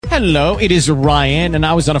Hello, it is Ryan, and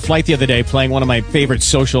I was on a flight the other day playing one of my favorite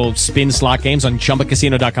social spin slot games on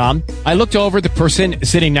ChumbaCasino.com. I looked over at the person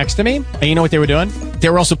sitting next to me, and you know what they were doing? They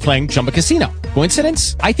were also playing Chumba Casino.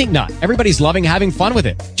 Coincidence? I think not. Everybody's loving having fun with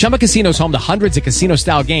it. Chumba Casino is home to hundreds of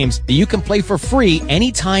casino-style games that you can play for free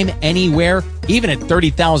anytime, anywhere, even at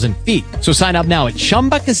 30,000 feet. So sign up now at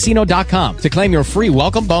ChumbaCasino.com to claim your free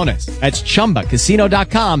welcome bonus. That's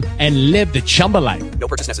ChumbaCasino.com and live the Chumba life. No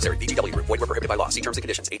purchase necessary. VGW. Void where prohibited by law. See terms and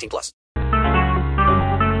conditions. 18 plus.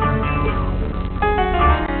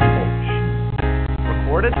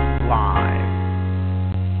 Recorded live.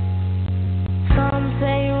 Some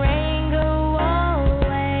say rain go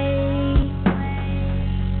away,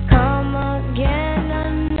 come again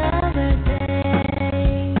another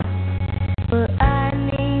day, but I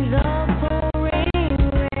need the pouring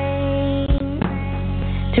rain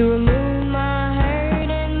to remove my hurt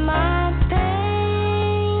and my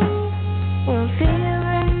pain. I'm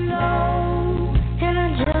feeling low and I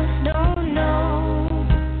just don't know.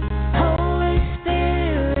 Holy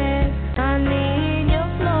Spirit, I need your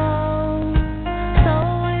flow.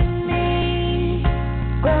 Sow in me,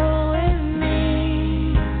 grow in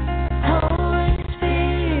me. Holy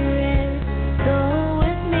Spirit, go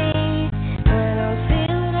with me. When I'm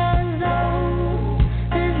feeling as though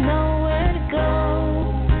there's nowhere to go.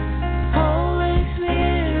 Holy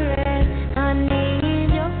Spirit, I need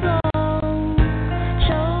your flow.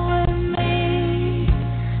 Show in me,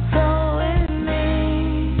 flow in me.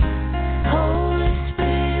 Holy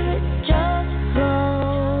Spirit, just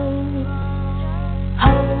flow.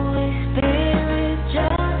 Holy Spirit,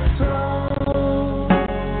 just flow.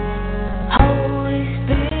 Holy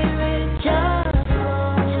Spirit, just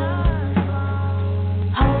flow.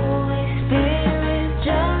 Holy Spirit,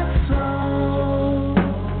 just flow.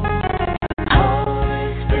 Holy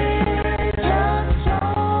Spirit, just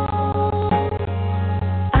flow.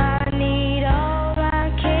 I need all I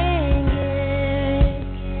can get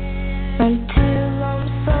until I'm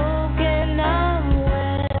soaking up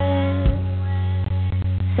wet.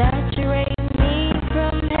 Saturate me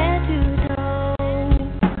from head to toe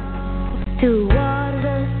to water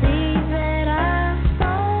the seeds that I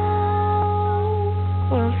sow.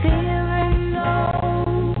 I'm feeling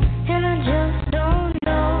low and I just don't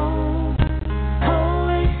know.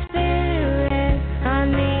 Holy Spirit, I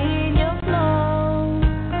need your flow.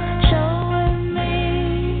 Show in me,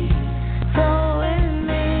 flow in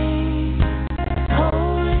me.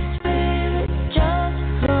 Holy Spirit, just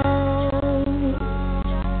flow.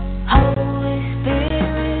 Holy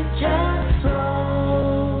Spirit, just flow.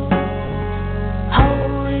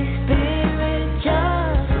 Holy Spirit,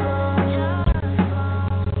 just flow.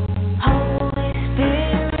 Holy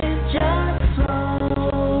Spirit, just flow.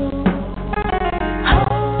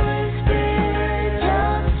 Holy Spirit,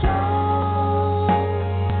 just flow.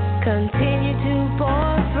 Continue to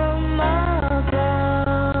pour from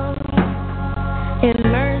above.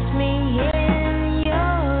 Immerse me in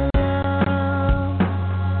your love.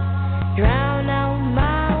 Drown out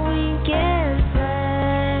my weekend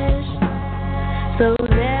flesh so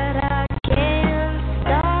that I can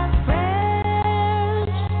start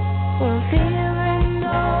fresh. I'm feeling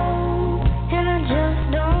low and I just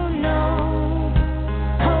don't know.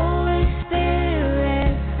 Holy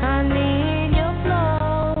Spirit, I need your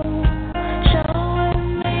flow. Show in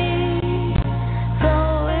me,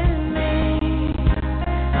 flow in me.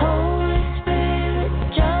 Holy Spirit,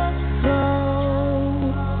 just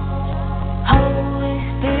flow. Holy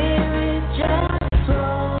Spirit, just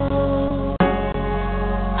flow.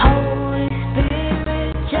 Holy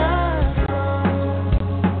Spirit, just flow.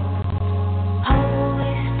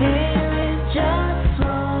 Holy Spirit, just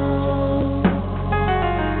flow.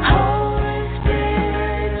 Holy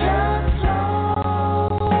Spirit, just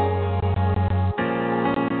flow.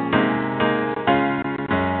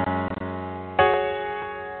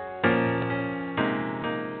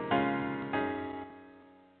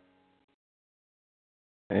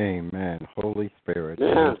 Amen. Holy Spirit,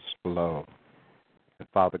 Yes. just flow. And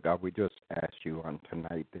Father God, we just ask you on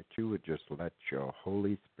tonight that you would just let your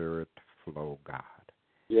Holy Spirit flow, God.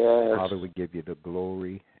 Yes. Father, we give you the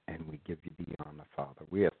glory and we give you the honor, Father.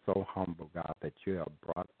 We are so humble, God, that you have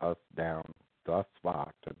brought us down thus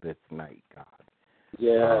far to this night, God.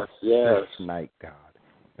 Yes. Yes. This night, God.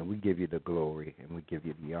 And we give you the glory and we give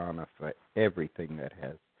you the honor for everything that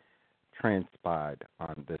has transpired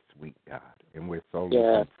on this week, God. And we're so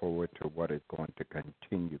looking forward to what is going to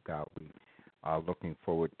continue, God. We are looking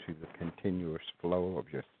forward to the continuous flow of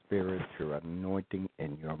your spirit, your anointing,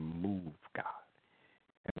 and your move, God.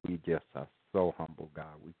 And we just are so humble,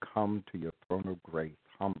 God. We come to your throne of grace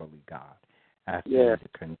humbly, God, Asking Yes. you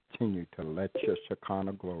to continue to let your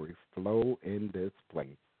Shekinah glory flow in this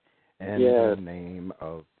place. In Yes. the name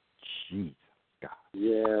of Jesus, God.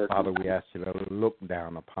 Yes. Father, we ask you to look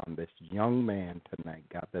down upon this young man tonight,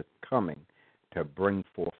 God, that's coming to bring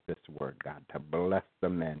forth this word, God, to bless the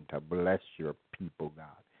men, to bless your people,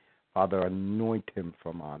 God. Father, anoint him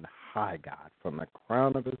from on high, God, from the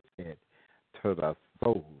crown of his head to the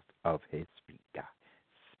soles of his feet, God.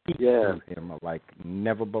 Speak Yes. to him like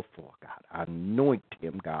never before, God. Anoint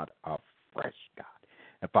him, God, afresh, God.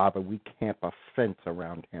 And Father, we camp a fence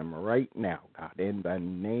around him right now, God, in the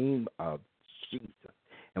name of Jesus.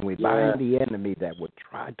 And we bind the enemy that would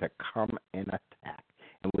try to come and attack.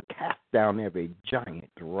 And we cast down every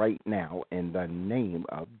giant right now in the name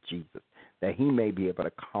of Jesus, that he may be able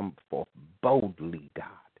to come forth boldly, God,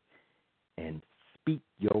 and speak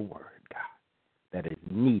your word, God, that is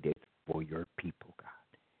needed for your people, God.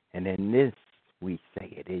 And in this we say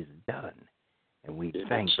it is done, and we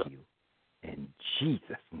thank you in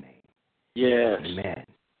Jesus' name. Yes. Amen.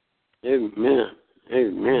 Amen.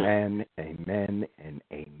 Amen, amen, and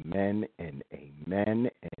amen, and amen,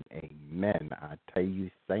 and amen. I tell you,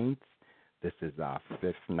 saints, this is our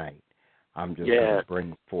fifth night. I'm just going to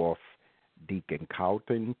bring forth Deacon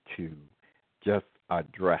Carlton to just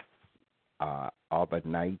address all the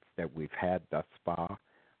nights that we've had thus far.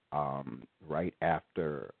 Right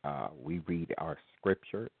after we read our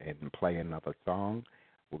scripture and play another song,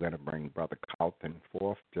 we're going to bring Brother Carlton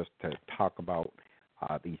forth just to talk about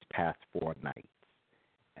these past 4 nights.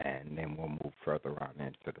 And then we'll move further on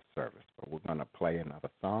into the service. But we're going to play another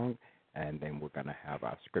song, and then we're going to have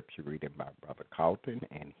our scripture reading by Brother Carlton,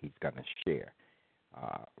 and he's going to share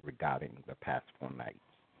regarding the past 4 nights.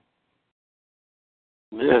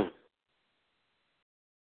 Yeah.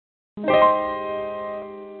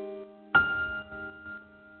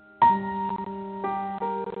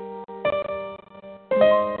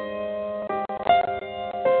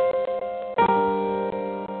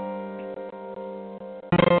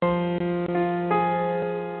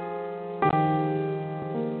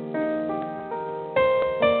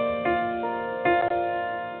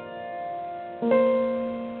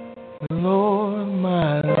 Lord,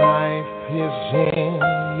 my life is in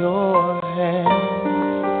your hands,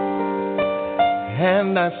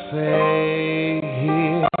 and I say,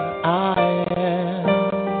 here I am.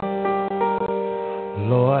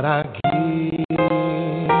 Lord, I give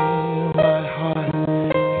my heart,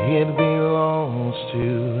 it belongs to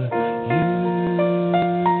you.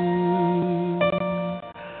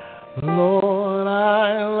 Lord, I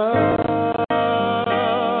love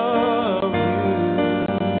you.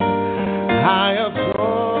 I adore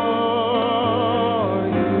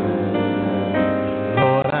you.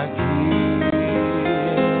 Lord, I give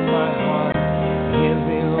my heart, it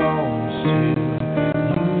belongs to you.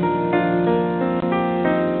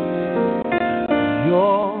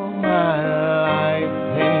 You're my life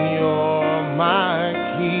and you're my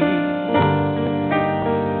key.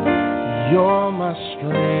 You're my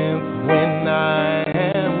strength when I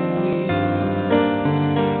am weak.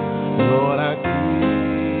 Lord, I give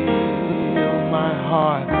my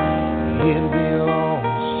heart, it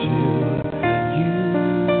belongs to you.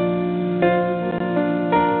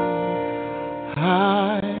 I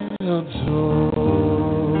adore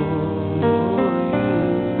you,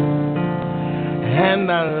 and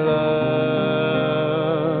I love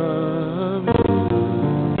you.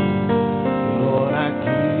 Lord, I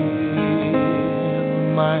give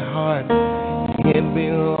my heart, it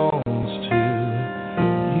belongs to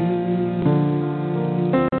you.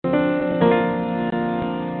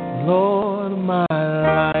 Lord, my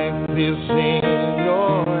life is in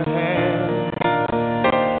your hands,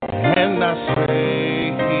 and I say,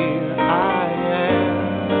 here I am.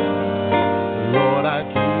 Lord, I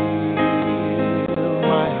give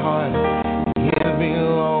my heart, it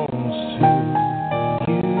belongs to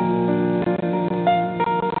you.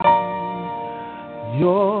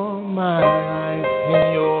 You're my life and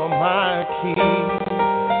you're my key.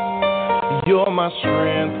 You're my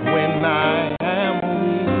strength when I am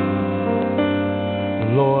weak.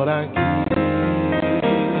 Lord, I give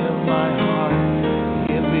my heart,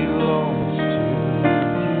 it belongs to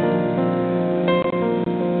you.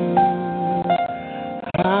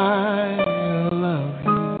 I love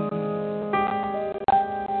you.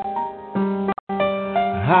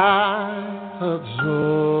 I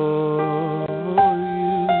adore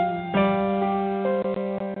you.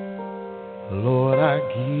 Lord, I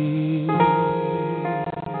give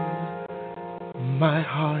my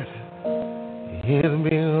heart, it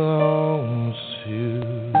belongs to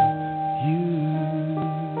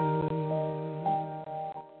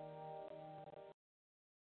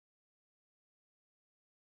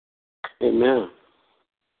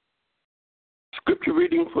Scripture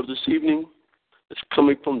reading for this evening is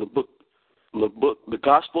coming from the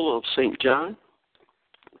Gospel of St. John,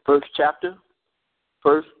 first chapter,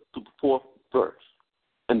 first to the fourth verse.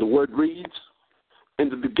 And the word reads, "In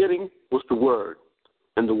the beginning was the Word,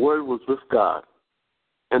 and the Word was with God,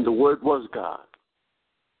 and the Word was God.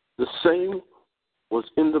 The same was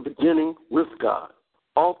in the beginning with God.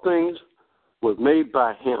 All things were made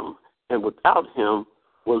by him, and without him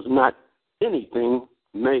was not anything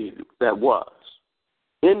made that was.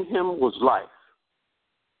 In him was life,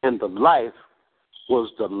 and the life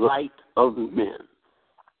was the light of men."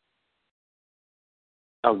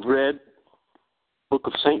 I've read the book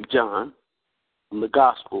of St. John from the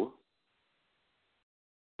Gospel,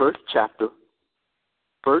 first chapter,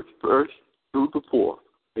 first verse through the fourth.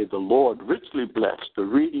 May the Lord richly bless the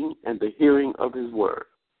reading and the hearing of his word.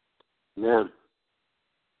 Amen.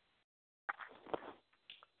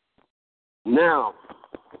 Now,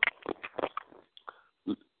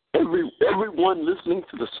 everyone listening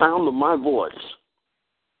to the sound of my voice,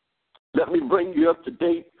 let me bring you up to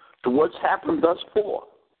date to what's happened thus far.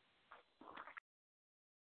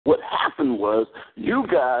 What happened was you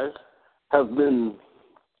guys have been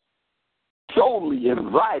solely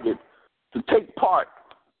invited to take part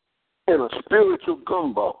in a spiritual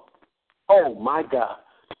gumbo. Oh, my God.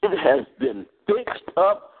 It has been fixed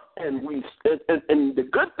up, and the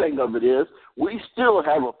good thing of it is we still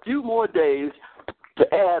have a few more days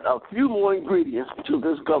to add a few more ingredients to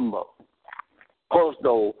this gumbo. Because,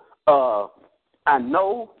 though, I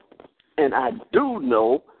know and I do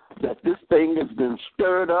know that this thing has been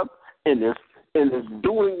stirred up and is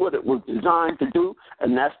doing what it was designed to do,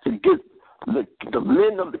 and that's to get the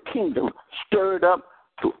men of the kingdom stirred up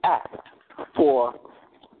to act. For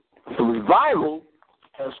the revival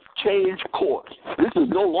has changed course. This is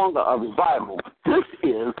no longer a revival. This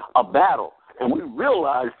is a battle. And we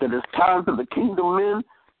realize that it's time for the kingdom men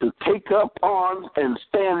to take up arms and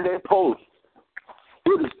stand their post.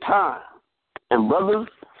 It is time. And brothers,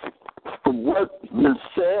 from what's been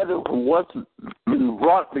said and from what's been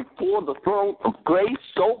brought before the throne of grace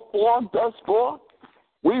so far, thus far,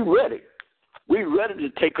 we're ready. We're ready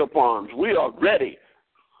to take up arms. We are ready.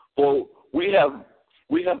 For we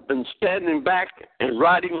have been standing back and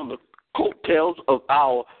riding on the coattails of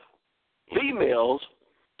our females,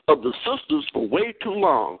 of the sisters, for way too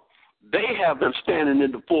long. They have been standing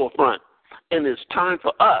in the forefront, and it's time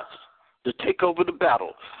for us to take over the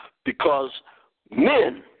battle, because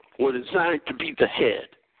men were designed to be the head,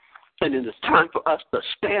 and it is time for us to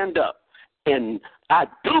stand up. And I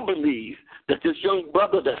do believe that this young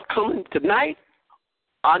brother that's coming tonight,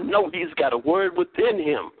 I know he's got a word within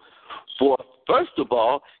him. For first of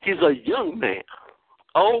all, he's a young man.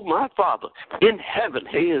 Oh, my Father, in heaven,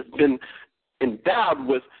 he has been endowed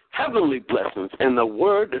with heavenly blessings, and the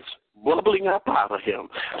word is bubbling up out of him.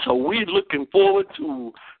 So we're looking forward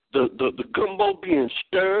to the gumbo being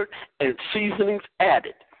stirred and seasonings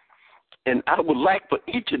added. And I would like for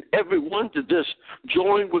each and every one to just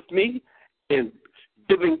join with me in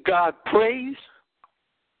giving God praise,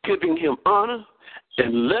 giving him honor,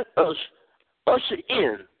 and let us usher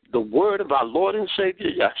in the word of our Lord and Savior,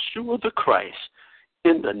 Yeshua the Christ,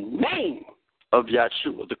 in the name of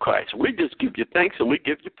Yeshua the Christ. We just give you thanks and we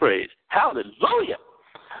give you praise. Hallelujah.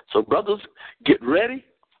 So, brothers, get ready,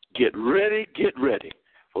 get ready, get ready.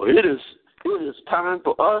 For it is time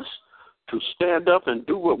for us to stand up and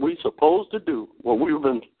do what we're supposed to do, what we've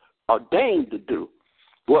been ordained to do,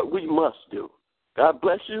 what we must do. God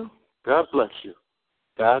bless you. God bless you.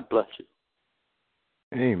 God bless you.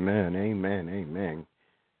 Amen, amen, amen.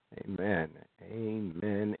 Amen,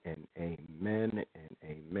 amen, and amen, and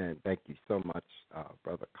amen. Thank you so much,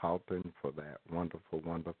 Brother Carlton, for that wonderful,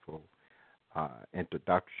 wonderful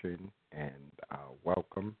introduction and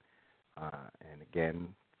welcome. And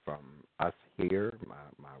again, from us here,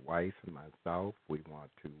 my wife and myself, we want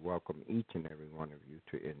to welcome each and every one of you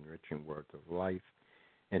to Enriching Words of Life,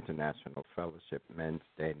 International Fellowship, Men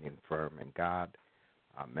Standing Firm in God,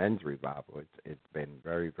 Men's Revival. It's been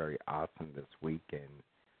very, very awesome this week, and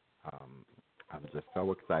I'm just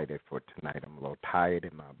so excited for tonight. I'm a little tired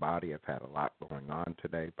in my body. I've had a lot going on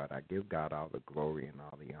today, but I give God all the glory and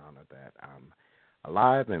all the honor that I'm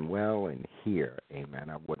alive and well and here. Amen.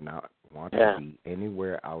 I would not want to be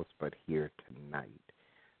anywhere else but here tonight.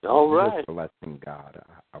 All right. Just blessing God.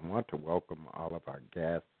 I want to welcome all of our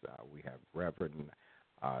guests. We have Reverend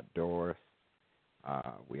Doris.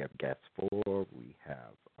 We have guest 4. We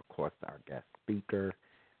have, of course, our guest speaker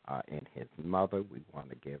and his mother. We want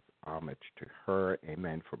to give homage to her,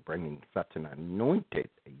 amen, for bringing such an anointed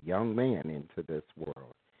young man into this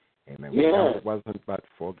world. Amen. We know it wasn't but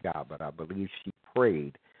for God, but I believe she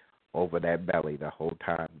prayed over that belly the whole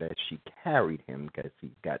time that she carried him, because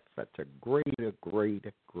he's got such a great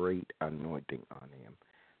anointing on him.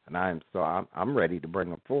 And I'm ready to bring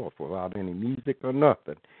him forth without any music or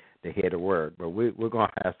nothing to hear the word. But we're going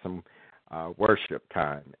to have some worship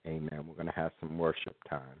time. Amen. We're going to have some worship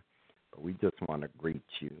time. But we just want to greet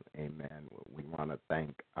you. Amen. We want to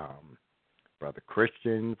thank Brother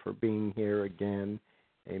Christian for being here again.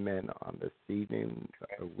 Amen. On this evening.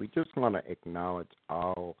 We just want to acknowledge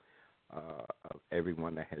all of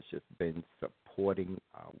everyone that has just been supporting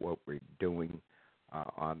what we're doing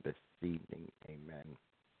on this evening. Amen.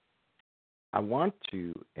 I want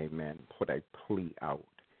to, amen, put a plea out.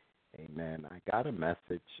 Amen. I got a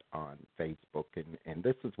message on Facebook, and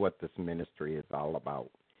this is what this ministry is all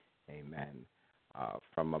about. Amen.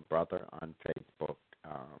 From a brother on Facebook.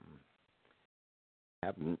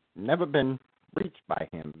 Have never been reached by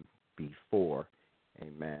him before.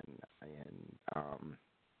 Amen. And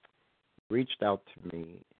reached out to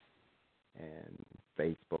me and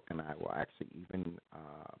Facebook, and I will actually even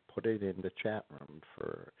put it in the chat room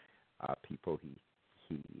for people.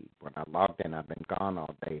 He when I logged in, I've been gone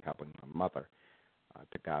all day helping my mother.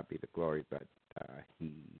 To God be the glory. But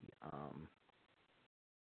he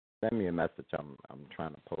sent me a message. I'm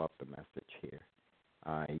trying to pull up the message here.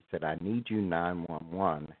 He said, "I need you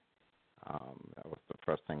 911." That was the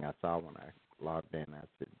first thing I saw when I logged in. I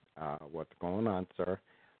said, "What's going on, sir?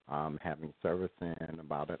 I'm having service in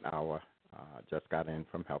about an hour. Just got in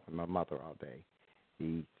from helping my mother all day."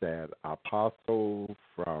 He said, "Apostle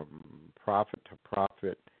from prophet to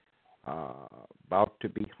prophet, about to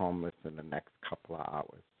be homeless in the next couple of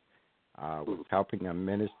hours. I was helping a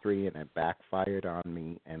ministry, and it backfired on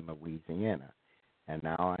me in Louisiana. And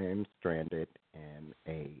now I am stranded in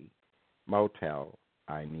a motel.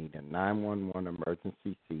 I need a 911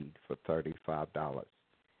 emergency seat for $35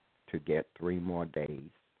 to get 3 more days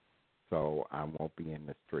so I won't be in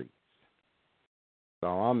the streets." So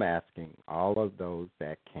I'm asking all of those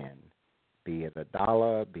that can, be it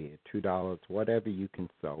 $1, be it $2, whatever you can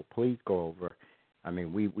sow, please go over. I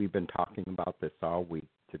mean, we've been talking about this all week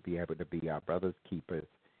to be able to be our brother's keepers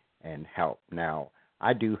and help. Now,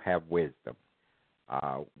 I do have wisdom.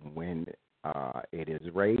 When it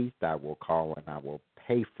is raised, I will call and I will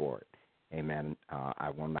pay for it. Amen. I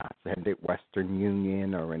will not send it Western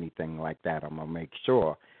Union or anything like that. I'm going to make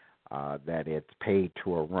sure that it's paid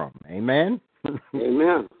to a room. Amen?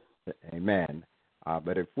 Amen. Amen.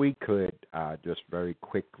 But if we could just very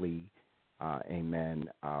quickly, amen,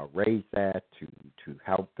 raise that to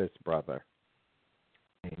help this brother,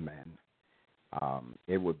 amen,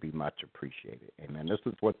 it would be much appreciated. Amen. This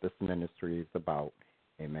is what this ministry is about.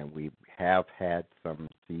 Amen. We have had some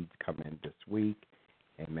seeds come in this week,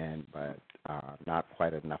 amen, but not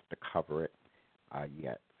quite enough to cover it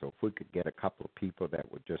yet. So if we could get a couple of people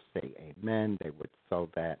that would just say amen, they would sow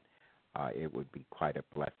that, it would be quite a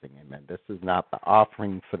blessing. Amen. This is not the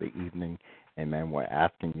offering for the evening. Amen. We're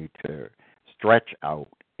asking you to stretch out,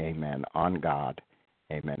 amen, on God,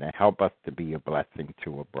 amen, and help us to be a blessing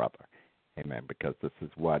to a brother. Amen. Because this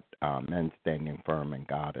is what men standing firm in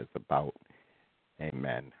God is about.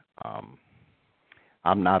 Amen.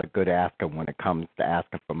 I'm not a good asker when it comes to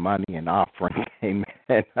asking for money and offering.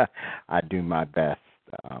 Amen. I do my best.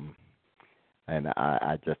 And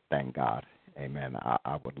I just thank God. Amen.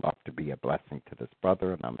 I would love to be a blessing to this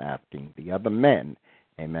brother, and I'm asking the other men,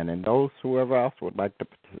 amen, and those whoever else would like to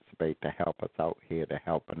participate to help us out here to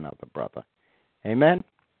help another brother. Amen.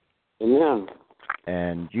 Amen.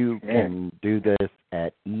 And you can do this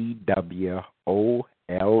at EWOLM.org.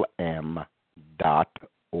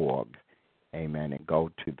 Amen. And go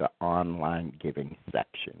to the online giving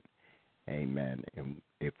section. Amen. And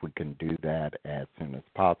if we can do that as soon as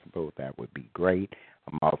possible, that would be great.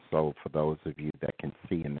 I'm also, for those of you that can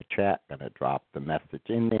see in the chat, going to drop the message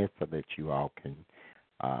in there so that you all can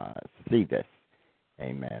see this.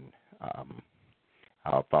 Amen.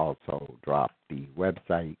 I'll also drop the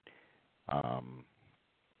website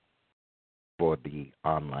for the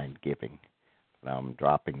online giving. I'm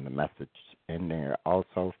dropping the message in there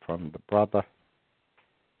also from the brother.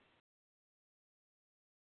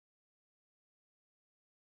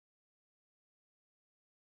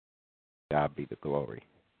 God be the glory.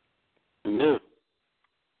 Amen.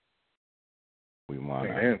 We want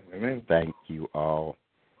to thank you all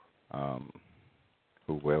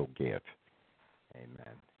who will give.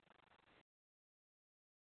 Amen.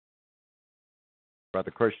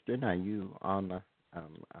 Brother Christian, are you on the?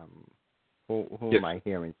 Who Yes. am I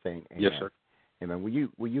hearing saying amen? Yes, sir. Amen.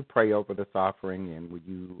 Will you pray over this offering, and will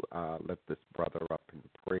you lift this brother up in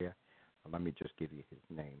prayer? Let me just give you his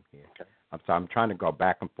name here. Okay. I'm trying to go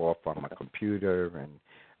back and forth on my computer, and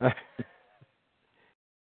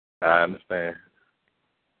I understand.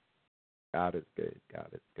 God is good. God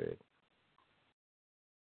is good.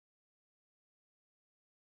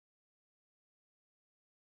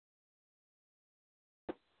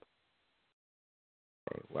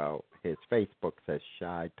 Okay, well, his Facebook says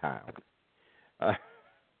Shy Town.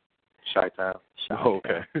 Chi-Town. Oh,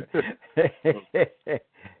 okay.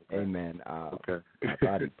 Amen. Okay. I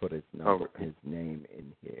thought he put his number, his name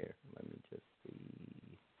in here. Let me just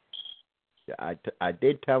see. Yeah, I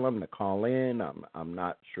did tell him to call in. I'm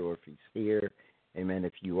not sure if he's here. Amen.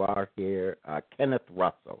 If you are here, Kenneth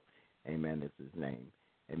Russell. Amen is his name.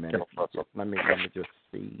 Amen. Let me just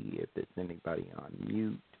see if there's anybody on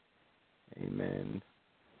mute. Amen.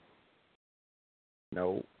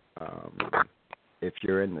 No. If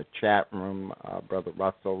you're in the chat room, Brother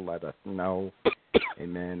Russell, let us know.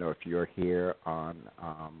 Amen. Or if you're here on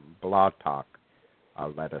Blog Talk,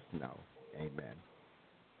 let us know. Amen.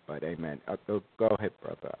 But amen. Go ahead,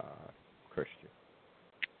 Brother Christian.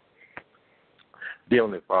 Dear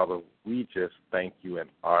Heavenly Father, we just thank you and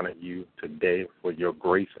honor you today for your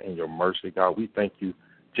grace and your mercy, God. We thank you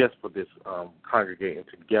just for this congregating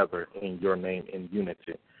together in your name in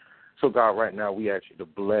unity. So, God, right now we ask you to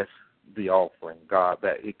bless the offering, God,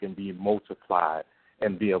 that it can be multiplied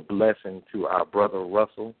and be a blessing to our brother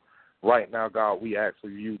Russell. Right now, God, we ask for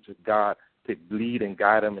you to, God, to lead and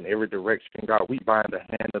guide him in every direction. God, we bind the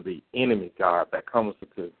hand of the enemy, God, that comes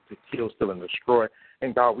to kill, steal, and destroy.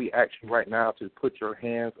 And, God, we ask you right now to put your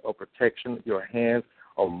hands of protection, your hands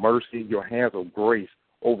of mercy, your hands of grace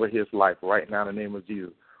over his life right now in the name of Jesus.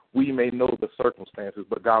 We may know the circumstances,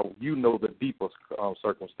 but, God, you know the deepest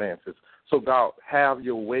circumstances. So, God, have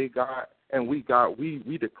your way, God. And we, God,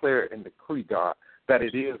 we declare and decree, God, that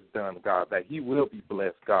it is done, God, that he will be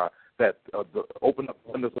blessed, God, that open up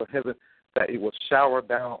the windows of heaven, that it will shower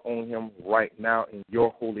down on him right now in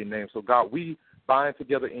your holy name. So, God, we bind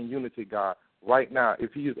together in unity, God, right now.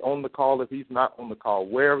 If he is on the call, if he's not on the call,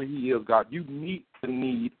 wherever he is, God, you meet the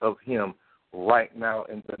need of him right now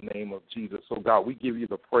in the name of Jesus. So, God, we give you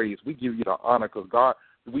the praise. We give you the honor because, God,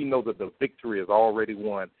 we know that the victory is already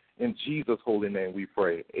won. In Jesus' holy name we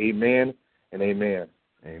pray. Amen and amen.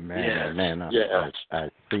 Amen. Yes. Amen. Yes. I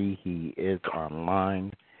see he is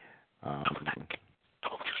online.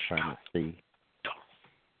 Trying to see.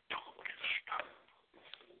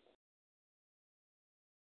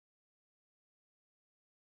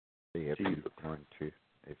 See if he's going to,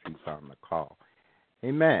 if he's on the call.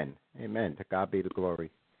 Amen. Amen. To God be the glory.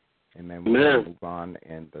 Amen. We're going to move on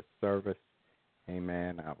in the service.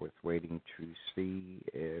 Amen. I was waiting to see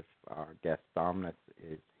if our guest Dominus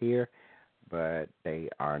is here, but they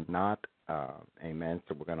are not. Amen.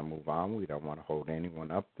 So we're going to move on. We don't want to hold anyone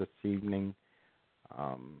up this evening.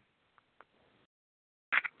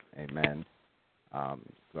 Amen.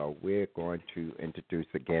 So we're going to introduce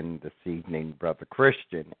again this evening Brother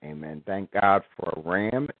Christian. Amen. Thank God for a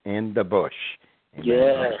ram in the bush. Amen.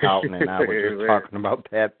 Yeah. Carlton and I were just talking about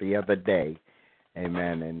that the other day.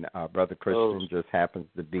 Amen. And Brother Christian just happens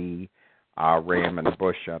to be our ram in the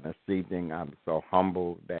bush on this evening. I'm so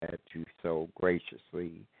humbled that you so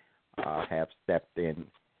graciously have stepped in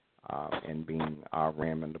and being our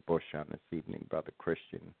ram in the bush on this evening, Brother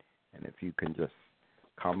Christian. And if you can just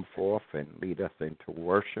come forth and lead us into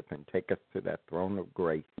worship and take us to that throne of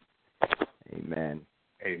grace. Amen.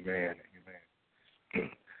 Amen.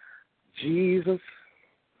 Amen. Jesus,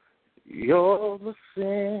 you're the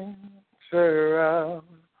center of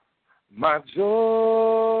my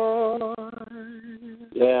joy.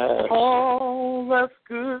 Yes. All that's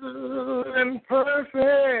good and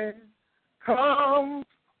perfect comes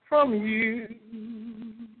from you.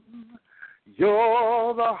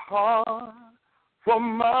 You're the heart for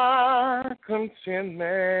my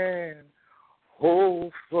contentment,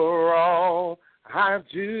 hope for all I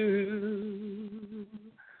do.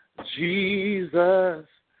 Jesus,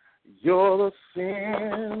 you're the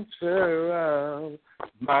center of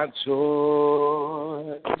my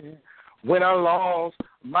joy. When I lost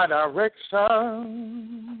my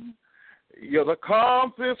direction, you're the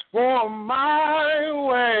compass for my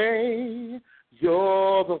way.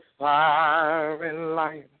 You're the fire and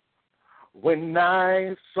light when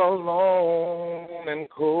nights are long and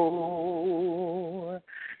cold.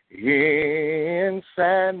 In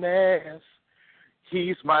sadness,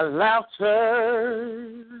 he's my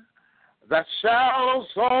laughter that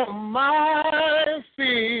shouts on my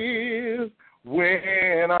fears.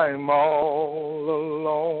 When I'm all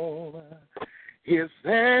alone, his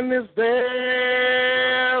hand is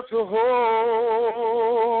there to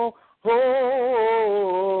hold.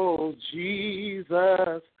 Oh,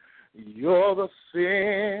 Jesus, you're the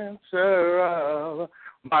center of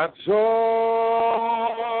my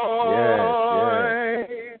joy.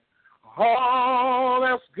 Yes. All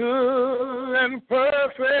that's good and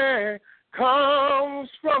perfect comes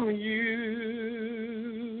from you.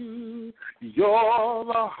 You're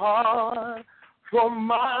the heart for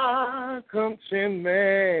my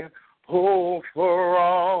contentment, hope for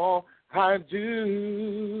all I do.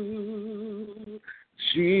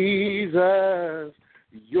 Jesus,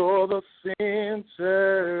 you're the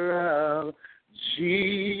center of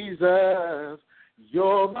Jesus.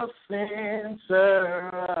 You're the center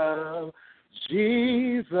of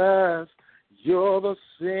Jesus. You're the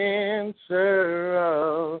center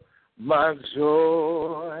of my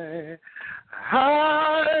joy.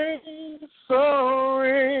 I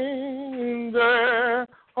surrender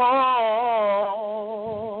all.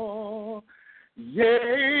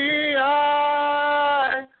 Yea,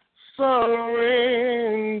 I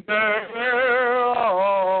surrender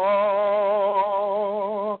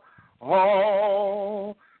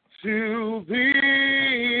all to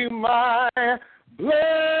Thee, my blessed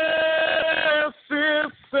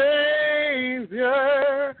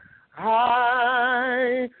Savior.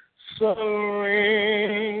 I surrender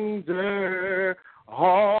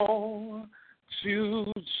all to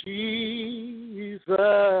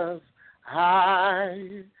Jesus.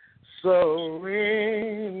 I surrender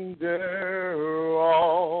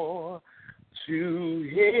all to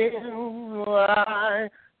Him. I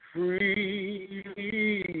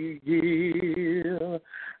freely give.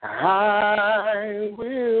 I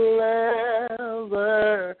will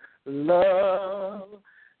ever love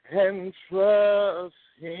and trust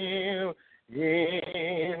Him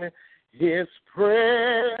in His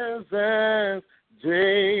presence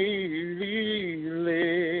daily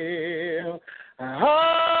live.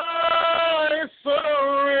 I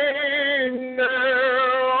surrender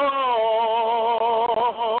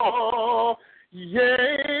all.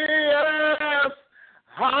 Yes,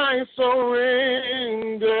 I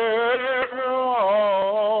surrender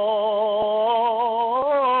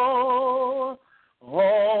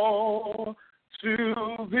all to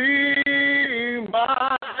Thee,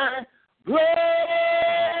 my blessed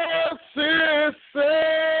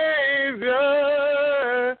Savior.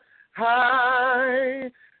 I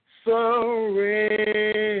surrender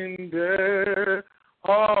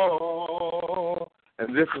all.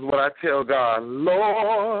 And this is what I tell God: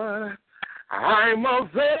 Lord, I'm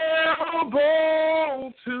available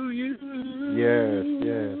to You. Yes,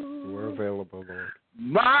 we're available, Lord.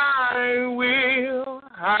 My will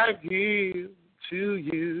I give to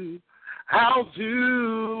You. I'll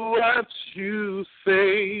do what You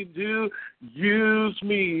say do. Use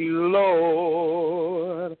me,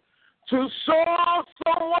 Lord, to show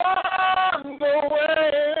someone the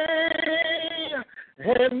way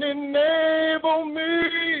and enable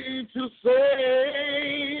me to say,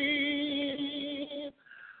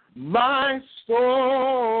 my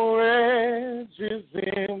storage is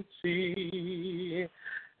empty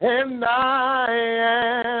and I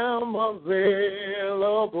am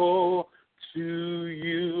available to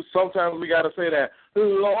You. Sometimes we got to say that.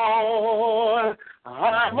 Lord,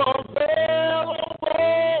 I'm available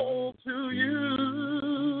to You.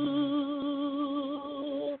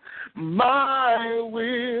 My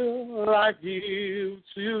will I give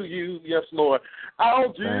to You. Yes, Lord.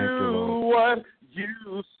 I'll do what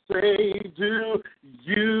You say do.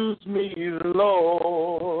 Use me,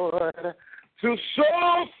 Lord, to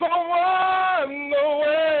show someone the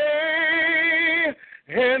way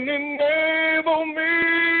and enable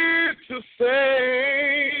me to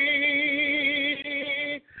say,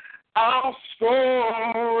 our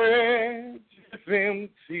storage is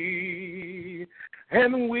empty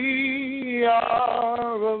and we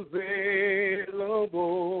are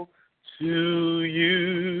available to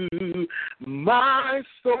You. My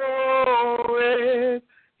storage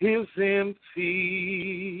is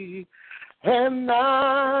empty and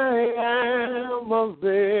I am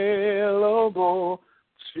available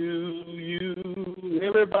to You.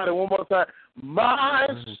 Everybody, one more time. My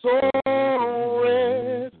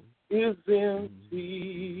storage is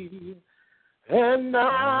empty and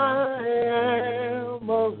I am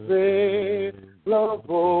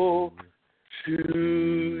available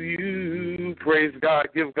to You. Praise God.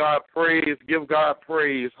 Give God praise. Give God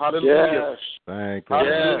praise. Hallelujah. Yes. Thank you.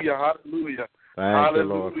 Hallelujah. Hallelujah. Thank you,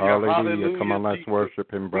 Lord. Hallelujah. Come on, let's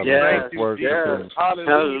worship Him, brother. Yes. Let's worship Him.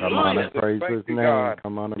 Hallelujah. Come on and praise His name. God.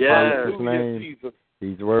 Come on and praise His name. Jesus.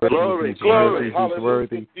 He's worthy. Glory, He's worthy. He's hallelujah,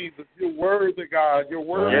 worthy. Jesus. You're worthy, God. You're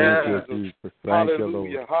worthy, Thank you, Jesus. Jesus. Thank you,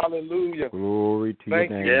 Hallelujah. Lord. Hallelujah. Glory to Thank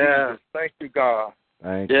Your you, name. Jesus. Thank you, God.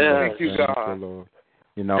 Thank you, Thank you, Lord. God. Thank you, Lord.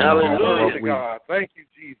 You know, no matter Hallelujah, what we, God. Thank you,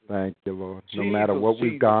 Jesus. thank you, Lord. No Jesus, matter what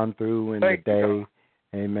we've Jesus. gone through in Thank the you, day, God.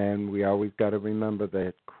 amen, we always got to remember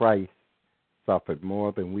that Christ suffered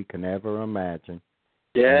more than we can ever imagine.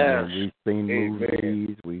 Yes. And we've seen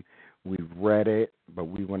movies, we've read it, but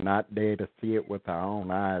we were not there to see it with our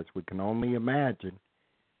own eyes. We can only imagine,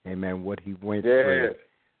 amen, what he went through.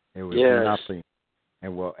 It was nothing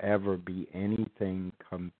and will ever be anything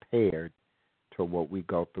compared to what we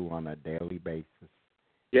go through on a daily basis.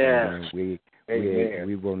 Yes. We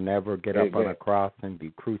will never get up on a cross and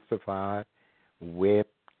be crucified, whipped,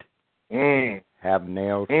 have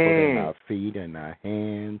nails put in our feet and our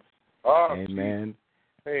hands. Oh, amen.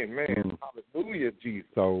 Amen. Hallelujah, Jesus.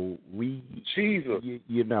 So we, Jesus,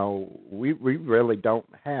 you know, we really don't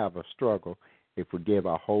have a struggle if we give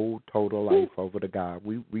our whole total life over to God.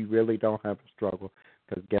 We really don't have a struggle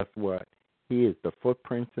because guess what? He is the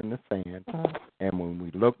footprints in the sand, and when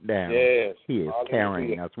we look down, he is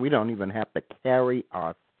carrying us. We don't even have to carry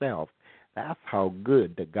ourselves. That's how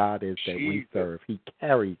good the God is that we serve. He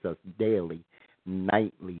carries us daily,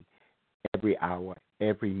 nightly, every hour,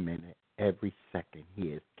 every minute, every second. He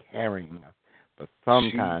is carrying us. But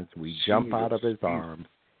sometimes we jump out of his arms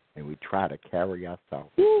and we try to carry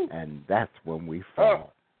ourselves, and that's when we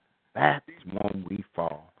fall. That's when we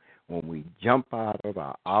fall. When we jump out of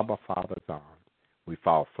our Abba Father's arms, we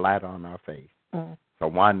fall flat on our face. So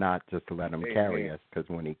why not just let him carry us? Because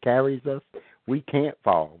when he carries us, we can't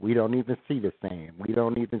fall. We don't even see the sand. We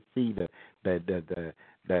don't even see the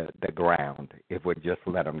ground if we just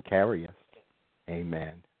let him carry us.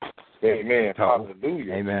 Amen. Amen. So,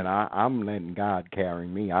 Hallelujah. Amen. I'm letting God carry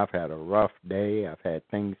me. I've had a rough day. I've had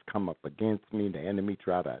things come up against me. The enemy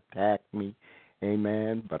try to attack me.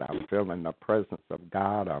 Amen. But I'm feeling the presence of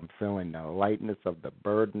God. I'm feeling the lightness of the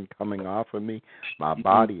burden coming off of me. My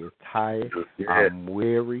body is tired. I'm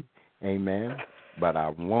weary. Amen. But I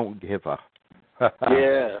won't give up.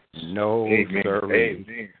 No,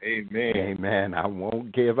 sirree. Amen. Amen. I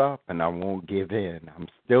won't give up and I won't give in. I'm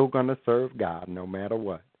still going to serve God no matter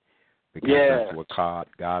what. Because that's what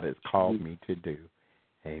God has called me to do.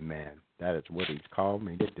 Amen. That is what he's called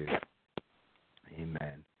me to do.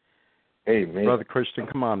 Amen. Amen. Brother Christian,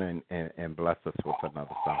 come on and bless us with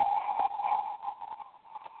another song.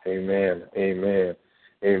 Amen. Amen.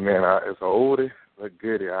 Amen. It's an oldie, but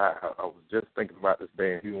goodie. I was just thinking about this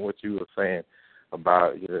day and even what you were saying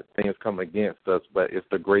about things coming against us, but it's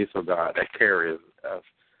the grace of God that carries us.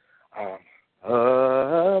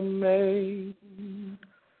 Amazing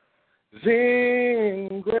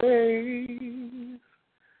grace,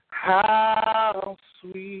 how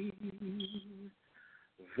sweet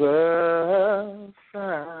the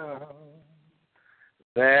sound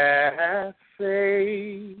that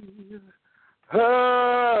saved a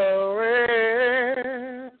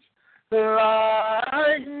wretch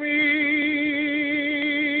like me.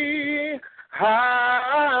 I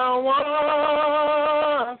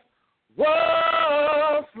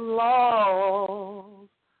was lost,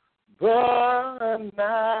 but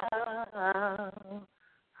now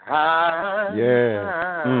I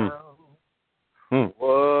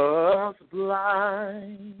was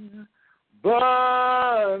blind,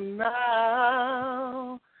 but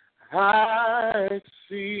now I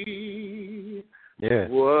see.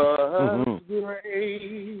 Was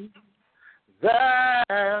grace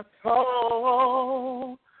that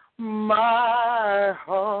taught my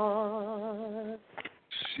heart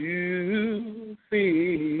to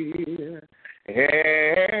fear,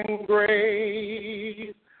 and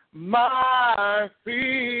grace my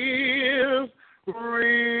fears relieve.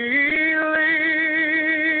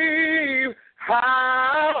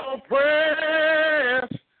 How precious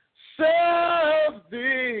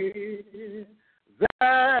did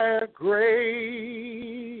that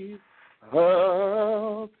grace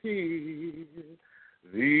appear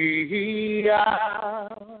the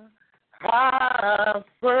hour I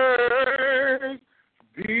first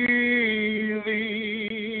believed.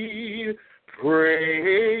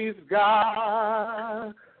 Praise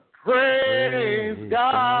God, praise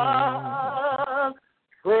God,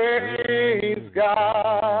 praise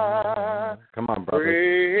God. Come on, brother.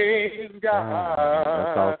 Praise God.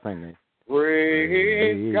 That's all singing.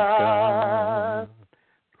 Praise God.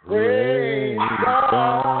 Praise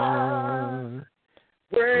God.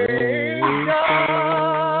 Praise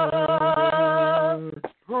God.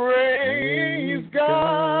 Praise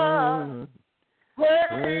God.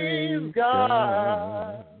 Praise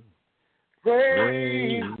God.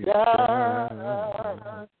 Praise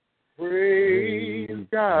God. Praise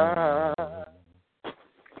God.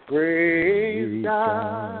 Praise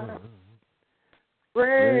God.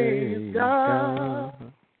 Praise God.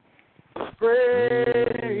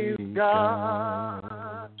 Praise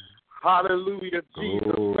God. Hallelujah,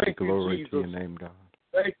 Jesus. Thank you, glory Jesus. to your name, God.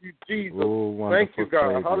 Thank you, Jesus. Oh, wonderful Thank you, God.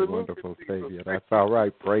 Savior, Hallelujah, wonderful Jesus. Savior. Thank That's you, all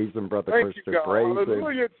right. Praise him, Brother Thank Christian. you, God. Praise him.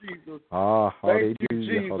 Hallelujah, Jesus. Ah, Thank you,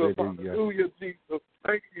 hallelujah, Jesus. hallelujah. Hallelujah, Jesus.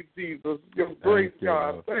 Thank you, Jesus. Your grace, you,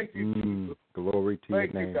 God. Lord. Thank you, Jesus. Glory to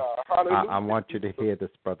Thank your you, name. God. Hallelujah. I want you to hear this,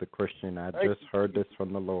 Brother Christian. I Thank just you, heard this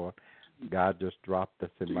from the Lord. God just dropped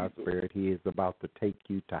this in my spirit. He is about to take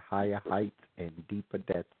you to higher heights and deeper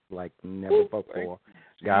depths like never before.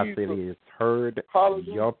 God said he has heard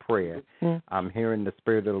your prayer. I'm hearing the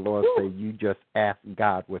Spirit of the Lord say you just asked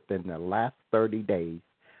God within the last 30 days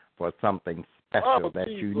for something special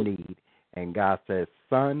that you need. And God says,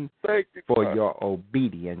 son, for your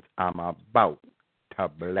obedience, I'm about to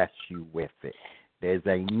bless you with it. There's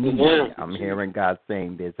a need. I'm hearing God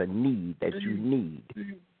saying there's a need that you need.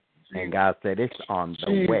 And God said, it's on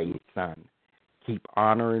the way, son. Keep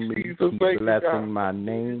honoring me. Keep blessing my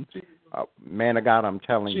name. Man of God, I'm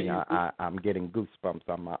telling you, I'm getting goosebumps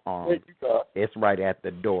on my arm. It's right at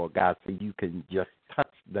the door. God said you can just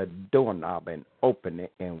touch the doorknob and open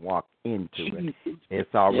it and walk into it.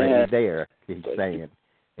 It's already there, he's saying.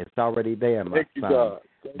 It's already there, my son.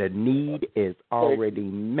 The need is already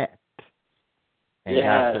met. And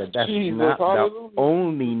God said that's not the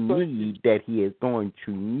only need that he is going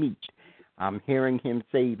to meet. I'm hearing him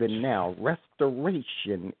say even now,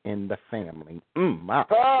 restoration in the family.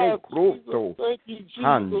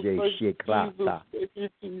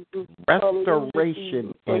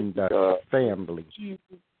 Restoration in the family.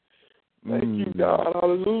 Thank you, God.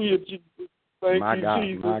 Hallelujah, Jesus. Thank my you, God,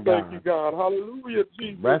 Jesus. my Thank God. you, God. Hallelujah,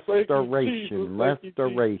 Jesus. Restoration,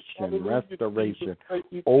 restoration.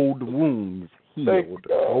 Old wounds healed.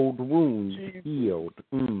 Old wounds healed.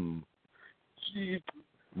 Jesus.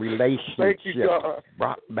 Relationships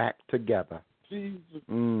brought back together. Jesus.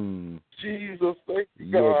 Jesus, thank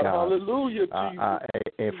you, God. Hallelujah, Jesus.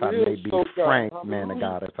 If I may be frank, man of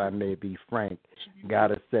God, if I may be frank,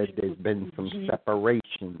 God has said there's been some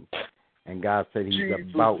separations. And God said he's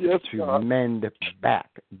about to mend back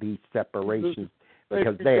these separations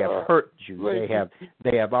because they have hurt you.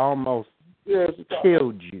 They have almost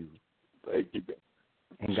killed you. Thank you, God.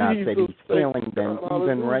 And God said he's healing them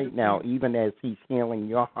even right now, even as he's healing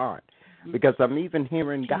your heart. Because I'm even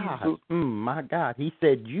hearing God, my God, he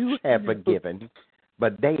said you have forgiven,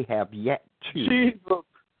 but they have yet to. Jesus.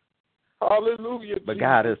 Hallelujah. But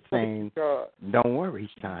God is saying, don't worry,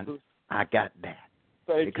 son, I got that.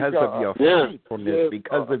 Because of your faithfulness,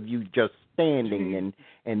 because of you just standing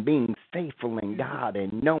and being faithful in God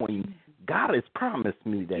and knowing God has promised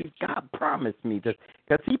me this. God promised me this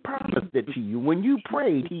because he promised it to you. When you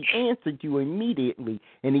prayed, he answered you immediately,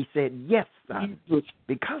 and he said, yes, son,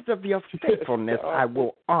 because of your faithfulness, I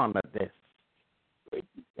will honor this.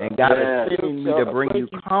 And God is sending me to bring you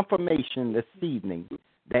confirmation this evening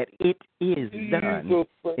that it is done,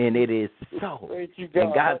 and it is so.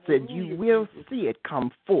 And God said you will see it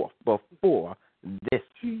come forth before this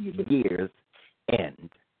year's end.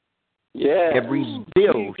 Every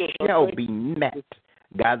bill shall be met.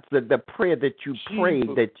 God said the prayer that you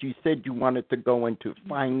prayed, that you said you wanted to go into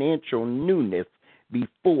financial newness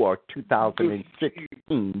before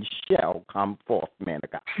 2016 shall come forth, man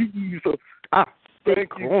of God. Jesus. Thank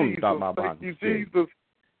you, Jesus.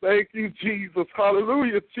 Thank you, Jesus.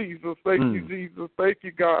 Hallelujah, Jesus. Thank you, Jesus. Thank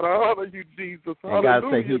you, God. I honor you, Jesus. And God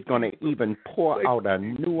said he's going to even pour out a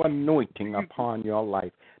new anointing upon your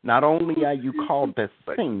life. Not only are you called to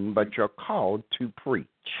sing, but you're called to preach.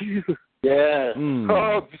 Jesus. Yes.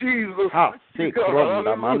 Oh, Jesus.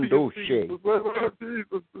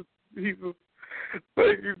 Jesus.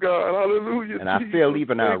 Thank you, God. Hallelujah. And I feel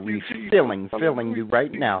even a refilling you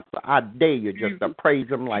right now. So I dare you just to praise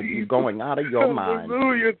him like you're going out of your mind.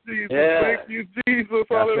 Hallelujah, Jesus. Yeah. Thank you, Jesus.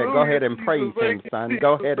 I said, go ahead and praise him, son.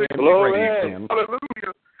 Go ahead and praise him.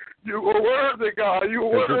 Hallelujah. You are worthy, God. You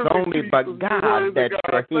are worthy. It's only but God that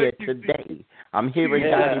you're here today. I'm hearing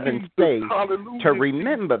God even say to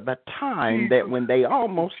remember the time that when they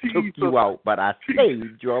almost took you out, but I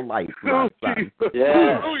saved your life, my son.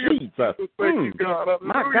 Jesus. Thank you, God.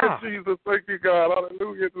 My God. Jesus. Thank you, God.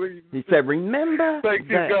 Hallelujah, Jesus. He said, remember that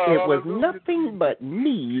God. It was nothing but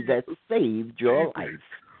me that saved your life.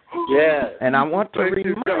 Yeah. And I want to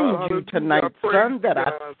remind you tonight, son, that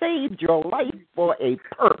I saved your life for a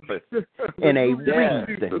purpose and a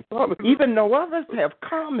reason. Even though others have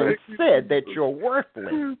come and said that you're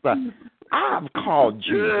worthless, I've called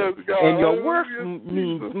you, and your worth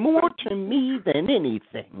means more to me than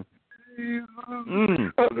anything. Jesus.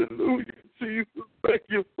 Hallelujah, Jesus. Thank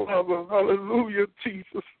you, Father. Hallelujah,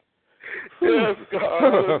 Jesus. Yes, God.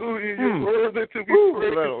 Hallelujah. You're worthy to be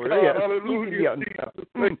praised, God. Hallelujah.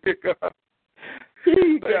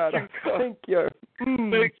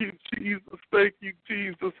 you, Jesus. Thank you,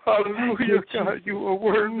 Jesus. Hallelujah, God. You are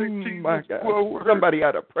worthy, Jesus. My God. You are worthy. Somebody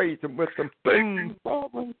ought to praise him with them. Thank you,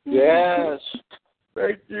 Father. Yes.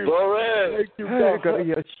 Thank you. Glory. Thank you, Hey, God.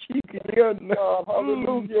 God.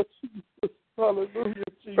 Hallelujah, Jesus. Hallelujah,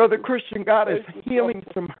 Jesus. Brother Christian, God is Thank you, healing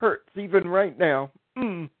some hurts even right now.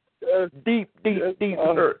 Yes. Deep Yes,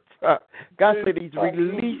 hurts. God Yes, said he's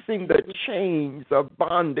releasing the chains of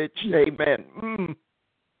bondage. Amen.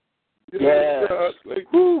 Yes. God.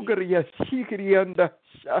 Thank Ooh, you, Thank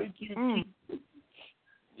you, Jesus.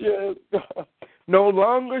 Yes, God. no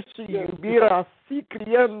longer see you. Yes, Mira, si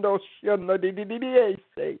criando,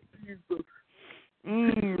 say. Jesus.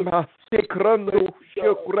 Masekrando,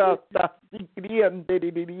 shokurata, si criande,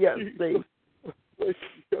 say. Thank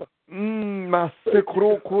you, God.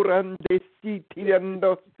 Masekro kurande, si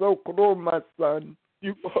tirando, sokro, my son.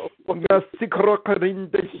 You are wonderful. Masekro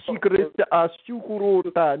karinde, secret,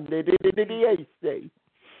 ashukurota, say.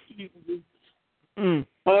 Jesus.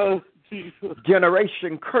 Jesus.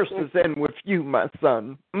 Generation curses end with you, my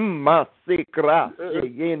son. Masekra, Thank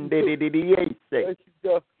you,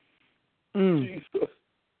 God. Jesus.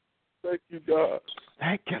 Thank you, God.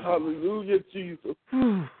 Thank you. Hallelujah, Jesus.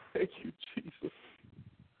 Thank you, Jesus.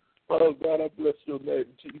 Oh, God, I bless your name,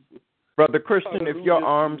 Jesus. Brother Christian, if your Hallelujah,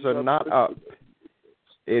 arms Jesus. are not up,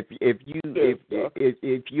 if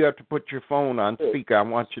you have to put your phone on speaker, I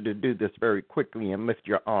want you to do this very quickly and lift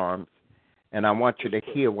your arms, and I want you to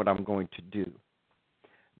hear what I'm going to do.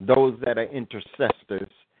 Those that are intercessors,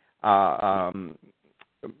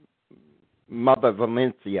 Mother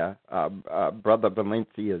Valencia, Brother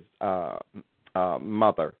Valencia's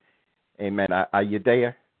mother, amen. Are you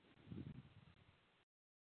there?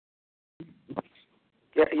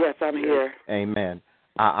 Yes, I'm here. Amen.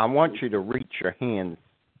 I want you to reach your hands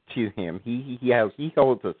to him. He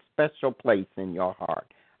holds a special place in your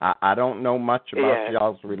heart. I don't know much about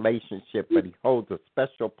y'all's relationship, but he holds a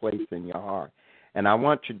special place in your heart. And I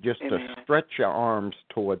want you just to stretch your arms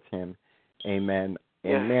towards him. Amen.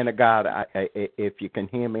 And man of God, if you can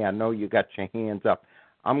hear me, I know you got your hands up.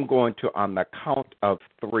 I'm going to, on the count of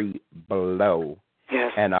 3, blow.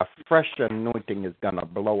 Yes. And a fresh anointing is going to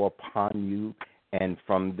blow upon you. And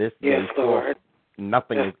from this day forth,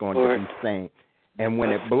 nothing is going to be same. And when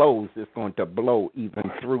it blows, it's going to blow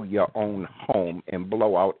even through your own home and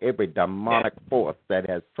blow out every demonic force that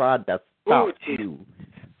has tried to stop you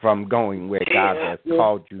from going where God has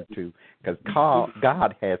called you to. Because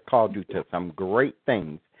God has called you to some great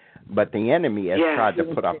things, but the enemy has tried to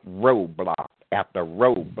put up roadblock after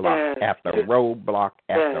roadblock after roadblock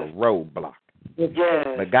after roadblock.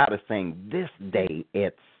 But God is saying this day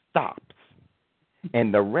it stops.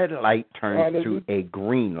 And the red light turns to a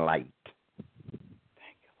green light.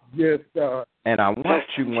 Yes, God. And I want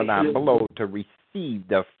you, when I blow, to receive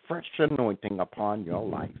the fresh anointing upon your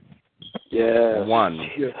life. Yes.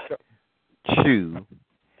 1, 2,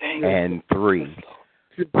 and 3.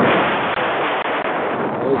 Amen.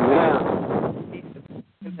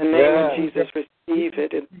 In the name of Jesus, receive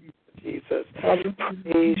it in Jesus.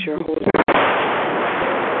 Praise your holy name.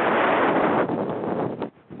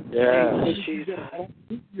 Yes. Thank you, Jesus.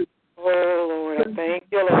 Oh, Lord, I thank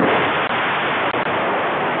you, Lord.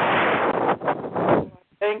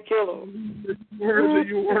 Thank you,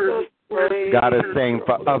 Lord. God is saying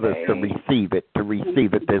for others to receive it, to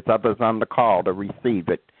receive it. There's others on the call to receive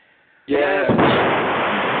it. Yes. Thank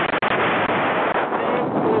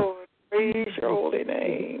you, Lord. Praise your holy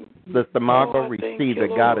name. Sister Margot, receive it.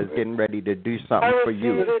 God is getting ready to do something for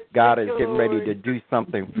you. God is getting ready to do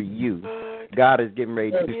something for you. God is getting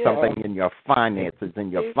ready to do something in your finances,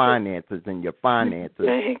 in your finances, in your finances.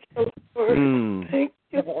 Thank you, Lord. Thank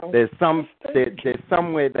you. There's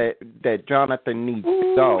somewhere that Jonathan needs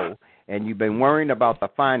to go, and you've been worrying about the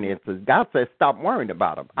finances. God says stop worrying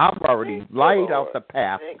about them. I've already laid out the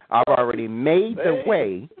path. I've already made the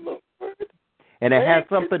way, and it has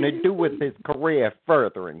something to do with his career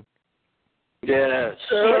furthering. Yes.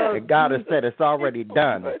 And God has said it's already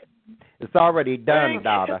done. It's already done,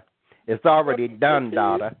 daughter. It's already done,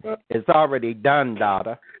 daughter. It's already done,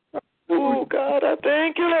 daughter. Oh, God, I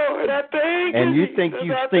thank you, Lord. I thank you. And you think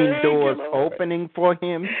you've seen doors opening for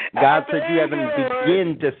him? God said you haven't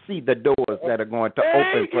begun to see the doors that are going to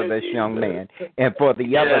open for this young man and for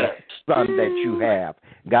the other son that you have.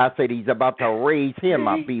 God said he's about to raise him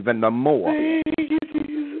up even the more.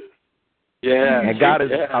 Yeah. And God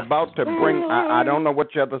is about to bring, I don't know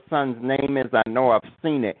what your other son's name is. I know I've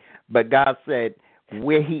seen it. But God said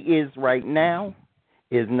where he is right now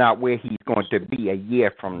is not where he's going to be a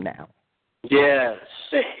year from now. Yes.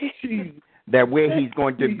 That where he's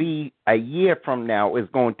going to be a year from now is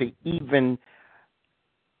going to even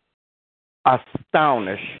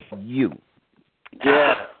astonish you.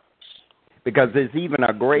 Yeah. Because there's even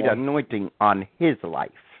a great anointing on his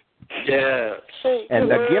life. Yes. And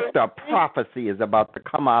the gift of prophecy is about to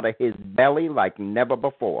come out of his belly like never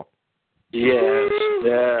before. Yes.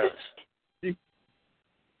 Yes.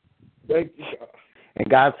 Thank you, God. And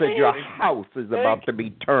God said your house is about to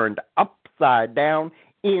be turned upside down,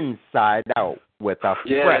 inside out, with a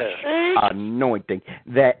fresh anointing.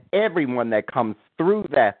 That everyone that comes through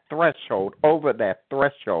that threshold, over that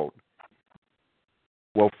threshold,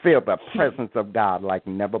 will feel the presence of God like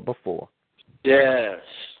never before. Yes.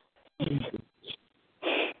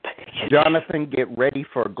 Jonathan, get ready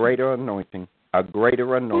for a greater anointing. A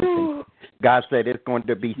greater anointing. God said it's going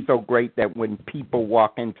to be so great that when people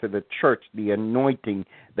walk into the church, the anointing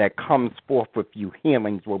that comes forth with you,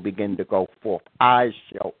 healings will begin to go forth. Eyes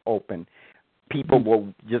shall open. People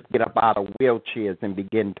will just get up out of wheelchairs and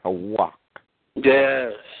begin to walk.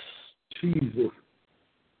 Yes. Jesus.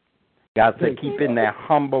 God said, keep in that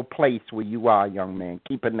humble place where you are, young man.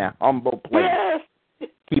 Keep in that humble place. Yes.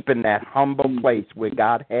 Keep in that humble place where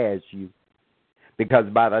God has you. Because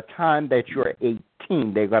by the time that you're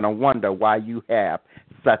 18, they're going to wonder why you have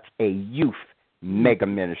such a youth mega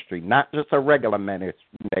ministry. Not just a regular mega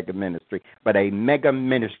ministry, but a mega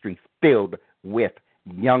ministry filled with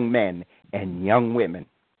young men and young women.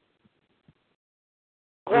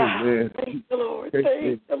 Wow. Thank the Lord.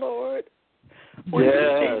 Thank the Lord. We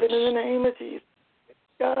receive it in the name of Jesus.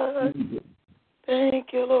 God.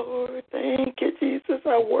 Thank you, Lord. Thank you, Jesus.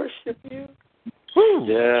 I worship you.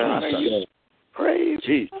 Yes. Honor you. Praise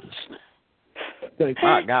Jesus. Thank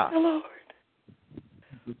my God. The Lord.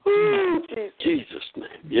 Ooh, Jesus. Jesus' name.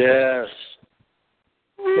 Yes.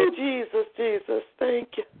 Ooh, Jesus, Jesus. Thank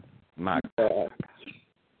you. My God.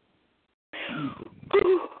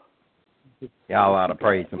 Ooh. Y'all ought to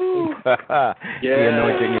praise him. The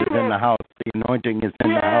anointing is in the house. The anointing is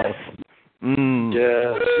in the house.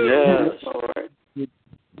 Yes, yes. Lord.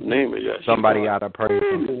 Name of Yeshua. Somebody ought to praise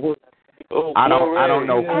him. Oh, I don't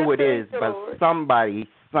know Yes. who it is, but somebody's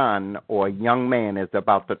son or young man is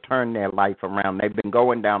about to turn their life around. They've been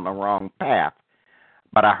going down the wrong path,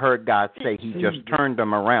 but I heard God say he just turned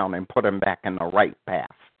them around and put them back in the right path.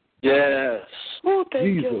 Yes. Oh, thank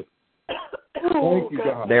you. Oh, Thank you,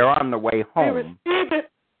 God. They're on the way home.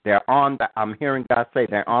 I'm hearing God say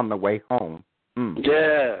they're on the way home.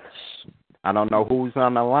 Yes. I don't know who's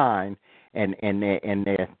on the line, and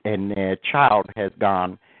their child has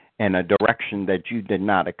gone in a direction that you did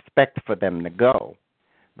not expect for them to go.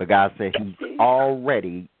 But God said he's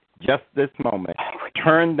already, just this moment,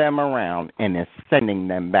 turned them around and is sending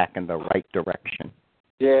them back in the right direction.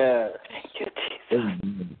 Yes. Thank you,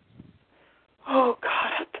 Jesus. Oh,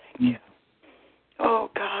 God, I thank you. Oh,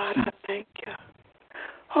 God, I thank you.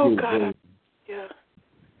 Oh, God, I thank you.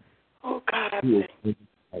 Oh, God, I thank you.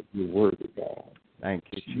 You're worthy, God. Thank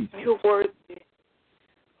you, Jesus. You're worthy.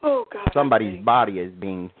 Oh, God. Somebody's body is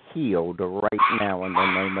being healed right now in the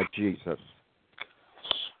name of Jesus.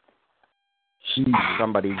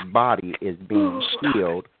 Somebody's body is being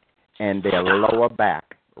healed in their lower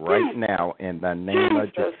back right now in the name of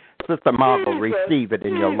Jesus. Sister Margot, receive it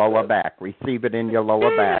in your lower back. Receive it in your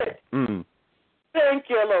lower back. Thank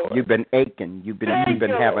you, Lord. You've been aching. You've been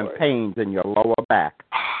having pains in your lower back,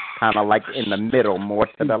 kind of like in the middle, more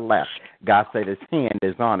to the left. God said his hand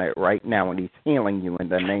is on it right now, and he's healing you in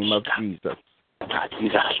the name of Jesus.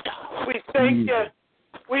 We thank you.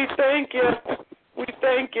 We thank you. We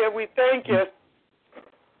thank you. We thank you.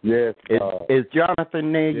 Yes, is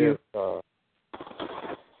Jonathan near you?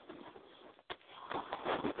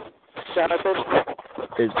 Jonathan?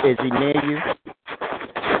 Is he near you?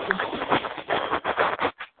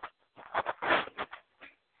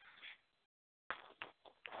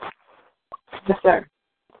 Yes, sir.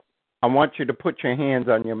 I want you to put your hands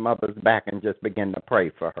on your mother's back and just begin to pray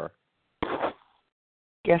for her.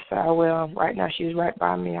 Yes, sir, I will. Right now, she's right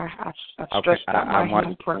by me. I stretched out my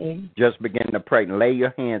hand praying. Just begin to pray. Lay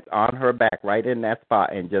your hands on her back right in that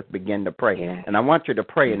spot and just begin to pray. Yes. And I want you to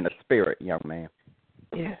pray in the spirit, young man.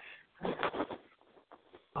 Yes.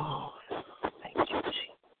 Oh, thank you,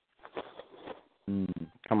 Jesus.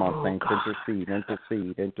 Come on, saints.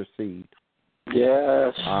 Intercede.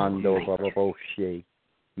 Yes. Ando baraboshe.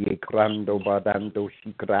 Ye crando badando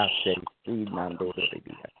shikrashe. Sinando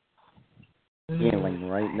rebia. Healing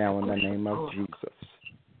right now in the name of Jesus.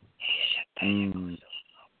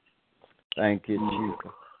 Thank you,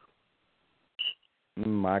 Jesus.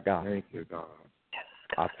 My God. Thank you, God.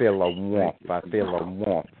 I feel a warmth. I feel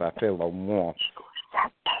a warmth.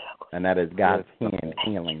 And that is God's hand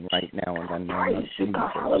healing right now in the name of Jesus.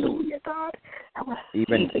 Hallelujah, God.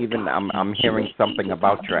 Even I'm hearing something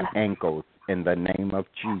about your ankles in the name of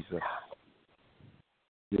Jesus.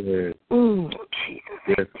 Yes. Jesus.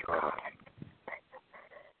 Yes, God.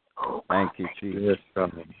 Thank you, Jesus. Yes,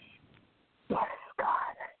 God. Yes,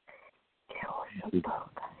 God.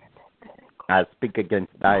 I speak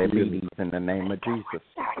against diabetes in the name of Jesus.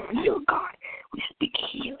 Heal, God. We speak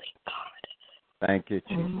healing, God. Thank you,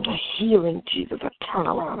 Jesus. Healing, Jesus. A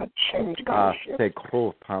turnaround, a change, God. Take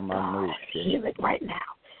hold, God, heal it right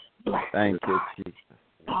now. Bless Thank you, Jesus.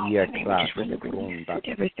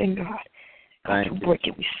 Everything, God. God, you break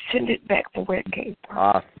it. We send it back to where it came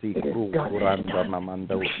from.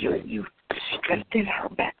 You strengthen her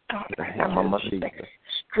back, God, right now. My mother's back.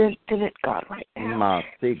 Strengthen it, God, right now.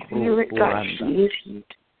 Heal it, God. She is healed.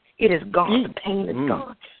 It is gone. The pain is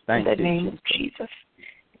gone. In the name of Jesus.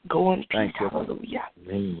 Go in peace. Hallelujah.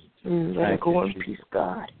 Let her go in peace,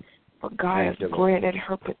 God. For God has granted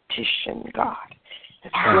her petition, God.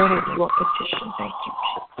 Has granted your petition. Thank you,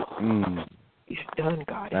 Jesus. It's done,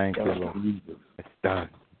 God. Thank you, Lord. It's done.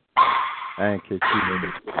 Thank you,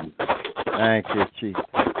 Jesus. Thank you, Jesus.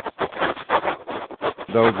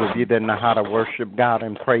 Those of you that know how to worship God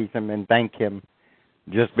and praise Him and thank Him,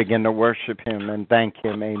 just begin to worship Him and thank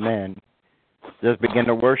Him. Amen. Just begin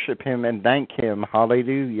to worship Him and thank Him.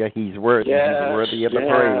 Hallelujah. He's worthy. He's worthy of the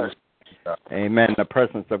praise. Amen. The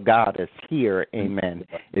presence of God is here. Amen.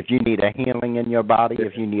 If you need a healing in your body,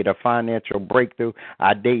 if you need a financial breakthrough,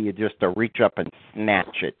 I dare you just to reach up and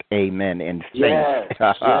snatch it. Amen. In faith.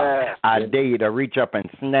 I dare you to reach up and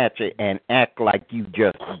snatch it and act like you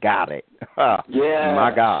just got it.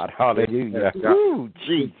 My God. Hallelujah. Ooh,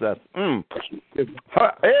 Jesus.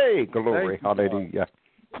 Hey, glory. Hallelujah.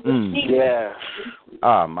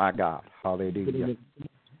 Oh, my God. Hallelujah.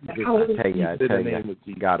 I tell you,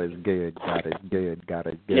 God is good. God is good. God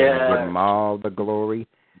is good. I give Him all the glory,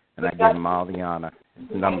 and I give Him all the honor.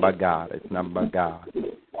 It's none but God. It's none but God. Oh,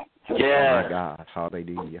 my God.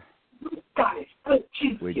 Hallelujah.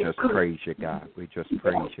 We just praise you, God. We just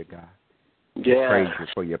praise you, God. We praise you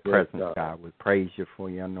for your presence, God. We praise you for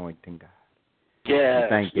your anointing, God. We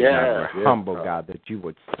thank you, God. We're humble, God, that you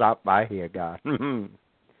would stop by here, God. Ooh,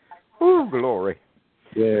 glory.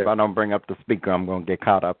 If I don't bring up the speaker, I'm going to get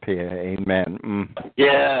caught up here. Amen.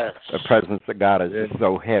 The presence of God is just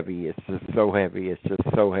so heavy. It's just so heavy. It's just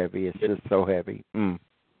so heavy. It's just so heavy.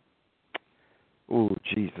 Ooh,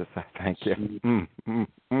 Jesus, I thank you.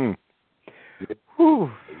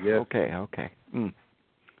 Ooh. Okay.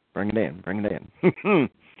 Bring it in. Bring it in.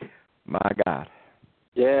 My God.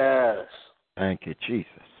 Yes. Thank you,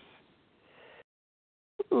 Jesus.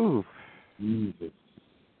 Ooh. Jesus.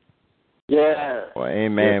 Yeah. Well,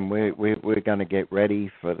 amen. We're going to get ready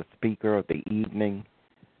for the speaker of the evening.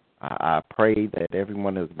 I pray that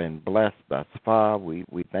everyone has been blessed thus far. We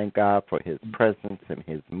thank God for His presence and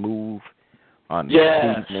His move on this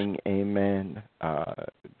evening. Amen.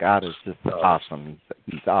 God is just awesome.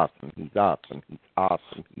 He's awesome. He's awesome. He's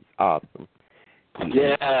awesome. He's awesome. He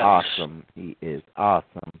is awesome. He is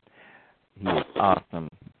awesome. He is awesome.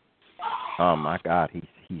 Oh my God. He's.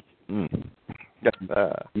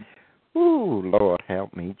 Ooh, Lord,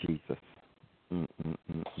 help me, Jesus.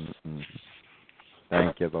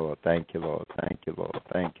 Thank you, Lord. Thank you, Lord. Thank you, Lord.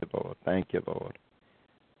 Thank you, Lord. Thank you, Lord.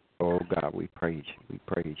 Oh, God, we praise you. We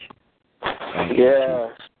praise you. Thank you,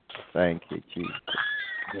 Jesus. Thank you, Jesus.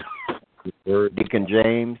 Deacon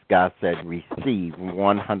James, God said, receive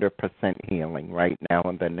 100% healing right now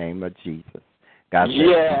in the name of Jesus. God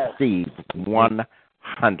said, receive 100%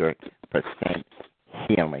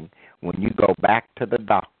 healing. When you go back to the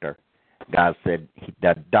doctor, God said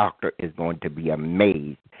the doctor is going to be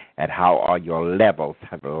amazed at how all your levels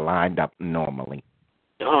have lined up normally.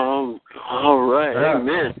 All right.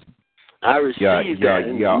 Amen. I receive that.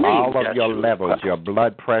 All of your levels, your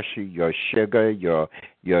blood pressure, your sugar, your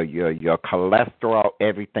cholesterol,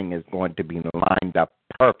 everything is going to be lined up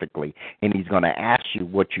perfectly. And He's going to ask you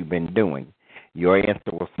what you've been doing. Your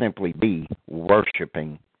answer will simply be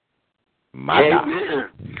worshiping my God.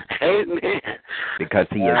 Amen. Because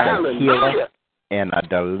He is a healer and a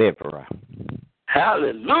deliverer.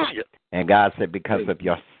 Hallelujah. And God said, because of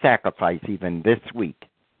your sacrifice even this week,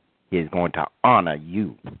 He is going to honor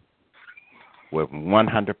you with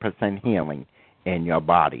 100% healing in your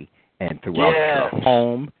body and throughout your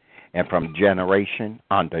home, and from generation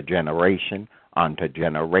unto generation unto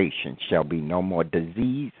generation shall be no more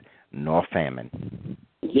disease nor famine.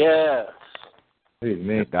 Yes.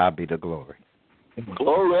 Amen. To God be the glory.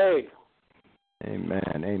 Glory.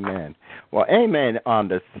 Amen, amen. Well, amen. On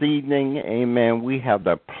this evening, amen, we have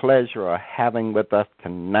the pleasure of having with us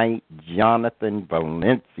tonight Jonathan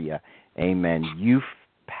Valencia, amen, youth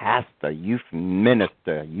pastor, youth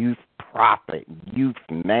minister, youth prophet, youth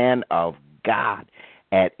man of God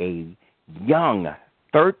at a young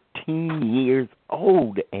 13 years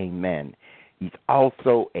old, amen. He's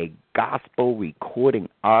also a gospel recording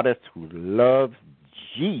artist who loves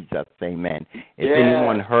Jesus, amen. If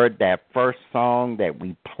anyone heard that first song that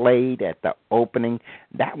we played at the opening,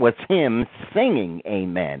 that was him singing,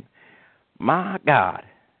 amen. My God.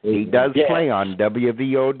 He does play on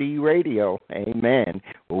WVOD radio, amen.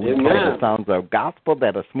 Where we play the sounds of gospel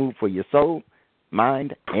that are smooth for your soul,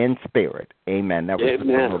 mind, and spirit, amen. That was just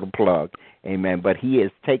a little plug, amen. But he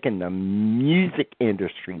has taken the music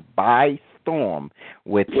industry by storm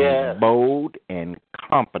with his bold and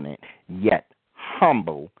confident, yet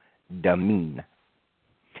humble demeanor.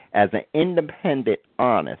 As an independent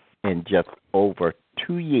artist, in just over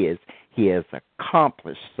 2 years, he has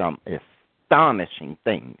accomplished some astonishing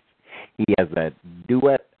things. He has a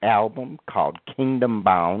duet album called Kingdom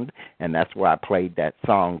Bound, and that's where I played that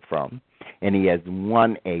song from. And he has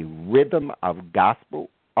won a Rhythm of Gospel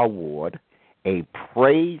Award, a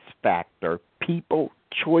Praise Factor People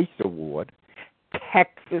Choice Award,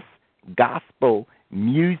 Texas Gospel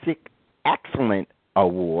Music Excellent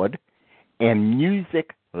Award, and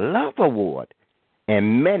Music Love Award,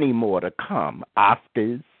 and many more to come.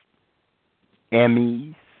 Oscars,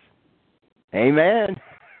 Emmys. Amen.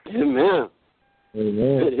 Amen.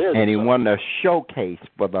 Amen. And he won the showcase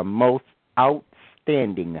for the most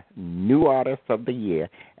outstanding new artist of the year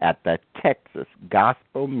at the Texas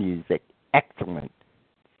Gospel Music Excellence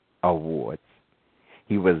Awards.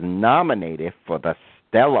 He was nominated for the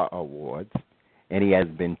Stellar Awards, and he has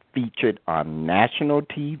been featured on national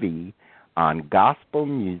TV on Gospel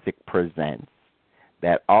Music Presents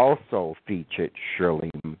that also featured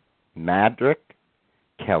Shirley Madrick,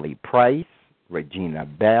 Kelly Price, Regina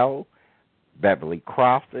Bell, Beverly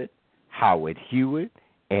Crawford, Howard Hewitt,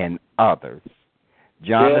 and others.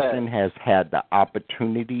 Jonathan has had the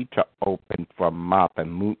opportunity to open for Martha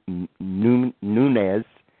Nunez,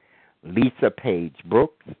 Lisa Page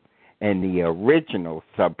Brooks, and the original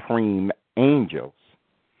Supreme Angels.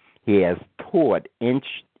 He has toured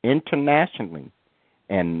internationally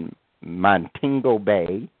in Montego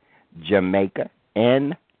Bay, Jamaica,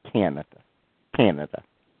 and Canada.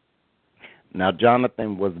 Now,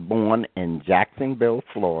 Jonathan was born in Jacksonville,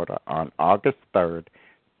 Florida on August 3rd,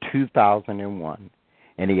 2001,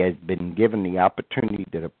 and he has been given the opportunity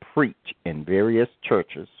to preach in various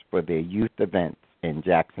churches for their youth events in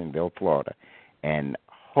Jacksonville, Florida, and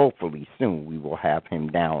hopefully soon we will have him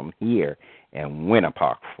down here in Winter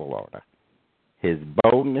Park, Florida. His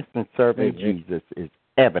boldness in serving Jesus is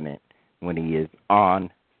evident when he is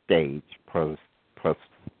on stage professing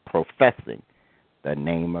the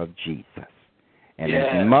name of Jesus. And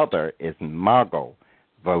his mother is Margot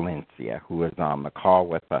Valencia, who is on the call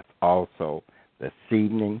with us also this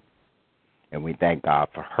evening. And we thank God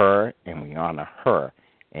for her, and we honor her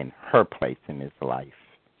in her place in his life.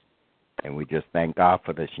 And we just thank God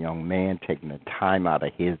for this young man taking the time out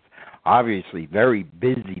of his obviously very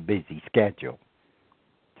busy schedule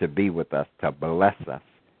to be with us, to bless us,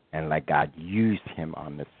 and let God use him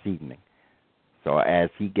on this evening. So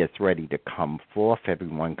as he gets ready to come forth,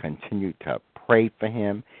 everyone continue to pray for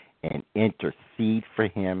him and intercede for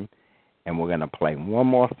him. And we're going to play one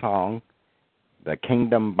more song, the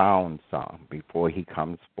Kingdom Bound song, before he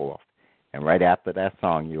comes forth. And right after that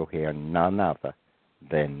song, you'll hear none other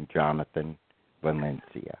than Jonathan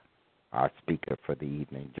Valencia, our speaker for the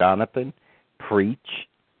evening. Jonathan, preach,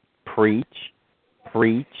 preach,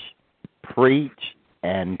 preach, preach,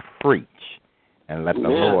 and preach. And let the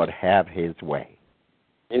Lord have his way.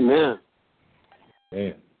 Amen.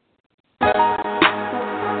 Amen.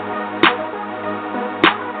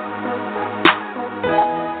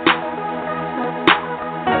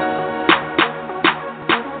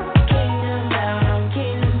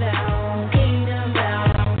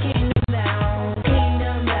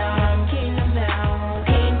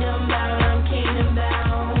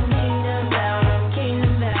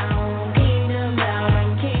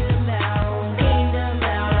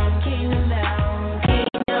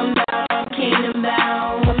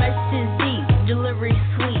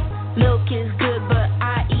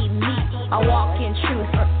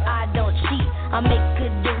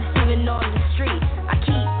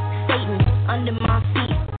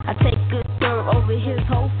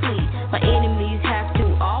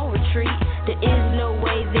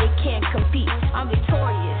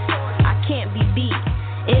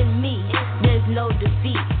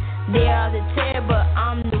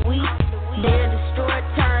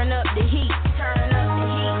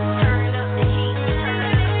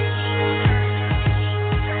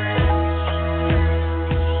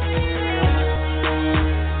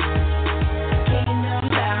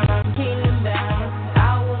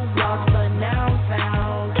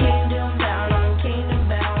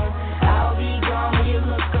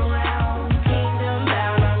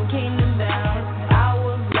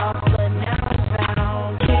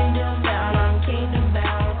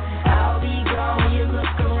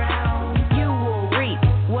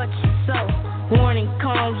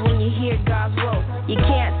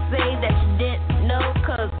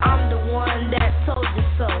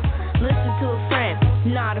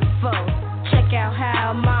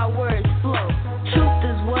 how my words flow. Truth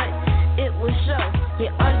is what it will show.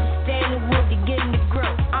 Your understanding will begin to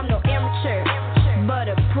grow. I'm no amateur, but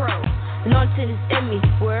a pro. Anointing is in me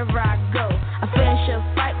wherever I go. I finish a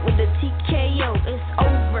fight with a TKO. It's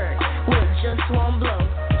over with just one blow.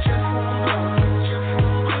 Just one blow. Just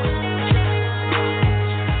one blow.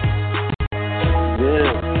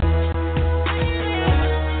 Yeah.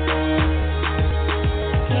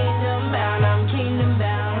 Kingdom bound, I'm kingdom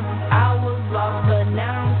bound. I was lost, but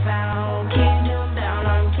now I'm found. Kingdom bound,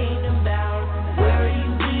 I'm kingdom bound. Where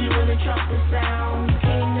you be when the trumpet sound?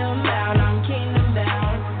 Kingdom bound, I'm kingdom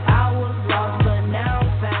bound. I was lost, but now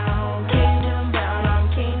I'm found. Kingdom bound, I'm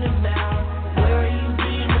kingdom bound. Where you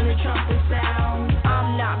be when the trumpet sound?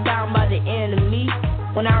 I'm not bound by the enemy.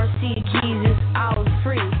 When I received Jesus, I was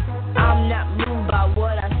free. I'm not moved by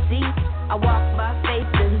what I see. I walk by faith,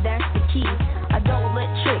 and that's the key. I don't let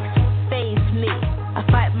tricks faze me. I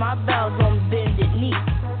fight my battles on bended knee.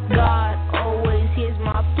 God always hears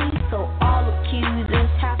my plea, so all accusers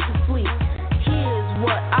have to flee. Here's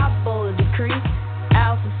what I boldly decree: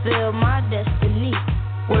 I'll fulfill my destiny.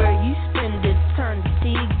 Where you spend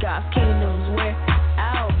eternity, God's kingdom's where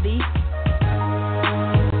I'll be.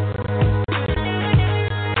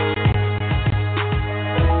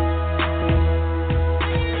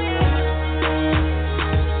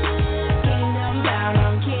 Kingdom bound,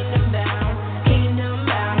 I'm kingdom bound. Kingdom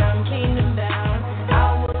bound, I'm kingdom bound. I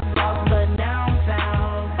was lost, but now I'm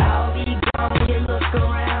found. I'll be gone when you look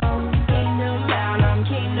around. Kingdom bound, I'm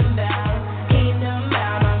kingdom bound. Kingdom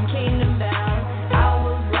bound, I'm kingdom bound. I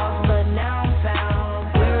was lost, but now I'm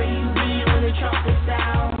found. Where you be when the trumpet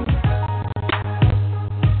sounds?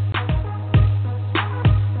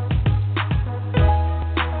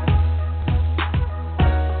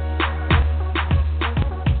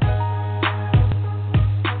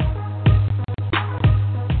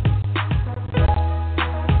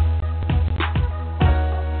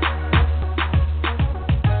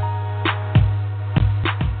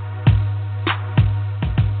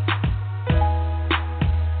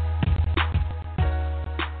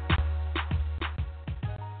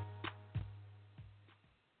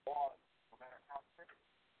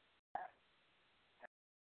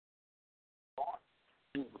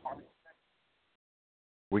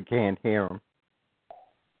 We can't hear him.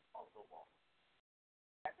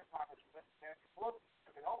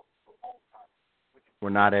 We're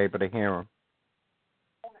not able to hear him.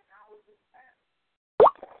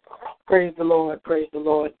 Praise the Lord. Praise the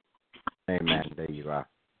Lord. Amen. There you are.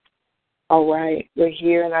 All right. We're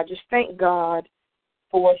here, and I just thank God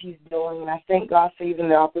for what he's doing, and I thank God for even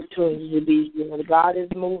the opportunity to be here. God is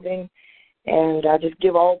moving, and I just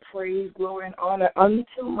give all praise, glory, and honor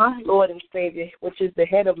unto my Lord and Savior, which is the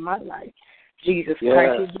head of my life, Jesus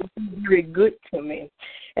Christ. He's been very good to me,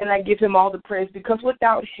 and I give him all the praise, because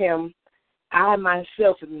without him, I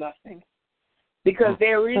myself am nothing. Because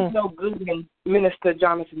there is no good in Minister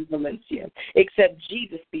Jonathan Valencia except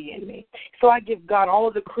Jesus be in me. So I give God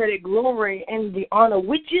all the credit, glory, and the honor,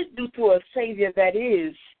 which is due to a Savior that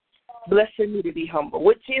is blessing me to be humble,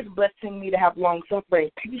 which is blessing me to have long-suffering,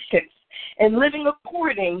 patience, and living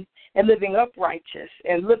according and living uprighteous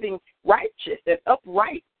and living righteous and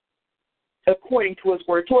upright according to his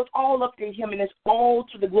word. So it's all up to him, and it's all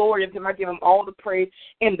to the glory of him. I give him all the praise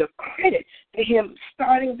and the credit to him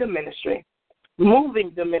starting the ministry,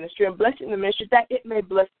 moving the ministry, and blessing the ministry that it may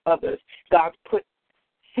bless others. God's put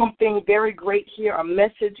something very great here, a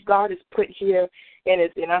message God has put here, and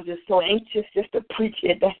I'm just so anxious just to preach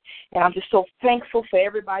it. And I'm just so thankful for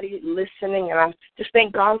everybody listening, and I just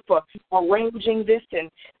thank God for arranging this and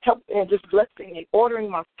just blessing and ordering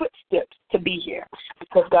my footsteps to be here.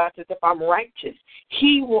 Because God says if I'm righteous,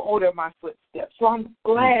 he will order my footsteps. So I'm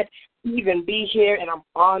glad to even be here, and I'm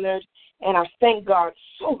honored. And I thank God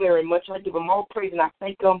so very much. I give him all praise, and I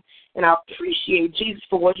thank him, and I appreciate Jesus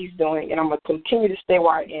for what he's doing. And I'm going to continue to stay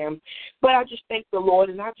where I am. But I just thank the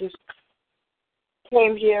Lord, and I just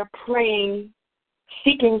came here praying,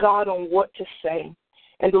 seeking God on what to say.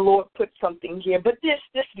 And the Lord put something here. But this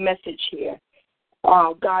message here,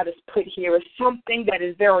 God has put here is something that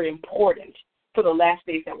is very important for the last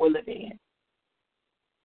days that we're living in.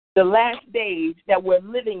 The last days that we're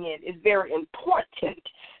living in is very important,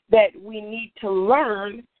 that we need to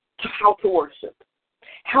learn how to worship,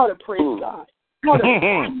 how to praise God, how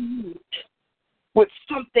to with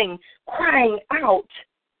something crying out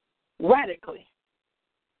radically,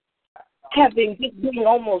 being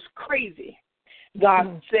almost crazy.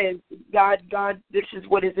 God says, God, this is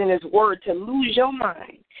what is in his word, to lose your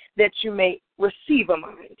mind that you may receive a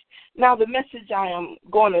mind. Now, the message I am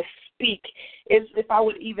going to speak is, if I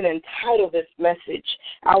would even entitle this message,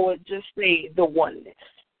 I would just say the oneness.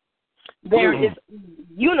 There is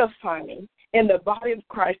unifying in the body of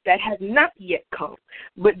Christ that has not yet come,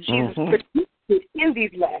 but Jesus predicted in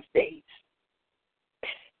these last days.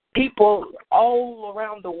 People all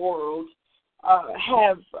around the world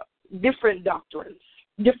have different doctrines,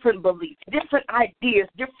 different beliefs, different ideas,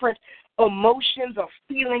 different emotions or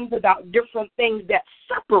feelings about different things that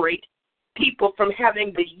separate people from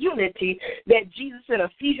having the unity that Jesus in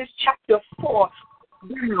Ephesians chapter 4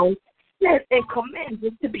 now says and commands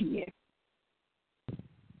us to be in.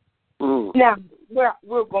 Now, where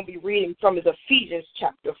we're going to be reading from is Ephesians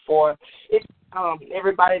chapter 4. It's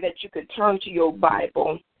everybody that you could turn to your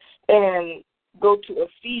Bible and go to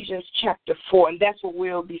Ephesians chapter 4, and that's what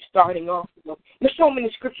we'll be starting off with. There's so many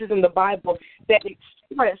scriptures in the Bible that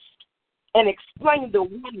express and explain the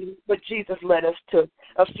way that Jesus led us to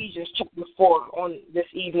Ephesians chapter 4 on this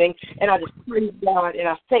evening. And I just praise God, and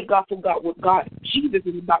I thank God for what Jesus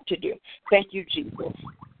is about to do. Thank you, Jesus.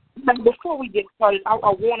 Now, before we get started, I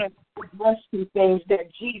want to address some things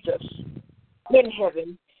that Jesus in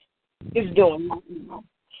heaven is doing right now.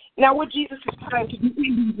 Now, what Jesus is trying to do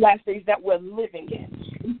in these last days that we're living in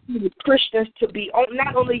is for Christians to be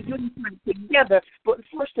not only unified together, but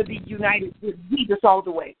first to be united with Jesus all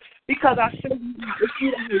the way. Because I said, if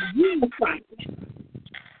you are unified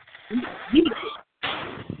with Jesus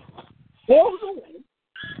all the way,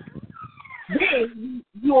 then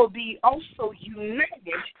you will be also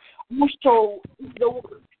united also in the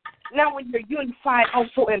Word. Now, when you're unified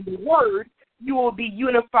also in the Word, you will be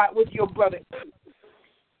unified with your brother.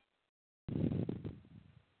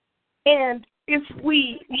 And if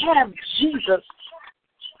we have Jesus,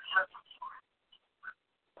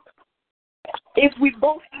 if we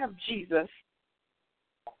both have Jesus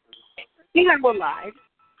in our lives,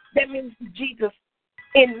 that means Jesus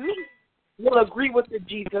in me will agree with the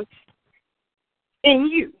Jesus in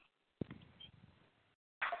you.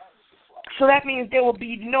 So that means there will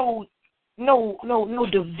be no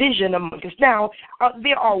division among us. Now,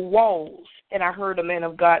 there are walls, and I heard a man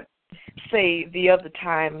of God say the other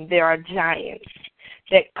time, there are giants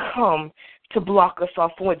that come to block us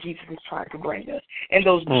off from what Jesus is trying to bring us. And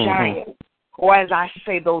those giants, or as I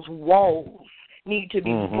say, those walls need to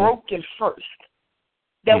be broken first,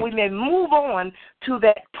 that we may move on to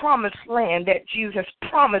that promised land that Jesus has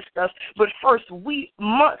promised us. But first, we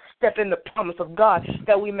must step in the promise of God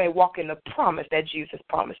that we may walk in the promise that Jesus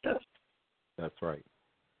promised us. That's right.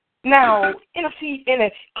 Now, in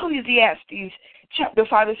Ecclesiastes chapter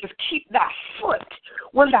 5, it says, keep thy foot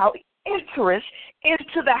when thou enterest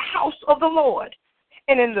into the house of the Lord.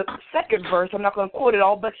 And in the second verse, I'm not going to quote it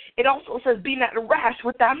all, but it also says, be not rash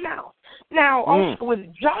with thy mouth. Now, also with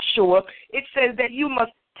Joshua, it says that you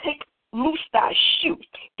must loose thy shoe.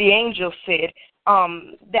 The angel said,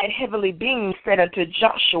 that heavenly being said unto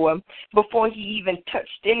Joshua before he even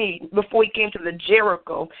before he came to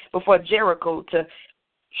Jericho to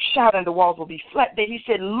shout and the walls will be flat, that he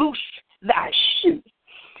said, loose thy shoe.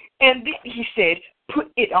 And then he said,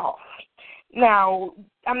 put it off. Now,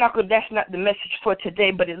 that's not the message for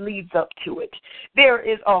today, but it leads up to it. There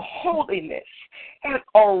is a holiness and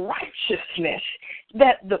a righteousness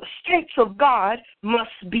that the saints of God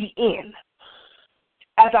must be in.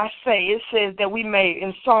 As I say, it says that we may,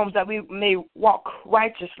 in Psalms, that we may walk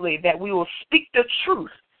righteously, that we will speak the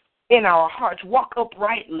truth in our hearts, walk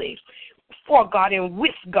uprightly for God and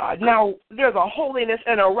with God. Now, there's a holiness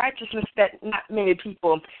and a righteousness that not many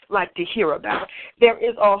people like to hear about. There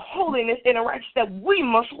is a holiness and a righteousness that we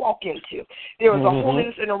must walk into. There is a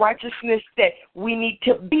holiness and a righteousness that we need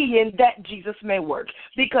to be in that Jesus may work.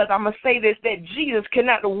 Because I'm going to say this, that Jesus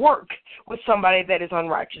cannot work with somebody that is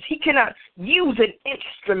unrighteous. He cannot use an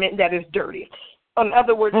instrument that is dirty. In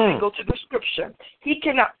other words, we go to the scripture. He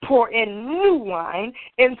cannot pour in new wine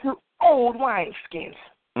into old wineskins.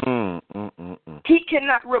 He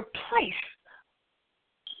cannot replace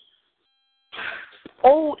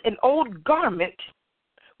an old garment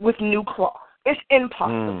with new cloth. It's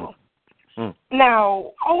impossible.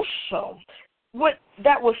 Now, also, what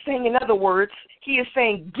that was saying, in other words, he is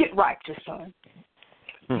saying, get righteous, son.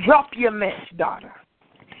 Drop your mess, daughter.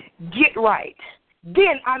 Get right.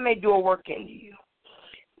 Then I may do a work in you.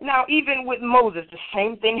 Now, even with Moses, the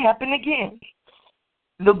same thing happened again.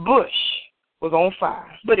 The bush was on fire,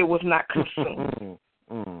 but it was not consumed.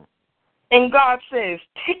 And God says,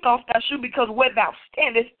 take off thy shoe, because where thou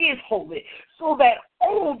standest is holy, so that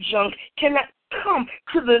old junk cannot come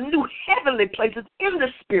to the new heavenly places in the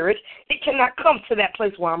spirit. It cannot come to that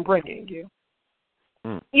place where I'm bringing you.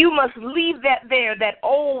 You must leave that there, that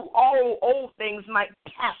all old things might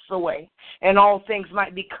pass away and all things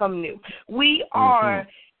might become new. We are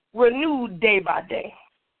renewed day by day.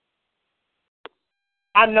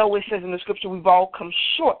 I know it says in the scripture we've all come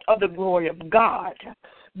short of the glory of God,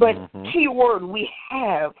 but key word, we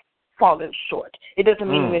have fallen short. It doesn't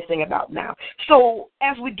mean anything about now. So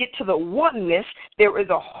as we get to the oneness, there is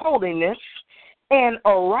a holiness and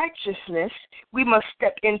a righteousness we must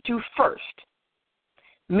step into first.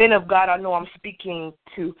 Men of God, I know I'm speaking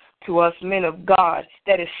to us men of God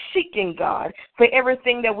that is seeking God. For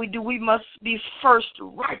everything that we do, we must be first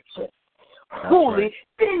righteous, holy. Right.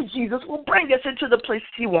 Then Jesus will bring us into the places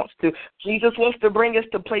he wants to. Jesus wants to bring us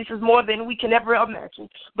to places more than we can ever imagine.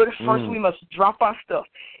 But first we must drop our stuff,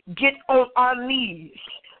 get on our knees,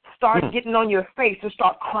 start getting on your face and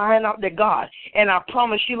start crying out to God. And I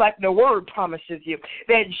promise you, like the word promises you,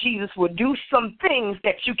 that Jesus will do some things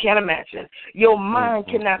that you can't imagine. Your mind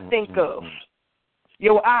cannot think of.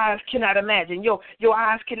 Your eyes cannot imagine. Your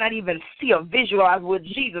eyes cannot even see or visualize what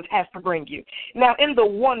Jesus has to bring you. Now, in the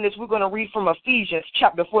oneness, we're going to read from Ephesians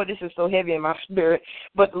chapter 4. This is so heavy in my spirit,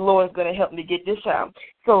 but the Lord is going to help me get this out.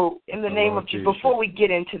 So, in the name of Jesus, before we get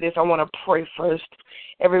into this, I want to pray first.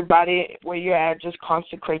 Everybody, where you're at, just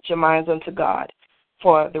consecrate your minds unto God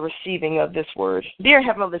for the receiving of this word. Dear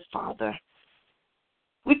Heavenly Father,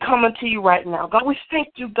 we come unto you right now. God, we thank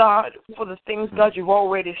you, God, for the things, God, you've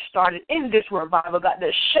already started in this revival, God,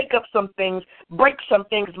 to shake up some things, break some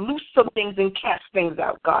things, loose some things, and cast things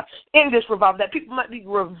out, God, in this revival, that people might be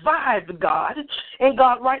revived, God. And,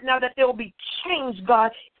 God, right now that there will be change,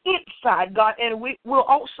 God, inside, God, and we will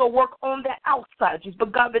also work on the outside, Jesus.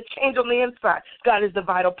 But, God, the change on the inside, God, is the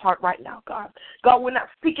vital part right now, God. God, we're not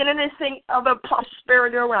speaking anything other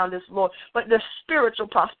prosperity around us, Lord, but the spiritual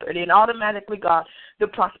prosperity, and automatically, God, the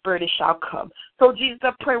prosperity shall come. So, Jesus,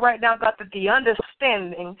 I pray right now, God, that the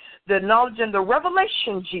understanding, the knowledge, and the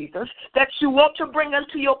revelation, Jesus, that you want to bring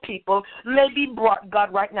unto your people may be brought,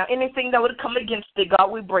 God, right now. Anything that would come against it, God,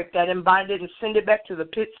 we break that and bind it and send it back to the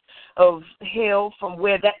pits of hell from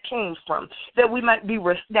where that came from, that we might be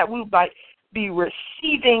receiving,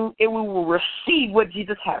 and we will receive what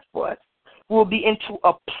Jesus has for us. We'll be into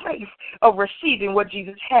a place of receiving what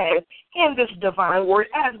Jesus has in this divine word.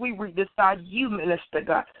 As we read this, God, you minister,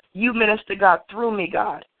 God. You minister, God, through me,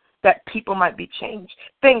 God, that people might be changed,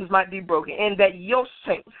 things might be broken, and that your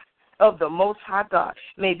saints of the Most High God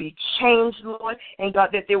may be changed, Lord, and God,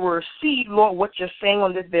 that they will receive, Lord, what you're saying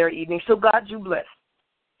on this very evening. So, God, you bless.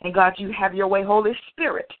 And, God, you have your way, Holy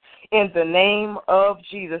Spirit, in the name of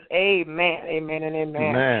Jesus. Amen, amen, and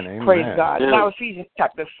amen. Amen. Praise God. Now, Ephesians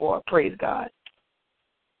chapter 4, praise God.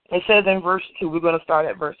 It says in verse 2, we're going to start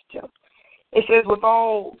at verse 2. It says, with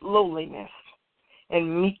all lowliness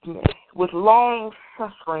and meekness, with long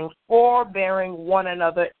suffering, forbearing one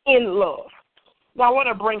another in love. Now, I want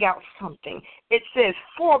to bring out something. It says,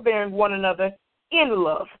 forbearing one another in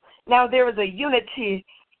love. Now, there is a unity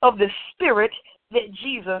of the Spirit that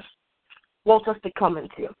Jesus wants us to come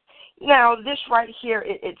into. Now, this right here,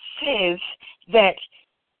 it says that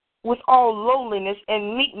with all lowliness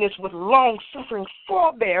and meekness, with long suffering,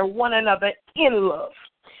 forbear one another in love.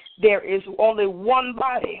 There is only one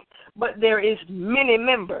body, but there is many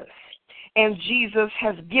members. And Jesus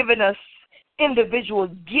has given us individual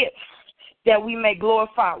gifts that we may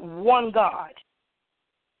glorify one God,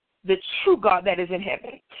 the true God that is in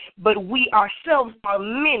heaven. But we ourselves are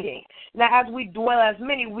many. Now, as we dwell as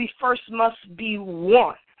many, we first must be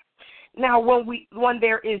one. Now, when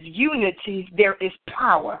there is unity, there is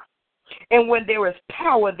power. And when there is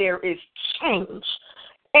power, there is change.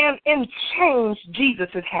 And in change, Jesus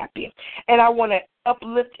is happy. And I want to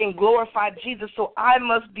uplift and glorify Jesus, so I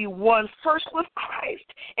must be one first with Christ,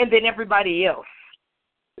 and then everybody else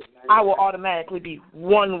I will automatically be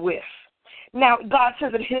one with. Now, God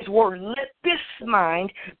says in his word, let this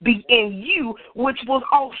mind be in you, which was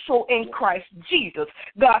also in Christ Jesus.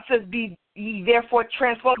 God says, be ye therefore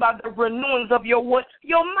transformed by the renewings of your what?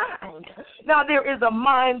 Your mind. Now, there is a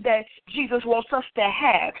mind that Jesus wants us to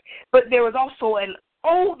have, but there is also an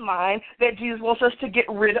old mind that Jesus wants us to get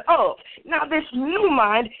rid of. Now, this new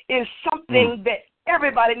mind is something that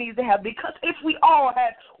everybody needs to have, because if we all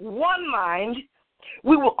had one mind,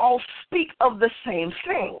 we will all speak of the same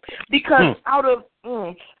thing, because out of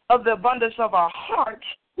the abundance of our heart,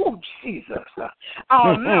 Jesus,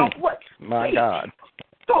 our mouth, what? My speaks. God.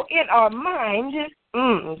 So in our mind,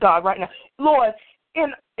 God, right now, Lord,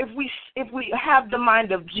 if we have the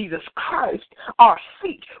mind of Jesus Christ, our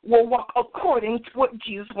feet will walk according to what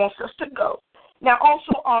Jesus wants us to go. Now,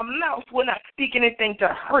 also, our mouth, we're not speaking anything to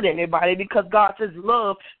hurt anybody because God says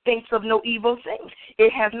love thinks of no evil things.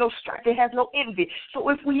 It has no strife. It has no envy. So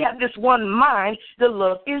if we have this one mind, the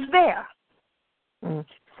love is there.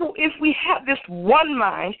 So if we have this one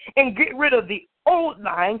mind and get rid of the old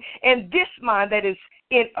mind and this mind that is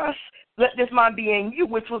in us, let this mind be in you,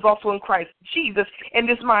 which was also in Christ Jesus, and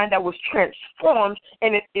this mind that was transformed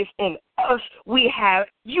and it is in us, we have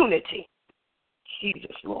unity.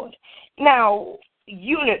 Jesus, Lord. Now,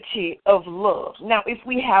 unity of love. Now, if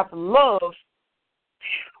we have love,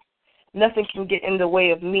 nothing can get in the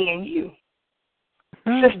way of me and you,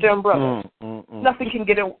 sister and brother. Nothing can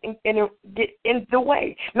get in the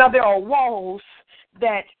way. Now, there are walls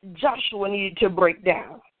that Joshua needed to break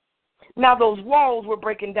down. Now, those walls were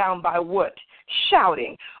breaking down by what?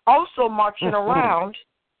 Shouting. Also marching around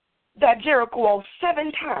that Jericho wall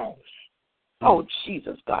 7 times. Oh,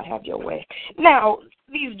 Jesus, God, have your way. Now,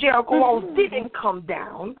 these Jericho walls didn't come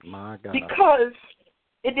down because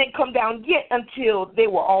it didn't come down yet until they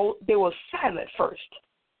were silent first.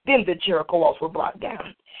 Then the Jericho walls were brought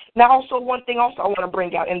down. Now, also, one thing also I want to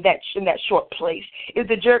bring out in that short place is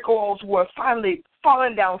the Jericho walls were finally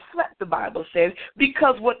falling down flat, the Bible says,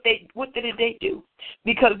 because what did they do?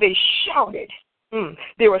 Because they shouted.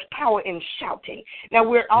 There was power in shouting. Now,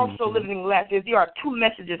 we're also living in the last days. There are 2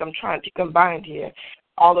 messages I'm trying to combine here.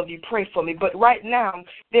 All of you pray for me. But right now,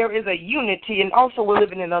 there is a unity, and also we're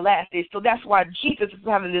living in the last days. So that's why Jesus is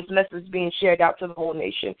having this message being shared out to the whole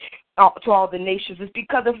nation, to all the nations. It's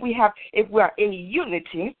because if we are in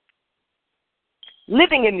unity,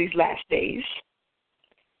 living in these last days,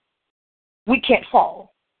 we can't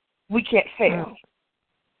fall. We can't fail.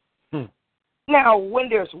 Now, when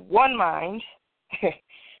there's one mind,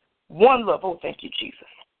 one love, oh, thank you, Jesus.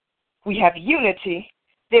 We have unity.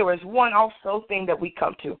 There is one also thing that we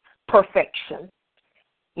come to, perfection.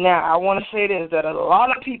 Now, I want to say this, that a lot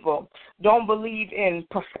of people don't believe in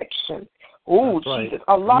perfection. Oh, Jesus.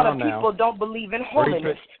 A lot of people don't believe in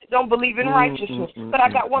holiness, don't believe in righteousness. But I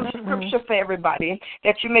got one scripture for everybody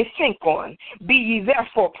that you may think on. Be ye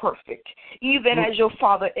therefore perfect, even as your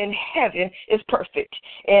Father in heaven is perfect.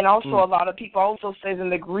 And also a lot of people also says in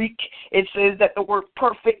the Greek, it says that the word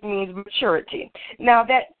perfect means maturity. Now,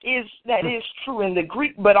 that is true in the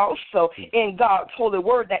Greek, but also in God's holy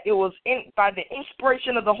word, that it was by the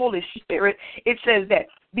inspiration of the Holy Spirit, it says that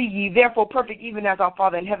be ye therefore perfect, even as our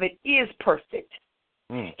Father in heaven is perfect.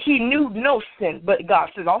 He knew no sin, but God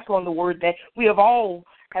says also in the word that we have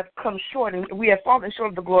come short, and we have fallen short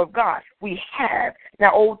of the glory of God. We have.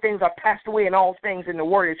 Now, old things are passed away, and all things in the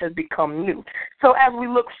word has become new. So as we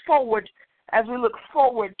look forward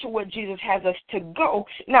to what Jesus has us to go,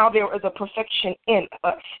 now there is a perfection in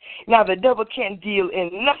us. Now, the devil can't deal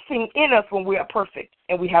in nothing in us when we are perfect,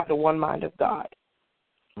 and we have the one mind of God.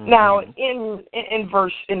 Now, in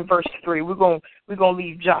verse 3, we're gonna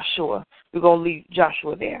leave Joshua. We're gonna leave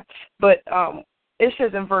Joshua there. But it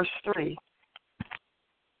says in verse 3,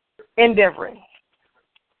 endeavoring,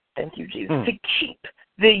 thank you, Jesus, to keep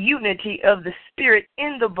the unity of the Spirit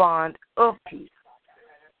in the bond of peace.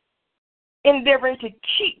 Endeavoring to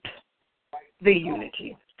keep the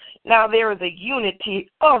unity. Now, there is a unity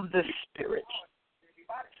of the Spirit.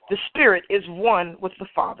 The Spirit is one with the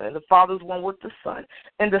Father, and the Father is one with the Son,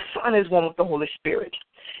 and the Son is one with the Holy Spirit.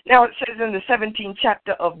 Now, it says in the 17th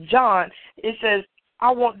chapter of John, it says,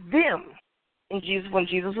 I want them, when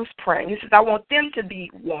Jesus was praying, he says, I want them to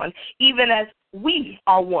be one, even as we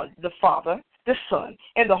are one, the Father, the Son,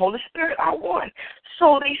 and the Holy Spirit are one.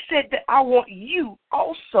 So they said that I want you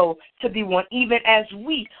also to be one, even as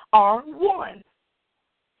we are one.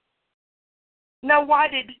 Now, why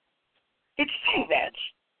did it say that?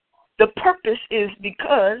 The purpose is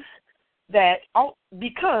because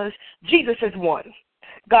Jesus is one.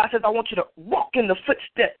 God says, I want you to walk in the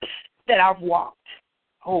footsteps that I've walked.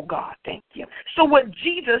 Oh, God, thank you. So what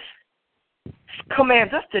Jesus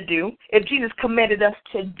commands us to do, if Jesus commanded us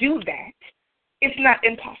to do that, it's not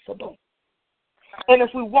impossible. And if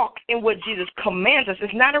we walk in what Jesus commands us,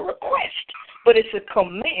 it's not a request, but it's a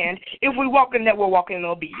command. If we walk in that, we're walking in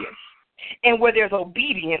obedience. And where there's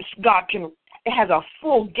obedience, God has a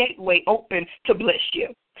full gateway open to bless you.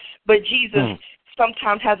 But Jesus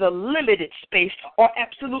sometimes has a limited space or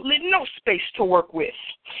absolutely no space to work with.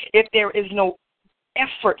 If there is no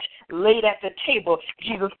effort laid at the table,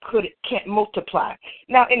 Jesus can't multiply.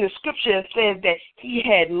 Now, in the scripture, it says that he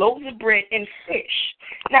had loaves of bread and fish.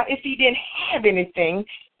 Now, if he didn't have anything,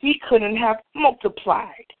 he couldn't have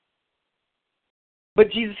multiplied.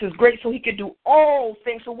 But Jesus is great, so he could do all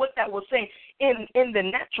things. So what that was saying, in the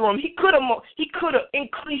natural realm, he could have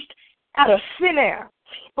increased out of thin air.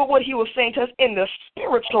 But what he was saying to us in the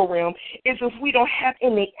spiritual realm is if we don't have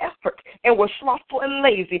any effort and we're slothful and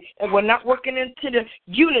lazy and we're not working into the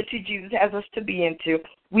unity Jesus has us to be into,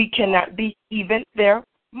 we cannot be even there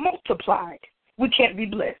multiplied. We can't be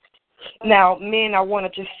blessed. Now, men, I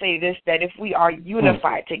want to just say this, that if we are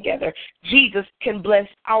unified together, Jesus can bless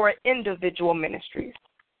our individual ministries.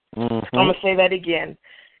 I'm going to say that again.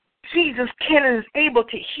 Jesus is able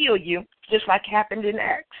to heal you, just like happened in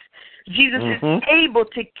Acts. Jesus is able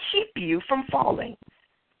to keep you from falling.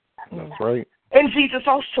 That's right. And Jesus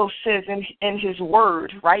also says in his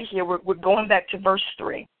word, right here, we're going back to verse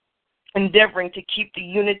 3, endeavoring to keep the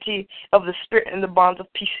unity of the Spirit and the bonds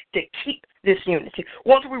of peace, to keep this unity.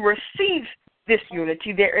 Once we receive this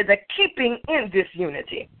unity, there is a keeping in this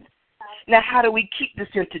unity. Now, how do we keep this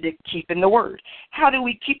unity? Keep in the Word. How do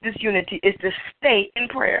we keep this unity? Is to stay in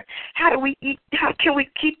prayer. How can we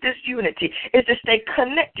keep this unity? Is to stay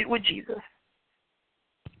connected with Jesus.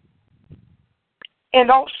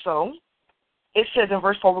 And also, it says in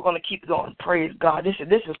verse 4, we're going to keep going. Praise God. This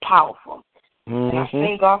is powerful. And I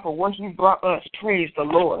thank God for what He brought us. Praise the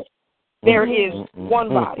Lord. There is one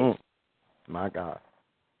body. My God.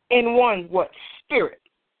 And one what? Spirit.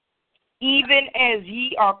 Even as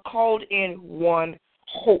ye are called in one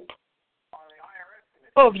hope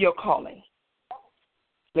of your calling.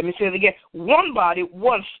 Let me say it again. One body,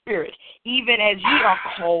 one spirit. Even as ye are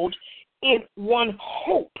called in one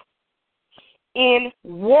hope. In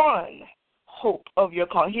one hope of your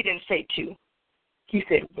calling. He didn't say two. He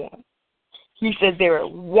said one. He said there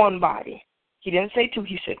is one body. He didn't say two.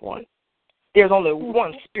 He said one. There's only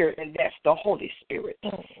one Spirit, and that's the Holy Spirit.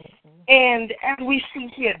 And as we see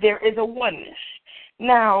here, there is a oneness.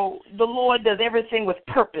 Now, the Lord does everything with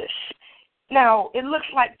purpose. Now, it looks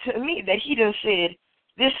like to me that He done said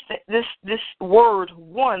this word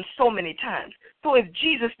one so many times. So if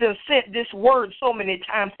Jesus done said this word so many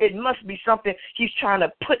times, it must be something He's trying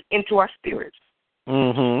to put into our spirits.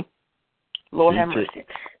 Lord have mercy.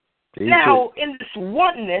 Now, in this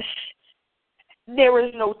oneness, there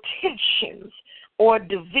is no tensions or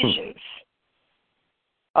divisions.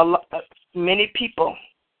 Many people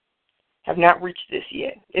have not reached this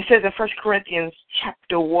yet. It says in 1 Corinthians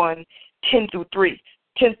chapter 1, 10 through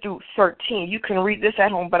 13. You can read this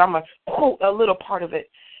at home, but I'm going to quote a little part of it.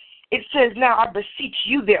 It says, now I beseech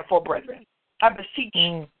you, therefore, brethren. I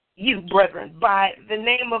beseech you, brethren, by the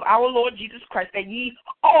name of our Lord Jesus Christ, that ye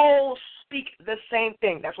all speak the same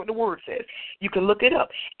thing. That's what the word says. You can look it up.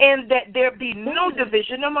 And that there be no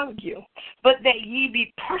division among you, but that ye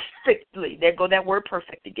be perfectly, there go that word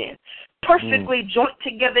perfect again, perfectly joined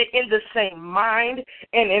together in the same mind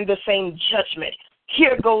and in the same judgment.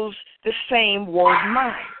 Here goes the same word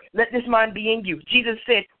mind. Let this mind be in you. Jesus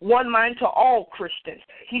said one mind to all Christians.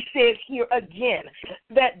 He says here again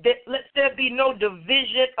that let there be no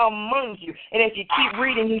division among you. And if you keep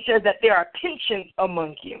reading, he says that there are tensions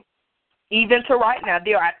among you. Even to right now,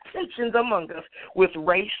 there are tensions among us with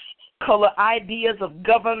race, color, ideas of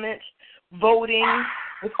government, voting,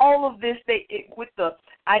 with all of this, with the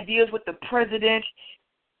ideas with the president,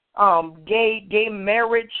 gay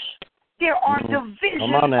marriage. There are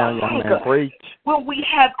divisions among us when we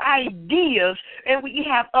have ideas and we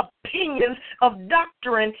have opinions of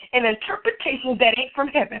doctrine and interpretations that ain't from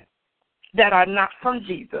heaven, that are not from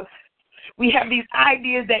Jesus. We have these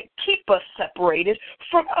ideas that keep us separated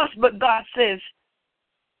from us, but God says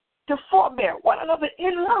to forbear one another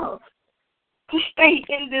in love, to stay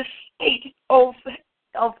in this state of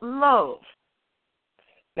love.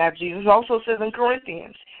 Now, Jesus also says in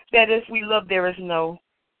Corinthians that if we love, there is no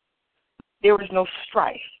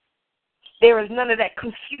strife. There is none of that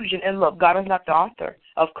confusion in love. God is not the author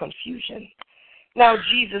of confusion. Now,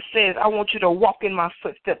 Jesus says, I want you to walk in my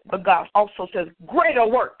footsteps, but God also says, greater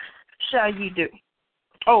works shall ye do.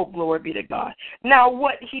 Oh, glory be to God. Now,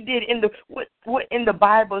 what he did in the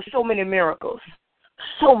Bible is so many miracles,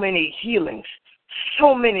 so many healings,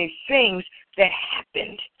 so many things that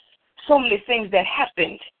happened,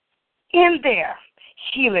 in there.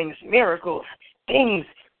 Healings, miracles, things,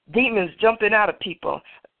 demons jumping out of people,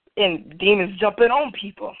 and demons jumping on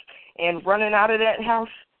people, and running out of that house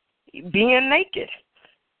being naked.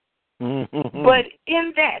 But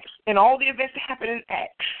in that, in all the events that happened in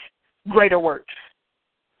Acts, greater works.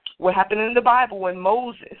 What happened in the Bible when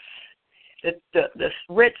Moses, the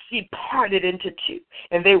Red Sea parted into two,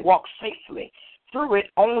 and they walked safely through it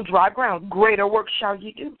on dry ground. Greater works shall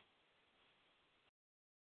ye do.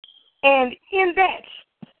 And in that,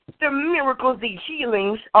 the miracles, the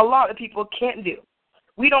healings, a lot of people can't do.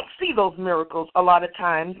 We don't see those miracles a lot of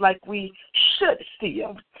times like we should see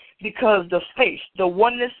them, because the faith, the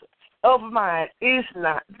oneness of mine is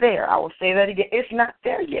not there. I will say that again. It's not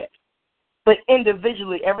there yet. But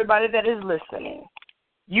individually, everybody that is listening,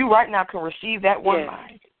 you right now can receive that one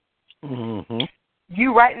mind. Mm-hmm.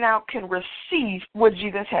 You right now can receive what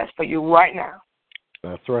Jesus has for you right now.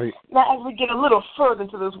 That's right. Now, as we get a little further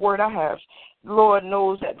into this word I have, the Lord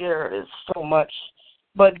knows that there is so much,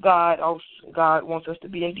 but God wants us to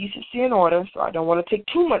be in decency and order, so I don't want to take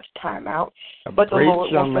too much time out. But the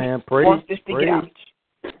Lord wants us to get out.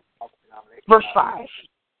 Verse 5.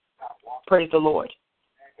 Praise the Lord.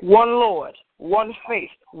 One Lord, one faith,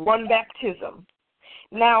 one baptism.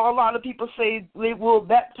 Now, a lot of people say they will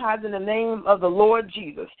baptize in the name of the Lord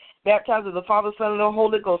Jesus, baptize of the Father, Son, and the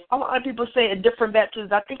Holy Ghost. A lot of people say a different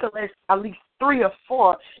baptism. I think at least 3 or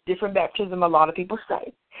 4 different baptisms a lot of people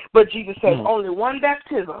say. But Jesus says only one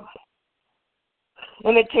baptism.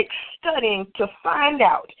 And it takes studying to find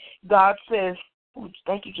out. God says,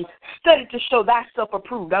 thank you, Jesus. Study to show thyself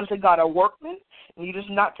approved unto God, a workman. Need us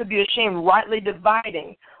not to be ashamed, rightly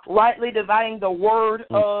dividing the word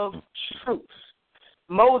of truth.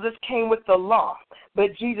 Moses came with the law,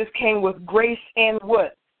 but Jesus came with grace and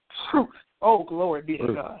what? Truth. Oh, glory be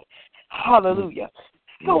to God. Hallelujah.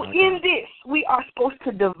 So in this, we are supposed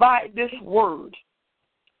to divide this word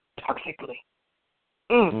perfectly.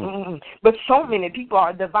 But so many people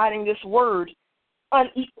are dividing this word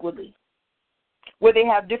unequally, where they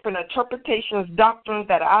have different interpretations, doctrines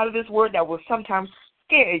that are out of this word that will sometimes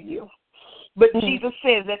scare you. But Jesus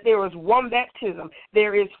says that there is one baptism.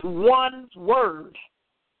 There is one word.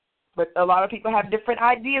 But a lot of people have different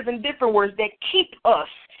ideas and different words that keep us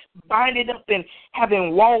binded up and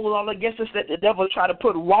having walls all against us, that the devil try to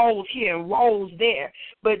put walls here and walls there.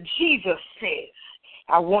 But Jesus says,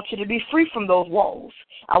 I want you to be free from those walls.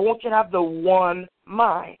 I want you to have the one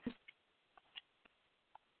mind.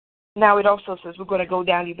 Now it also says, we're going to go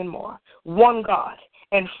down even more. One God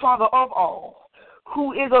and Father of all,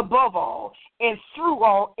 who is above all and through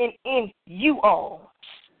all and in you all.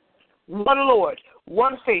 One Lord,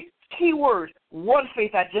 one faith. Key word, one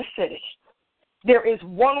faith. I just said it. There is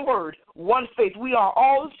one word, one faith. We are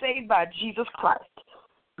all saved by Jesus Christ.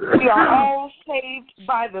 We are all saved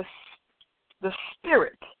by the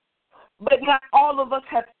Spirit. But not all of us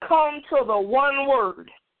have come to the one word.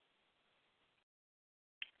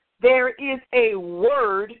 There is a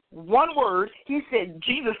word, one word.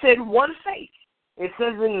 Jesus said one faith. It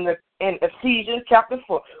says in Ephesians chapter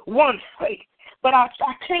 4, one faith. But I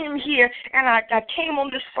came here and I came on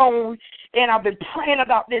this phone and I've been praying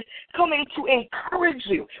about this, coming to encourage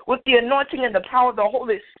you with the anointing and the power of the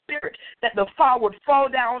Holy Spirit, that the fire would fall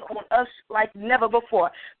down on us like never before.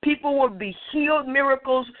 People will be healed,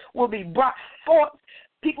 miracles will be brought forth,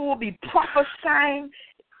 people will be prophesying,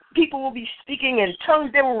 people will be speaking in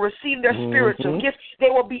tongues, they will receive their spiritual gifts, they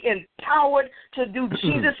will be empowered to do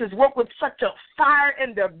Jesus' work with such a fire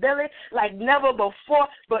in their belly like never before.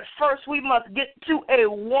 But first we must get to a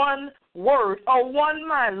one word, a one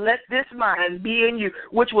mind. Let this mind be in you,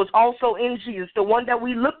 which was also in Jesus, the one that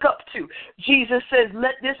we look up to. Jesus says,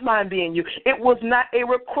 let this mind be in you. It was not a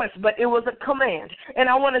request, but it was a command. And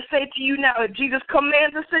I want to say to you now, if Jesus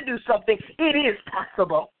commands us to do something, it is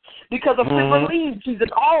possible. Because if we believe Jesus,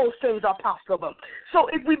 all things are possible. So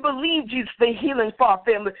if we believe Jesus, the healing for our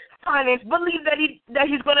family, finance, believe that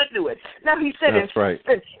he's going to do it. Now he said in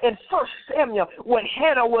 1 Samuel, when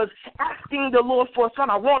Hannah was asking the Lord for a son,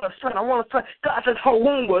 I want a son, God says her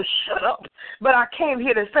womb was shut up. But I came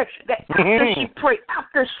here to say that after she prayed,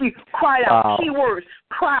 after she cried out, keywords,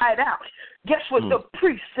 cried out, guess what the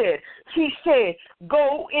priest said? He said,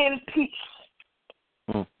 go in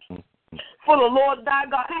peace. For the Lord thy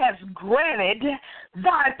God has granted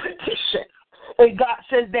thy petition. And God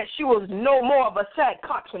says that she was no more of a sad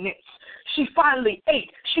countenance. She finally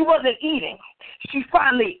ate. She wasn't eating. She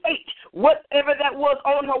finally ate. Whatever that was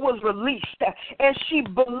on her was released. And she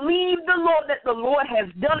believed the Lord that the Lord has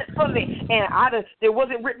done it for me. And there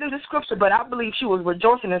wasn't written in the scripture, but I believe she was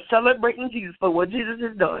rejoicing and celebrating Jesus for what Jesus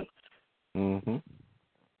has done.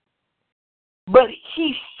 But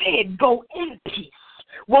he said, go in peace.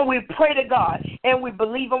 When we pray to God and we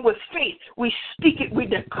believe Him with faith, we speak it, we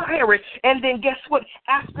declare it, and then guess what?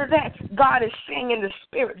 After that, God is saying in the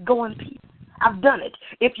Spirit, go in peace. I've done it.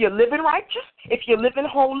 If you're living righteous, if you're living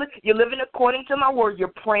holy, you're living according to my word,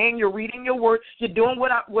 you're praying, you're reading your word, you're doing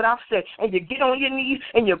what I've said, and you get on your knees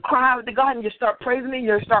and you cry out to God and you start praising me,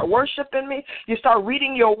 you start worshiping me, you start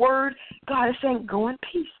reading your word, God is saying, go in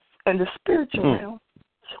peace in the spiritual realm.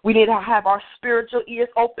 We need to have our spiritual ears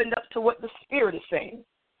opened up to what the Spirit is saying.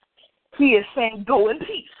 He is saying, go in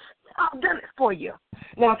peace. I've done it for you.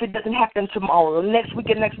 Now, if it doesn't happen tomorrow or next week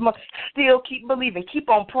or next month, still keep believing. Keep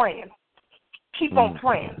on praying. Keep on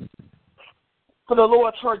praying. For the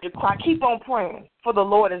Lord's heard your cry. Keep on praying, for the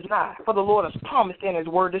Lord is nigh. For the Lord has promised and his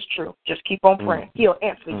word is true. Just keep on praying. He'll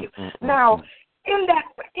answer you. Now, in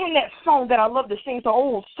that song that I love to sing, it's an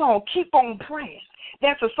old song, Keep on Praying.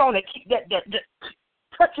 That's a song that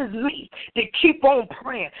touches me, to keep on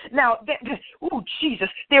praying. Now, Jesus,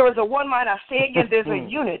 there is a one mind, I say again, there's a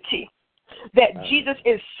unity that Jesus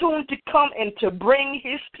is soon to come and to bring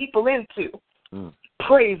his people into.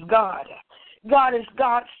 Praise God. God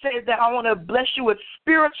says that I want to bless you with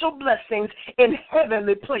spiritual blessings in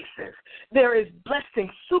heavenly places. There is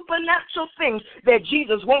blessings, supernatural things that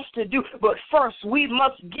Jesus wants to do. But first, we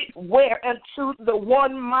must get where? Into the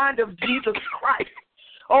one mind of Jesus Christ.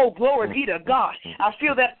 Oh, glory be to God. I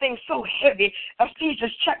feel that thing so heavy.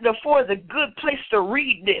 Ephesians chapter 4 is a good place to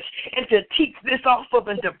read this and to teach this off of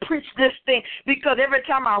and to preach this thing, because every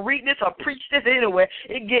time I read this or preach this anywhere,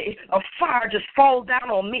 a fire just falls down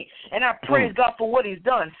on me. And I praise God for what he's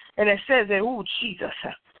done. And it says that, oh, Jesus,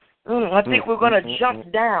 I think we're going to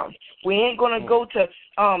jump down. We ain't going to go to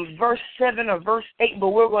verse 7 or verse 8, but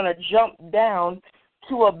we're going to jump down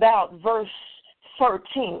to about verse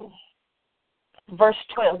 13. Verse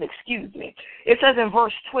 12, excuse me. It says in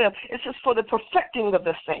verse 12, it says, for the perfecting of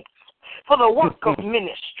the saints, for the work of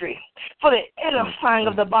ministry, for the edifying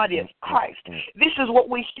of the body of Christ. This is what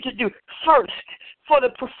we need to do first, for the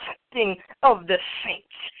perfecting of the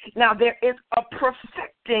saints. Now, there is a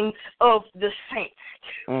perfecting of the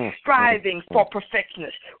saints, striving for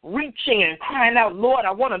perfectness, reaching and crying out, Lord,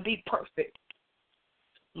 I want to be perfect.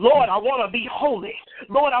 Lord, I want to be holy.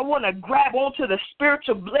 Lord, I want to grab onto the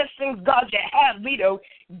spiritual blessings, God, you have me to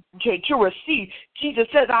receive. Jesus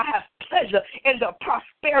says, I have pleasure in the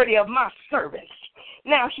prosperity of my servants.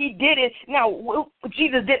 Now, he did it. Now,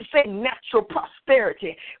 Jesus didn't say natural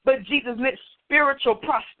prosperity, but Jesus meant spiritual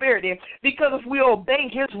prosperity, because if we obey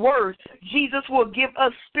his word, Jesus will give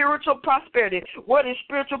us spiritual prosperity. What is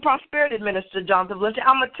spiritual prosperity, Minister Jonathan Valencia?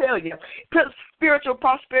 I'm going to tell you. Spiritual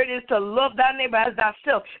prosperity is to love thy neighbor as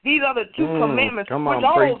thyself. These are the two commandments which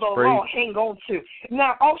all the law hang on to.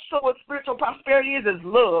 Now, also what spiritual prosperity is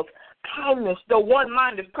love, kindness, the one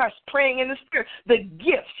mind of Christ, praying in the Spirit, the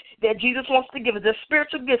gifts that Jesus wants to give us, the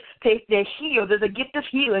spiritual gifts that heal. There's a gift of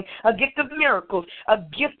healing, a gift of miracles, a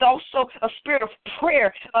gift also, a spirit of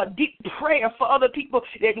prayer, a deep prayer for other people,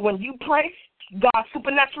 that when you pray, God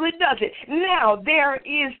supernaturally does it. Now,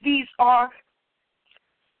 these are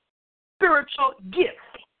spiritual gifts.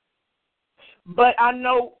 But I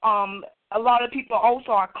know a lot of people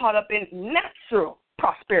also are caught up in natural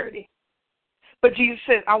prosperity. But Jesus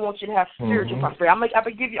says, I want you to have spiritual prosperity. I'm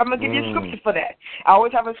gonna give you a scripture for that. I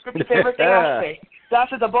always have a scripture for everything I say. God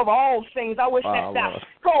says, above all things, I wish that thy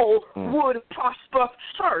soul would prosper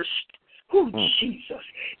first. Oh, Jesus.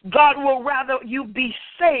 God will rather you be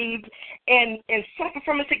saved and suffer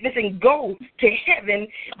from a sickness and go to heaven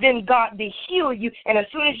than God to heal you. And as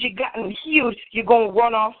soon as you gotten healed, you're going to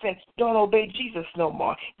run off and don't obey Jesus no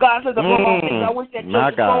more. God says, above all things, I wish that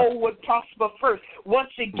your soul would prosper first. Once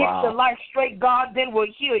you get your life straight, God then will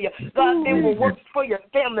heal you. God then will work for your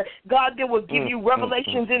family. God then will give you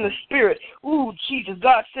revelations in the Spirit. Ooh, Jesus.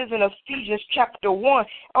 God says in Ephesians chapter 1,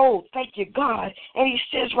 oh, thank you, God. And he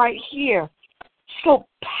says right here, so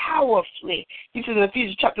powerfully. He says in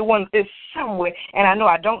Ephesians chapter 1 is somewhere, and I know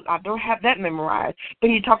I don't have that memorized, but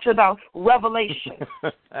he talks about revelation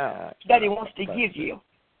that he wants to give you.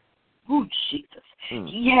 Ooh, Jesus.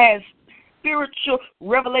 He has spiritual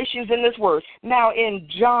revelations in this word. Now in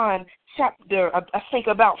John chapter, I think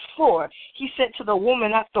about 4, he said to the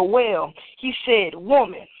woman at the well, he said,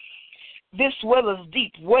 woman, this well is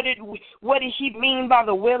deep. What did he mean by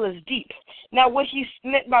the well is deep? Now, what he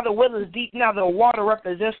meant by the well is deep, now the water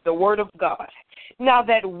represents the word of God. Now,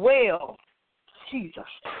 that well, Jesus,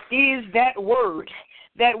 is that word.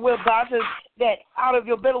 That well, God says that out of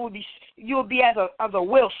your belly you'll be as a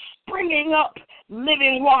well springing up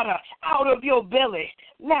living water out of your belly.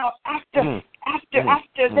 Now, after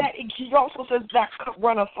that, he also says that cup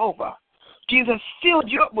runneth over. Jesus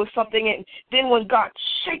filled you up with something, and then when God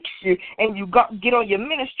shakes you and you get on your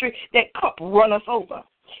ministry, that cup runneth over,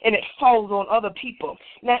 and it falls on other people.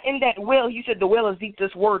 Now, in that well, he said the well is deep,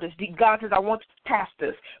 this word is deep. God says, I want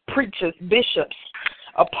pastors, preachers, bishops,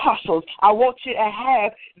 apostles, I want you to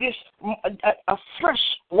have this a fresh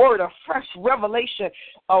word, a fresh revelation,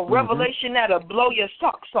 a revelation that'll blow your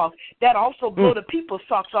socks off, that also blow the people's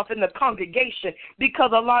socks off in the congregation,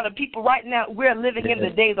 because a lot of people right now, we're living in the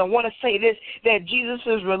days, I want to say this, that Jesus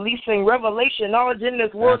is releasing revelation knowledge in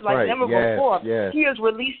this word never before. He is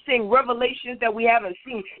releasing revelations that we haven't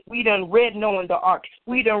seen. We done read Noah the Ark.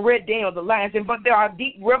 We done read Daniel the Lions, but there are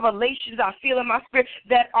deep revelations I feel in my spirit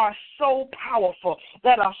that are so powerful.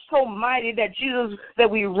 that are so mighty that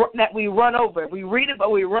we run over it. We read it,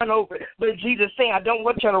 but we run over it. But Jesus saying, I don't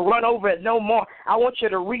want you to run over it no more. I want you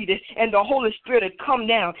to read it, and the Holy Spirit will come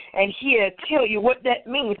down and hear, tell you what that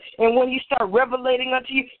means. And when you start revelating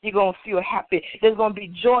unto you, you're going to feel happy. There's going to be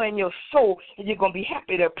joy in your soul, and you're going to be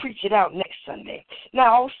happy to preach it out next Sunday.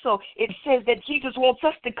 Now, also, it says that Jesus wants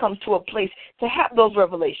us to come to a place to have those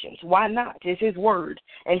revelations. Why not? It's His Word,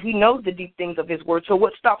 and He knows the deep things of His Word. So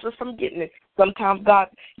what stops us from getting it? Sometimes God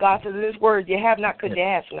says in His Word, you have not because you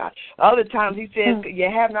ask not. Other times He says you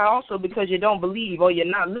have not also because you don't believe or you're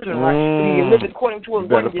not living right. When you live according to His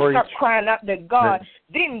Word and you start crying out to God,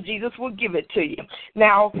 then Jesus will give it to you.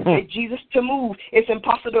 Now, for Jesus to move, it's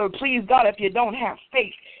impossible to please God if you don't have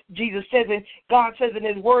faith. Jesus says it, God says in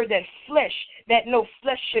His Word that no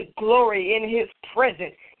flesh should glory in His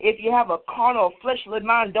presence. If you have a carnal, fleshly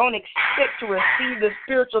mind, don't expect to receive the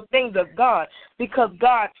spiritual things of God, because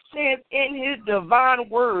God says in His divine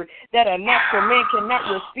word that a natural man cannot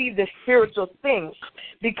receive the spiritual things,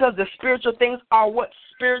 because the spiritual things are what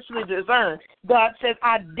spiritually discerned. God says,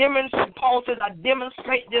 Paul says, I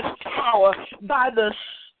demonstrate this power by the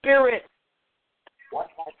Spirit.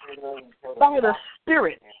 By the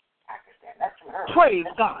Spirit. Praise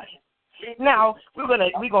God. Now we're gonna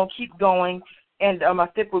keep going, and I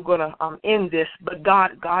think we're gonna end this. But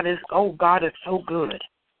God is so good.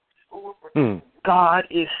 God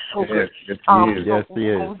is so good. Yes, He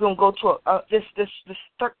is. We're gonna go to this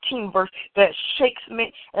 13 verse that shakes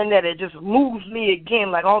me and that it just moves me again,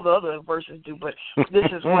 like all the other verses do. But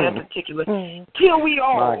this is one in particular. Till we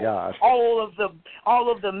all of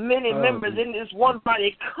the many members in this one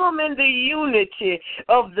body come in the unity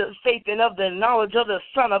of the faith and of the knowledge of the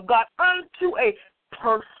Son of God unto a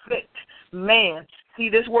perfect man. See,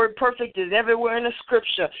 this word perfect is everywhere in the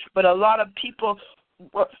Scripture, but a lot of people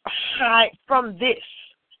hide from this.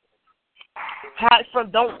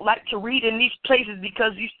 Don't like to read in these places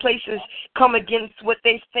because these places come against what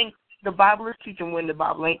they think the Bible is teaching when the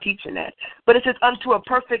Bible ain't teaching that. But it says unto a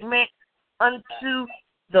perfect man, unto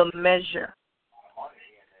the measure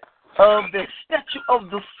of the stature of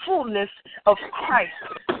the fullness of Christ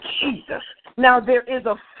Jesus. Now there is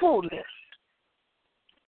a fullness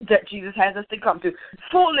that Jesus has us to come to.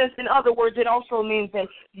 Fullness, in other words, it also means that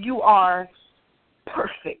you are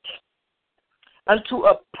perfect. Unto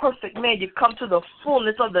a perfect man, you come to the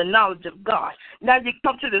fullness of the knowledge of God. Now you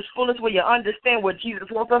come to this fullness where you understand what Jesus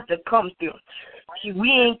wants us to come through. See, we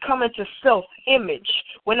ain't coming to self-image.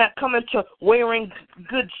 We're not coming to wearing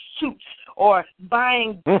good suits or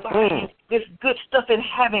buying this good stuff and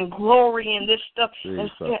having glory in this stuff and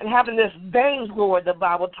having this vainglory the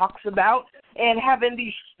Bible talks about, and having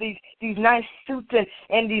these nice suits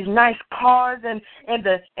and these nice cars and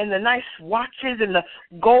the nice watches and the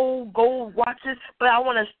gold watches. But I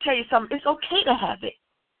want to tell you something. It's okay to have it.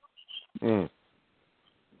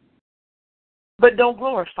 But don't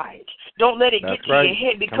glorify it. Don't let it get to your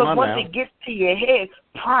head, because once it gets to your head,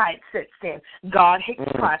 pride sets in. God hates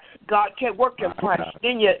pride. God can't work in pride.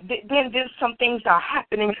 Then some things are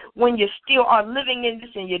happening when you still are living in this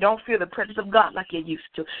and you don't feel the presence of God like you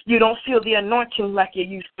used to. You don't feel the anointing like you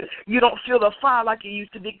used to. You don't feel the fire like you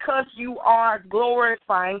used to, because you are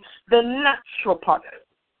glorifying the natural part.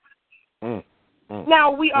 Now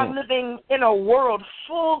we are living in a world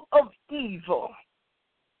full of evil.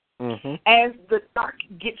 As the dark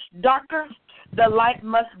gets darker, the light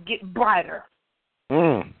must get brighter.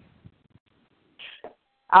 I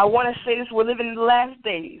want to say this, we're living in the last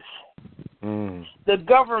days. The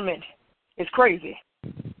government is crazy.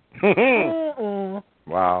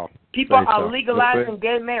 Wow. People are legalizing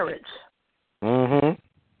gay marriage.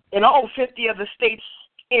 In all 50 of the states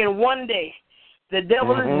in one day. The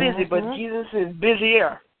devil is busy, but Jesus is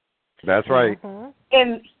busier. That's right.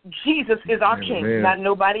 And Jesus is our King, not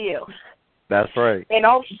nobody else. That's right. And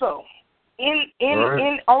also, in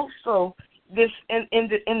the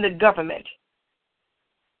government,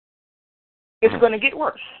 it's going to get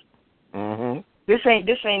worse. This ain't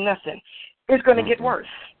nothing. It's going to get worse.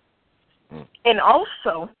 And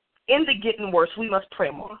also, in the getting worse, we must pray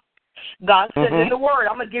more. God said in the Word,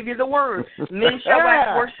 I'm going to give you the Word, men shall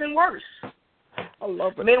wax worse and worse. I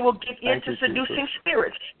love it. Men will give in to seducing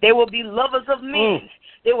spirits. They will be lovers of men.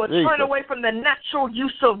 They will turn away from the natural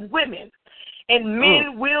use of women. And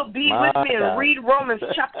men will be with men. God. Read Romans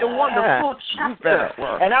chapter 1, the full chapter.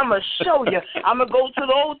 And I'm going to show you. I'm going to go to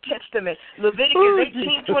the Old Testament. Leviticus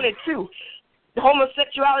 18:22.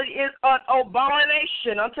 Homosexuality is an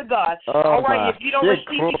abomination unto God. All right, if you don't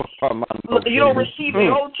receive the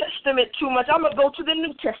Old Testament too much, I'm going to go to the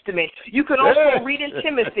New Testament. You can also read in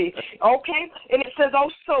Timothy, okay? And it says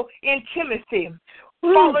also in Timothy,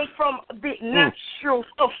 falling from the natural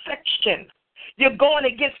affection. You're going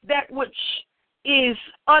against that which is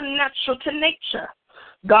unnatural to nature.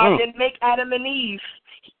 God didn't make Adam and Eve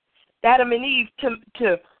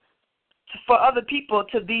to for other people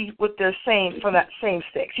to be with their for that same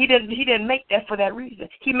sex. He didn't make that for that reason.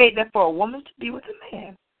 He made that for a woman to be with a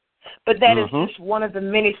man. But that is just one of the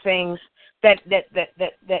many things that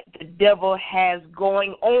the devil has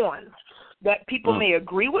going on. That people may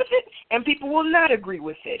agree with it and people will not agree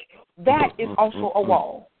with it. That is also a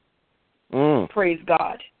wall. Praise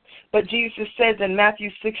God. But Jesus says in Matthew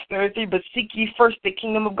 6:33, but seek ye first the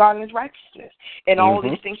kingdom of God and his righteousness, and all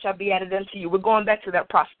these things shall be added unto you. We're going back to that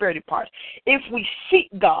prosperity part. If we seek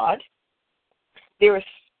God, there is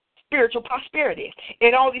spiritual prosperity,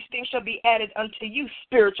 and all these things shall be added unto you,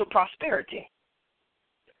 spiritual prosperity.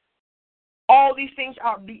 All these things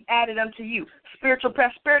are be added unto you, spiritual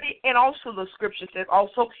prosperity, and also the scripture says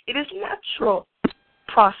also it is natural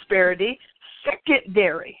prosperity,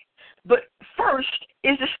 secondary. But first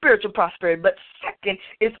is the spiritual prosperity, but second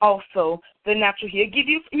is also the natural. He'll give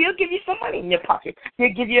you some money in your pocket.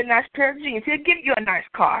 He'll give you a nice pair of jeans. He'll give you a nice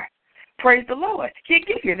car. Praise the Lord. He'll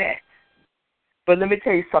give you that. But let me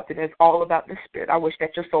tell you something. It's all about the spirit. I wish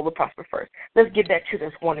that your soul would prosper first. Let's get back to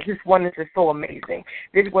this oneness. This oneness is so amazing.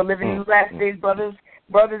 We're living in the last days, brothers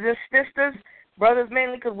and sisters. Brothers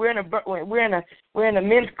mainly because we're in a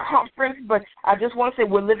men's conference. But I just want to say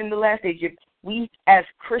we're living the last days. We as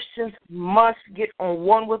Christians must get on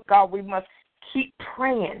one with God. We must keep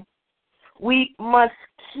praying. We must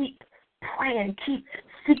keep praying, keep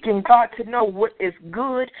seeking God to know what is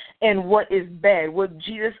good and what is bad, what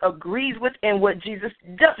Jesus agrees with and what Jesus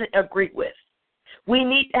doesn't agree with. We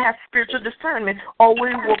need to have spiritual discernment or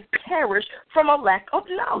we will perish from a lack of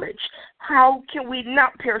knowledge. How can we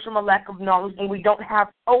not perish from a lack of knowledge when we don't have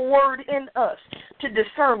a word in us to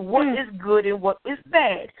discern what is good and what is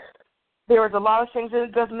bad? There is a lot of things in the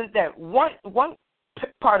government that one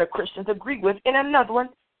part of Christians agree with and another one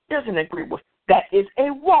doesn't agree with. That is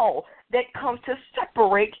a wall that comes to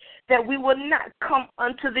separate that we will not come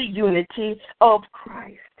unto the unity of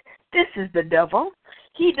Christ. This is the devil.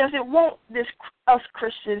 He doesn't want us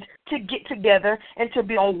Christians to get together and to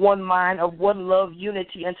be on one mind of one love,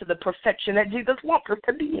 unity, and to the perfection that Jesus wants us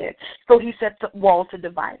to be in. So he sets up walls to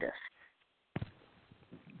divide us.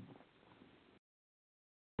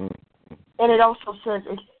 And it also says,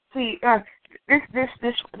 see,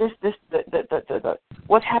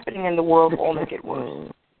 what's happening in the world will only get worse.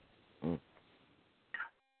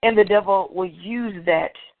 And the devil will use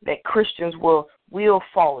that Christians will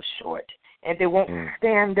fall short, and they won't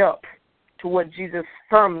stand up to what Jesus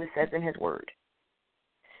firmly says in his word.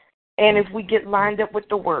 And if we get lined up with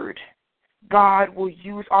the word, God will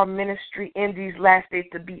use our ministry in these last days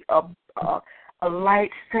to be a light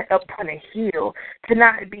set upon a hill, to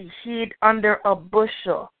not be hid under a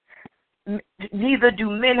bushel. Neither do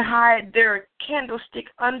men hide their candlestick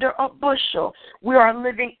under a bushel. We are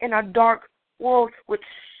living in a dark world with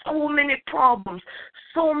so many problems,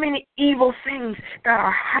 so many evil things that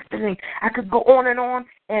are happening. I could go on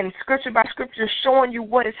and scripture by scripture showing you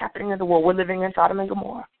what is happening in the world. We're living in Sodom and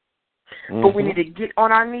Gomorrah. But we need to get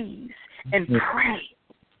on our knees and pray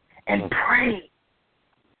and pray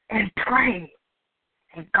and pray.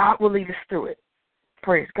 And God will lead us through it.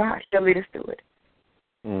 Praise God. He'll lead us through it.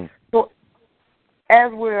 So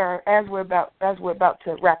as we're about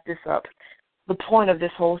to wrap this up, the point of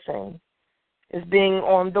this whole thing is being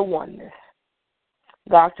on the oneness.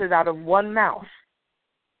 God says, out of one mouth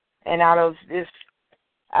and out of this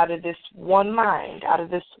one mind, out of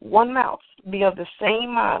this one mouth, be of the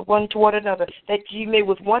same mind, one toward another, that ye may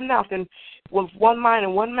with one mouth and with one mind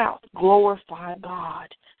and one mouth glorify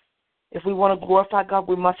God. If we want to glorify God,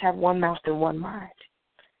 we must have one mouth and one mind,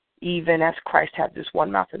 even as Christ had this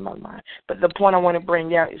one mouth and one mind. But the point I want to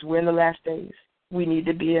bring out is we're in the last days. We need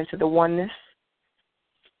to be into the oneness,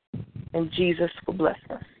 and Jesus will bless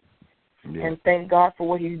us. Yeah. And thank God for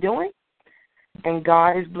what he's doing, and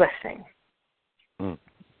God is blessing. And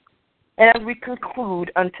as we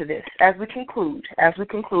conclude unto this, as we conclude,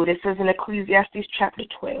 it says in Ecclesiastes chapter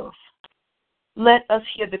 12, let us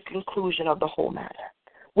hear the conclusion of the whole matter.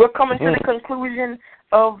 We're coming to the conclusion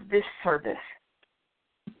of this service.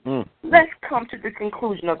 Let's come to the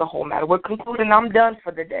conclusion of the whole matter. We're concluding. I'm done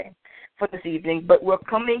for the day, for this evening, but we're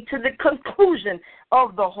coming to the conclusion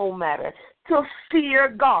of the whole matter. To fear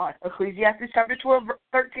God. Ecclesiastes chapter 12,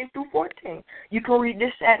 13 through 14. You can read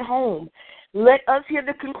this at home. Let us hear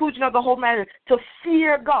the conclusion of the whole matter, to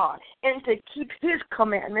fear God and to keep his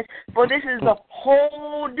commandments, for this is the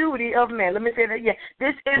whole duty of man. Let me say that again.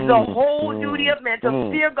 This is the whole duty of man,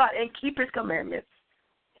 to fear God and keep his commandments.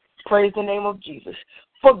 Praise the name of Jesus.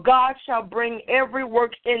 For God shall bring every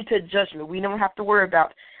work into judgment. We don't have to worry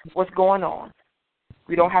about what's going on.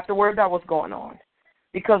 We don't have to worry about what's going on.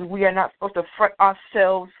 Because we are not supposed to fret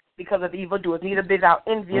ourselves because of evildoers. Neither be thou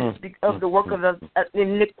envious of the work of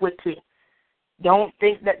iniquity. Don't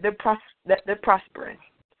think that they're prospering.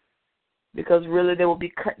 Because really they will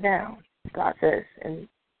be cut down, God says in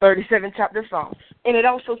 37th chapter of Psalms. And it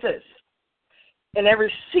also says, in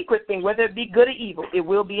every secret thing, whether it be good or evil, it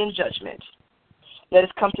will be in judgment. Let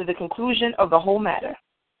us come to the conclusion of the whole matter.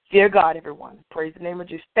 Fear God, everyone. Praise the name of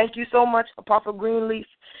Jesus. Thank you so much, Apostle Greenleaf.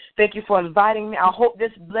 Thank you for inviting me. I hope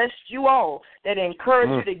this blessed you all, that it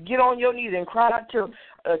encouraged you to get on your knees and cry out to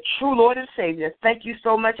a true Lord and Savior. Thank you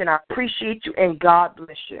so much, and I appreciate you, and God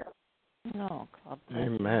bless you. No, God bless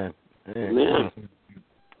you. Amen. Amen.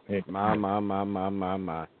 My.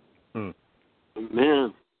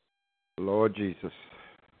 Amen. Lord Jesus.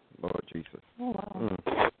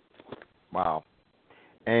 Wow.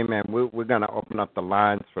 Amen. We're going to open up the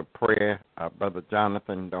lines for prayer. Brother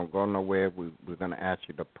Jonathan, don't go nowhere. We're going to ask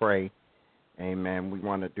you to pray. Amen. We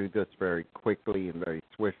want to do this very quickly and very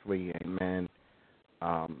swiftly. Amen.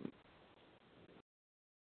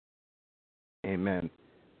 Amen.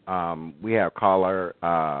 We have caller.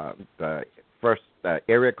 The first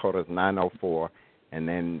area code is 904, and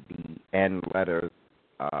then the end letters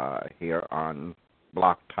here on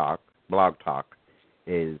Blog Talk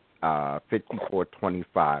is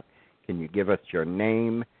 5425. Can you give us your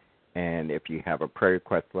name, and if you have a prayer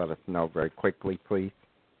request, let us know very quickly, please.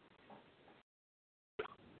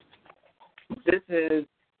 This is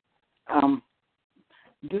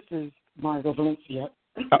Margot Valencia.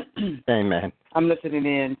 Amen. I'm listening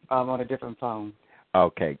in on a different phone.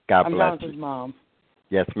 Okay. God bless you. I'm Jonathan's mom.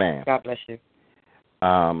 Yes, ma'am. God bless you.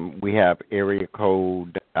 We have area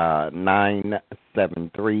code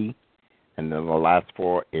 973, and then the last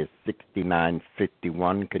four is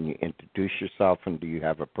 6951. Can you introduce yourself, and do you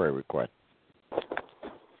have a prayer request?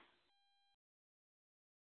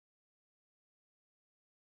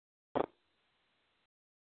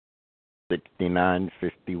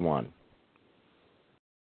 $69.51.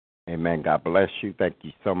 Amen. God bless you. Thank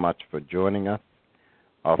you so much for joining us.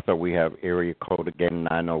 Also, we have area code again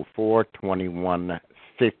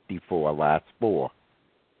 904-2154, last four.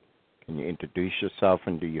 Can you introduce yourself,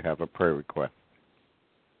 and do you have a prayer request?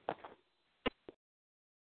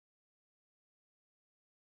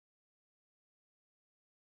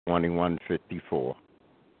 $21.54.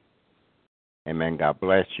 Amen. God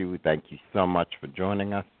bless you. Thank you so much for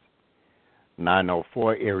joining us.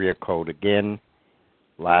 904 area code again.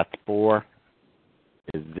 Last four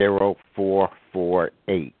is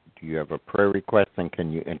 0448. Do you have a prayer request, and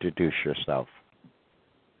can you introduce yourself?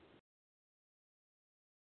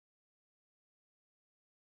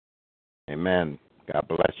 Amen. God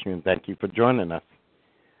bless you, and thank you for joining us.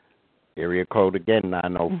 Area code again,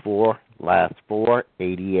 904, last four,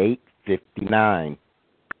 8859.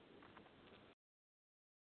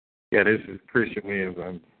 Yeah, this is Christian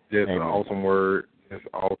Williams. Just an awesome word. It's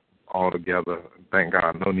all together. Thank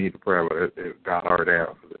God. No need to pray, but God already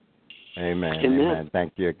answered it. Amen. Amen.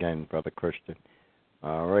 Thank you again, Brother Christian.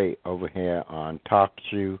 All right, over here on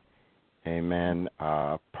TalkShoe. Amen.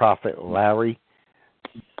 Prophet Larry,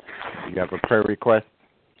 you have a prayer request?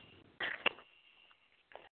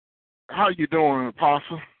 How you doing,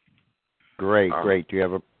 Apostle? Great. Do you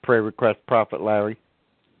have a prayer request, Prophet Larry?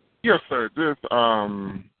 Yes, sir. Just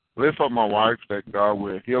lift up my wife that God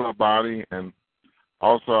will heal her body, and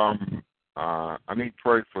also I need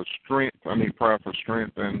prayer for strength. I need prayer for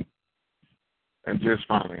strength and just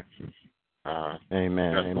finances.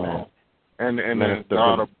 Amen. Amen. And then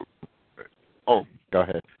God. Go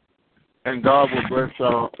ahead. And God will bless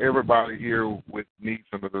everybody here with needs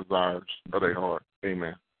and the desires of their heart.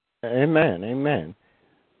 Amen. Amen. Amen.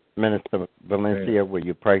 Minister Valencia, will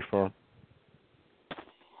you pray for him?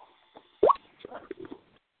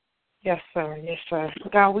 Yes, sir. Yes, sir.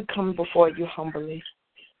 God, we come before you humbly.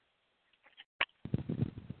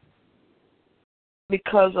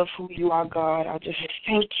 Because of who you are, God, I just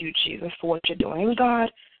thank you, Jesus, for what you're doing. And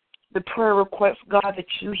God, the prayer request, God,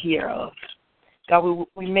 that you hear of. God,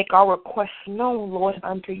 we make our requests known, Lord,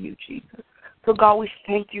 unto you, Jesus. So, God, we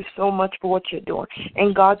thank you so much for what you're doing.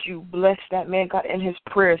 And, God, you bless that man, God, in his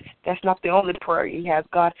prayers. That's not the only prayer he has,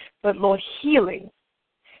 God, but, Lord, healing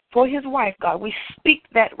for his wife, God. We speak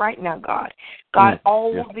that right now, God. God,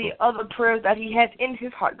 all the other prayers that he has in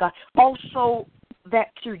his heart, God, also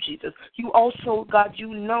that too, Jesus. You also, God,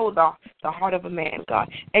 you know the heart of a man, God,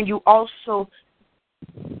 and you also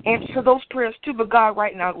answer those prayers too. But, God,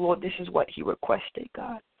 right now, Lord, this is what he requested,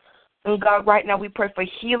 God. And God, right now we pray for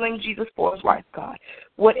healing, Jesus, for his wife, God.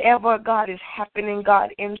 Whatever, God, is happening, God,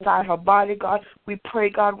 inside her body, God, we pray,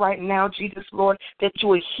 God, right now, Jesus, Lord, that you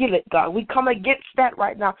will heal it, God. We come against that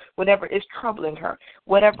right now, whatever is troubling her.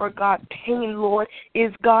 Whatever, God, pain, Lord,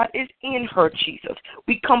 is, God, is in her, Jesus.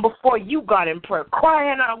 We come before you, God, in prayer,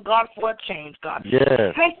 crying out, God, for a change, God.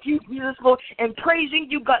 Yes. Thank you, Jesus, Lord, and praising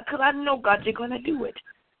you, God, because I know, God, you're going to do it.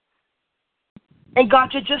 And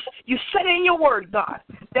God, you said in your word, God,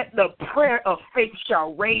 that the prayer of faith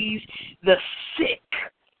shall raise the sick.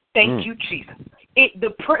 Thank you, Jesus. The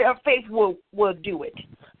prayer of faith will do it.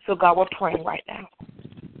 So, God, we're praying right now.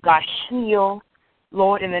 God, heal,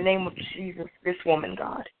 Lord, in the name of Jesus, this woman,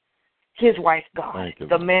 God. His wife, God,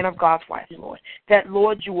 the man of God's wife, Lord. That,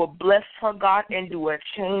 Lord, you will bless her, God, and do a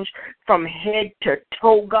change from head to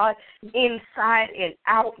toe, God, inside and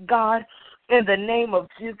out, God. In the name of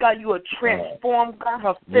Jesus, God, you will transform, God,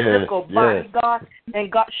 her physical body, God.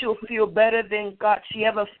 And, God, she'll feel better than, God, she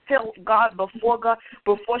ever felt, God,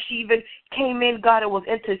 before she even came in, God, it was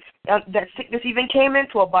into, that sickness even came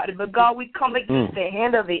into her body. But, God, we come against the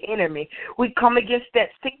hand of the enemy. We come against that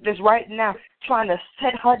sickness right now, trying to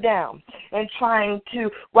set her down and trying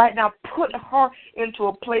to right now put her into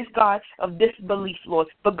a place, God, of disbelief, Lord.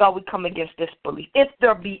 But, God, we come against disbelief, if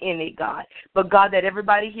there be any, God. But, God, that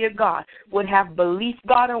everybody here, God, would have belief,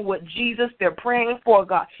 God, in what Jesus they're praying for,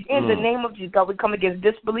 God. In the name of Jesus, God, we come against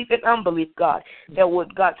disbelief and unbelief, God, that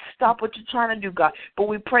would, God, stop what you're trying to do, God. But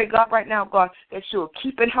we pray, God, right now, God, that you'll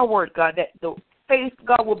keep in her word, God, that the faith,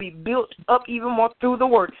 God, will be built up even more through the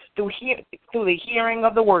word, through the hearing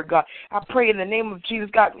of the word, God. I pray in the name of Jesus,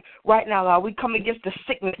 God, right now, God, we come against the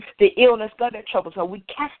sickness, the illness, God, that troubles her. We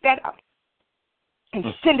cast that out and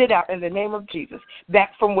send it out in the name of Jesus,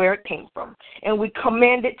 back from where it came from. And we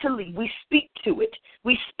command it to leave. We speak to it.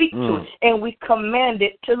 We speak to it, and we command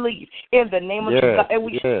it to leave in the name of Jesus, God. And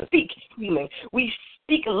we speak healing. We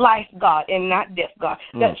speak life, God, and not death, God,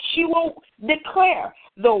 that she will declare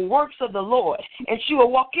the works of the Lord, and she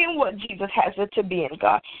will walk in what Jesus has her to be in,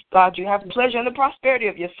 God. God, you have pleasure in the prosperity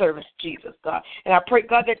of your service, Jesus, God. And I pray,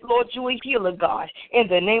 God, that, Lord, you will heal her, God. In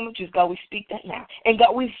the name of Jesus, God, we speak that now. And,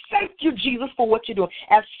 God, we thank you, Jesus, for what you're doing.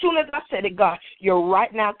 As soon as I said it, God, you're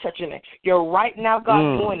right now touching it. You're right now,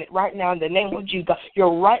 God, doing it right now in the name of Jesus, God.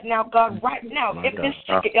 You're right now, God, right now. In this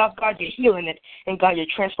second, God, you're healing it. And, God, you're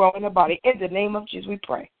transforming the body. In the name of Jesus, we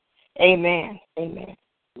pray. Amen. Amen.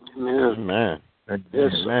 Amen.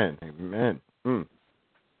 Amen. Amen.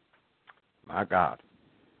 My God.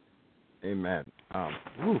 Amen.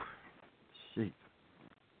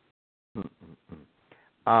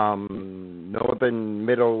 Northern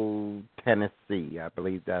Middle Tennessee. I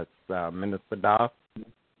believe that's Minister Doss.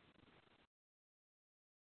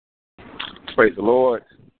 Praise the Lord.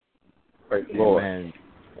 Praise the Lord. Amen.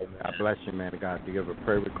 God bless you, man of God. Do you have a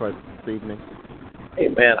prayer request this evening?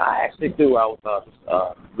 Amen. I actually do. I was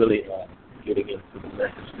really getting into the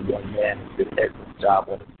message to the young man who did an excellent job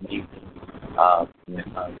on this evening.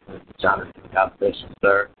 Jonathan, God bless you,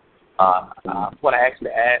 sir. What I actually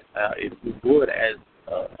asked, if you would, as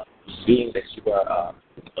being that you are a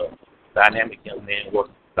dynamic young man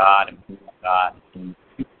working for God and moving for God, and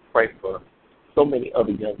you pray for so many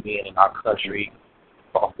other young men in our country,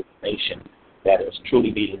 across the nation, that is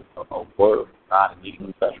truly needing a word from God and needing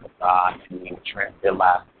a touch from God and being their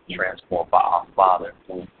lives transformed by our Father.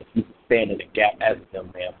 If you can stand in the gap as a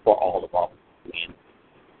young man for all of our men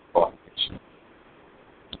across the nation.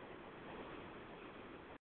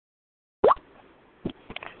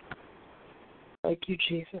 Thank you,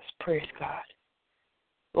 Jesus. Praise God.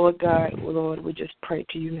 Lord God, Lord, we just pray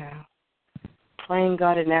to you now. Praying,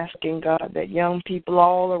 God, and asking, God, that young people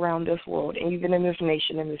all around this world, even in this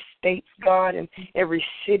nation, in the states, God, and every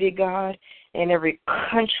city, God, and every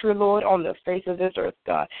country, Lord, on the face of this earth,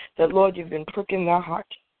 God, that, Lord, you've been pricking their heart.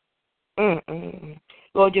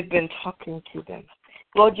 Lord, you've been talking to them.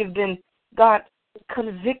 Lord, you've been, God,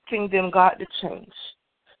 convicting them, God, to change.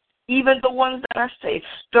 Even the ones that are saved,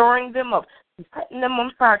 stirring them up, setting them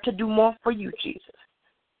on fire to do more for you, Jesus.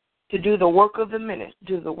 To do the work of the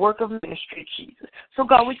ministry, Jesus. So,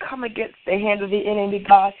 God, we come against the hand of the enemy,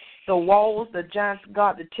 God, the walls, the giants,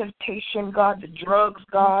 God, the temptation, God, the drugs,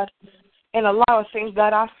 God, and a lot of things,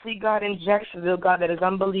 God, I see, God, in Jacksonville, God, that is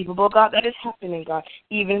unbelievable, God, that is happening, God,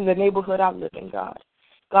 even in the neighborhood I live in, God.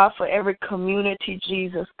 God, for every community,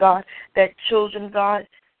 Jesus, God, that children, God,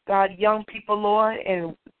 young people, Lord,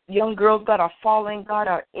 and young girls, God, are falling, God,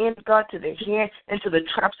 are in, God, to their hand, into the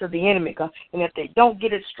traps of the enemy, God. And if they don't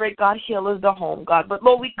get it straight, God, hell is the home, God. But,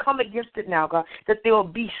 Lord, we come against it now, God, that they will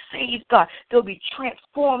be saved, God. They'll be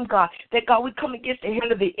transformed, God. That, God, we come against the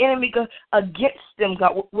hand of the enemy, God, against them,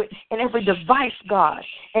 God, and every device, God,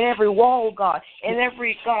 and every wall, God, and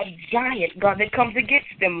every, God, giant, God, that comes against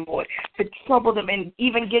them, Lord, to trouble them and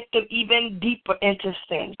even get them even deeper into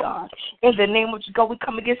sin, God. In the name of God, we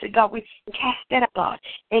come against it, God. We cast that out, God.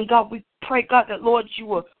 And, God, we pray, God, that, Lord, you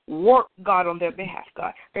will work, God, on their behalf,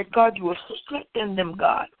 God. That, God, you will strengthen them,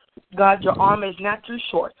 God. God, your arm is not too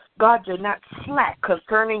short. God, you're not slack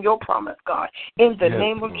concerning your promise, God. In the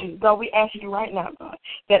name of Jesus, God, we ask you right now, God,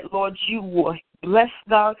 that, Lord, you will bless,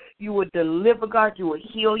 God. You will deliver, God. You will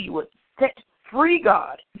heal. You will set free,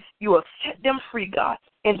 God. You will set them free, God.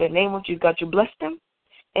 In the name of Jesus, God, you bless them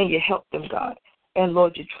and you help them, God. And,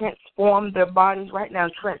 Lord, you transform their bodies right now.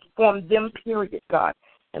 Transform them, period, God.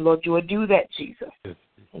 And, Lord, you will do that, Jesus.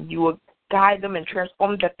 And you will guide them and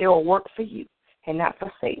transform them that they will work for you and not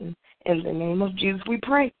for Satan. In the name of Jesus, we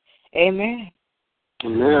pray. Amen.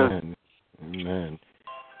 Amen. Amen.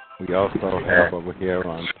 We also have over here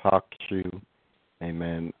on TalkShoe,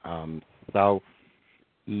 amen,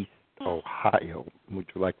 Southeast Ohio. Would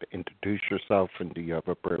you like to introduce yourself, and do you have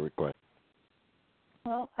a prayer request?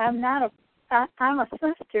 Well, I'm a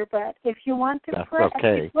sister, but if you want to That's pray,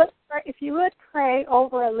 okay. if you would pray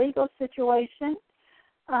over a legal situation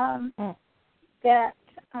that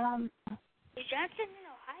is Johnson in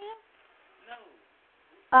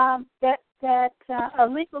Ohio? That a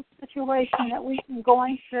legal situation that we've been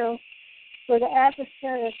going through, where the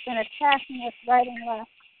adversary has been attacking us right and left.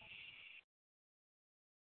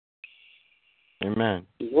 Amen.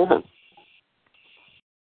 Yeah.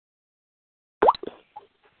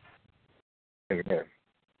 Amen.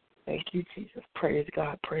 Thank you, Jesus. Praise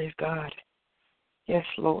God. Praise God. Yes,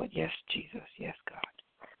 Lord. Yes, Jesus. Yes, God.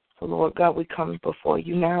 So, Lord God, we come before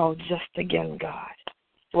you now just again, God.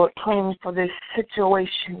 Lord, praying for this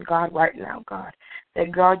situation, God, right now, God.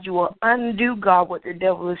 That, God, you will undo, God, what the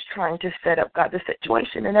devil is trying to set up, God. The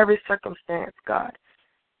situation in every circumstance, God.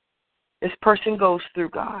 This person goes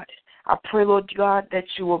through, God. I pray, Lord God, that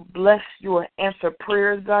you will bless, you will answer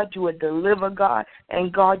prayers, God, you will deliver, God,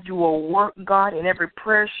 and, God, you will work, God, in every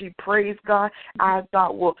prayer she prays, God. I,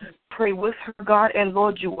 God, will pray with her, God, and,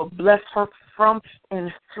 Lord, you will bless her from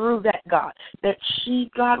and through that, God, that she,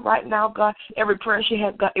 God, right now, God, every prayer she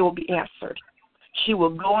has, God, it will be answered. She will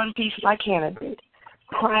go in peace like Hannah did,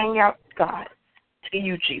 crying out, God, to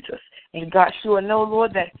you, Jesus. And, God, she will know,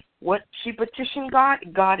 Lord, that what she petitioned,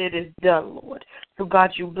 God, it is done, Lord. So,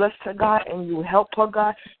 God, you bless her, God, and you help her,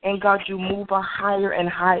 God, and, God, you move her higher and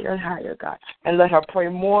higher and higher, God, and let her pray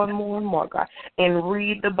more and more and more, God, and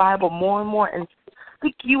read the Bible more and more and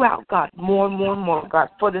seek you out, God, more and more and more, God,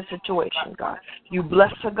 for the situation, God. You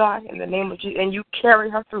bless her, God, in the name of Jesus, and you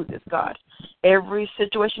carry her through this, God. Every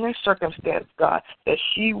situation and circumstance, God, that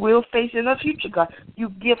she will face in the future, God, you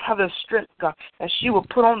give her the strength, God, and she will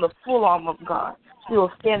put on the full armor of God. She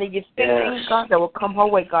will stand against anything, God, that will come her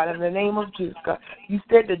way, God, in the name of Jesus, God. You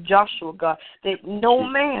said to Joshua, God, that no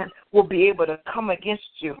man will be able to come against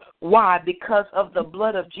you. Why? Because of the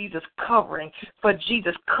blood of Jesus covering, for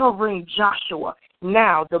Jesus covering Joshua.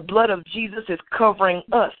 Now the blood of Jesus is covering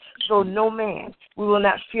us, so no man, we will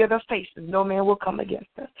not fear their faces. No man will come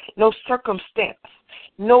against us. No circumstance,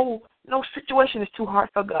 no situation is too hard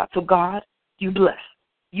for God. So, God, you bless.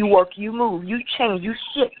 You work, you move, you change, you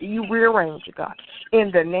shift, you rearrange, God.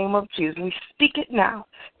 In the name of Jesus, we speak it now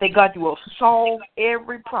that, God, you will solve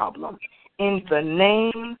every problem. In the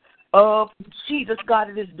name of Jesus,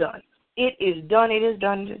 God, it is done. It is done, it is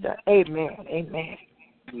done, it is done. Amen, amen.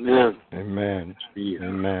 Amen. Amen.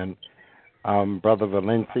 Amen. Brother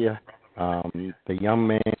Valencia, the young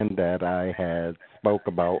man that I had spoke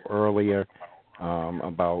about earlier,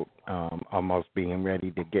 about almost being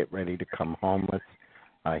ready to come homeless,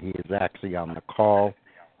 he is actually on the call,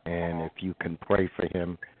 and if you can pray for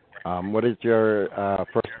him. What is your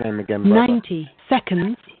first name again, brother? 90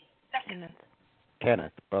 seconds.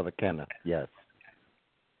 Kenneth, Brother Kenneth, yes.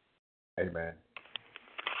 Amen.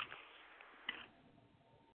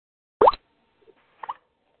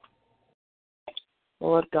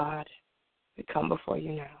 Lord God, we come before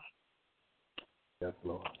you now. Yes,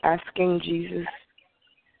 Lord. Asking Jesus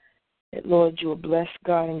that, Lord, you will bless,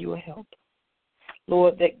 God, and you will help.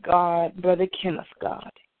 Lord, that God, Brother Kenneth,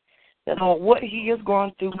 God, that on what he is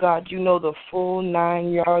going through, God, you know the full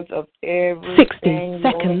 9 yards of everything 60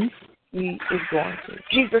 seconds. Lord, he is going through.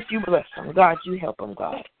 Jesus, you bless him. God, you help him,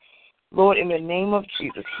 God. Lord, in the name of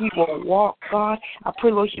Jesus, he will walk, God. I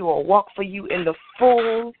pray, Lord, he will walk for you in the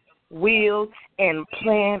full will, and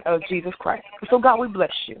plan of Jesus Christ. So, God, we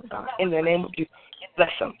bless you, God, in the name of Jesus. Bless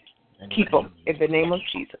them. Keep them in the name of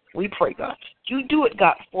Jesus. We pray, God. You do it,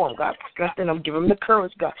 God, for him, God. Strengthen him. Give him the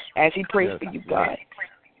courage, God, as he prays for you, God.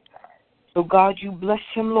 So, God, you bless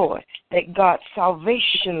him, Lord, that God's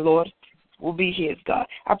salvation, Lord, will be his, God.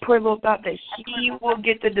 I pray, Lord God, that he will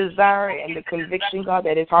get the desire and the conviction, God,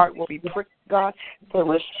 that his heart will be pricked, God, to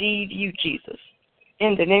receive you, Jesus.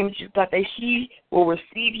 In the name of Jesus, God, that he will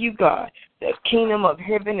receive you, God. The kingdom of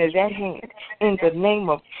heaven is at hand. In the name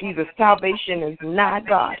of Jesus, salvation is nigh,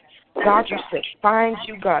 God. God, you said, find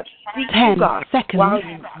you, God. Seek you, God, while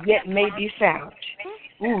you yet may be found.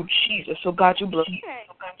 Ooh, Jesus. So, God, you bless.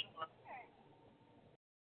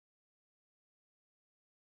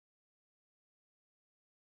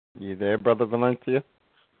 You there, Brother Valencia?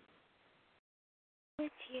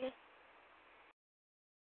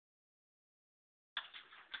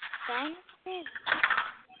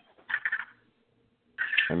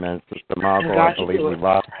 Amen. Sister Margot, I believe we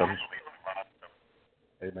lost them.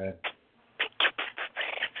 Amen.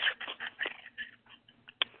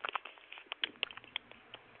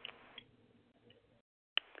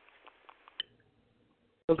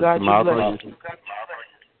 So, God, you bless.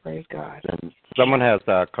 Praise God. And someone has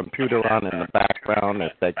a computer on in the background.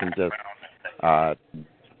 If they can just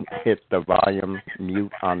hit the volume,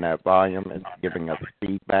 mute on that volume, it's giving us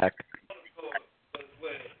feedback.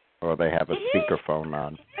 Or they have a speakerphone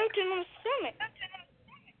on.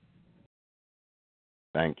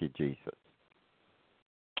 Thank you, Jesus.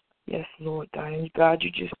 Yes, Lord God. And God,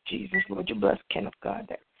 you just, Jesus, Lord, you bless Kenneth, God.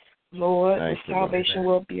 That, Lord, the salvation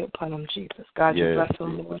will be upon him, Jesus. God, you bless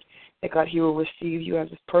him, Lord. That, God, he will receive you as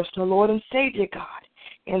his personal Lord and Savior, God.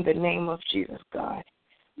 In the name of Jesus, God.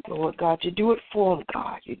 Lord God, you do it for him,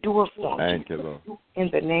 God. You do it for him. Thank you, Lord. In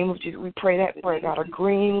the name of Jesus, we pray that prayer, God,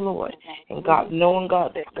 agreeing, Lord, and God, knowing,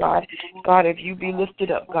 God, that God, if you be lifted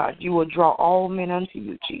up, God, you will draw all men unto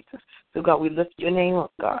you, Jesus. So, God, we lift your name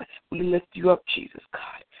up, God. We lift you up, Jesus,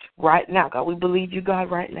 God. Right now, God, we believe you, God,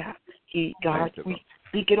 right now. God, we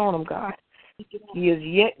speak it on him, God. He is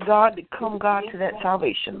yet, God, to come, God, to that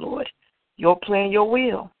salvation, Lord. Your plan, your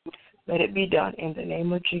will. Let it be done in the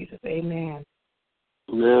name of Jesus. Amen.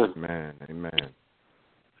 Amen. Amen.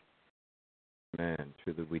 Amen.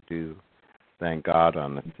 Truly we do thank God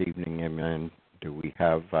on this evening. Amen. Do we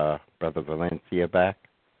have Brother Valencia back?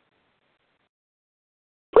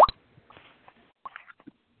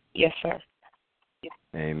 Yes, sir.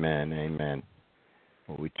 Amen. Amen.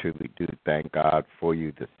 Well, we truly do thank God for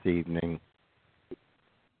you this evening.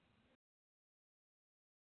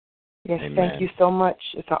 Yes, Amen. Thank you so much.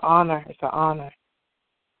 It's an honor. It's an honor.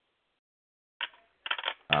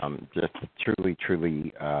 Just truly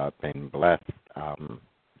been blessed.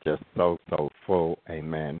 Just so full.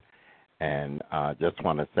 Amen. And just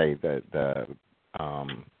want to say that the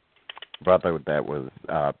brother that was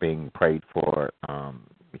being prayed for,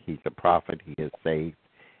 he's a prophet. He is saved.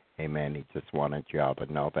 Amen. He just wanted y'all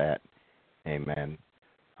to know that. Amen.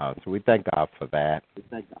 So we thank God for that. Yes,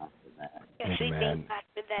 Amen. we thank God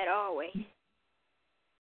for that always.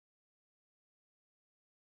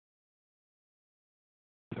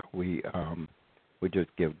 So we just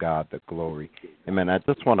give God the glory. Amen. I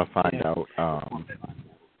just want to find out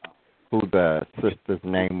who the sister's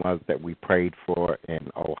name was that we prayed for in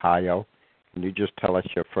Ohio. Can you just tell us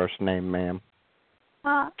your first name, ma'am?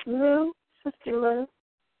 Lou, Sister Lou.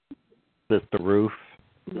 Sister Ruth.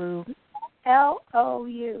 Lou.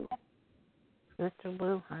 Lou. Sister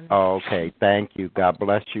Lou, honey. Oh, okay. Thank you. God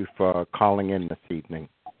bless you for calling in this evening.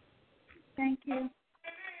 Thank you.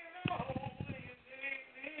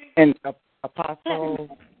 And Apostle,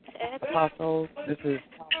 this is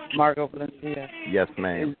Margot Valencia. Yes,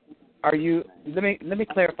 ma'am. Are you? Let me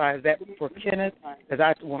clarify. Is that for Kenneth?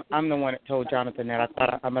 Because I'm the one that told Jonathan that. I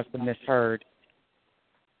thought I must have misheard.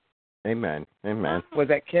 Amen. Amen. Was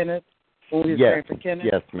that Kenneth? Oh, he's yes. praying for Kenneth?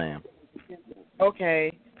 Yes, ma'am.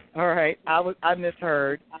 Okay. All right. I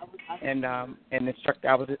misheard, and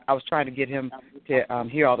instructed. I was trying to get him to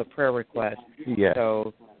hear all the prayer requests. Yes.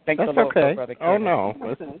 So thanks That's a lot, okay. Brother Kenneth. Oh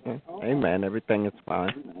no. Amen. Everything is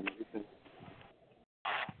fine.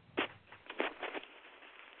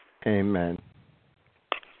 Amen.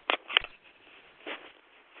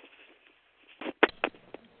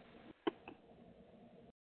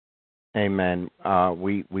 Amen.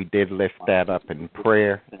 We did lift that up in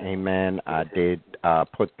prayer. Amen. I did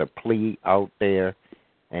put the plea out there.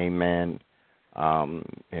 Amen. And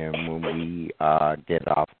when we get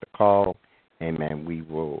off the call, amen, we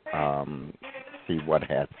will see what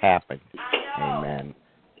has happened. Amen.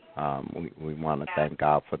 We want to thank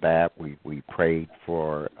God for that. We prayed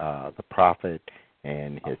for the prophet.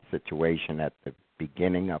 and his situation at the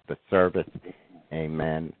beginning of the service.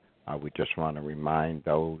 Amen. We just want to remind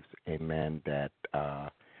those, amen, that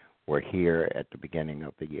were here at the beginning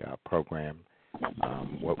of the program,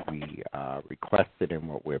 what we requested and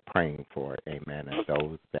what we're praying for, amen, and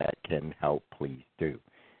those that can help, please do,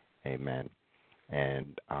 amen.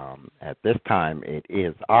 And at this time, it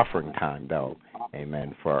is offering time, though,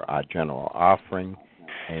 amen, for our general offering,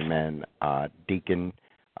 amen. Deacon,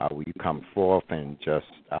 will you come forth and just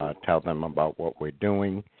tell them about what we're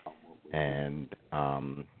doing and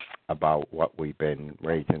about what we've been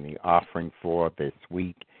raising the offering for this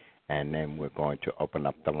week, and then we're going to open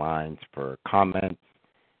up the lines for comments,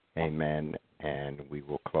 amen, and we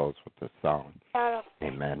will close with the song.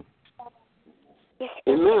 Amen.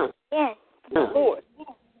 Amen. Yes. Lord.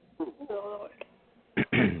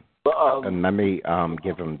 And let me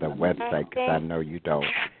give them the website, because I know you don't.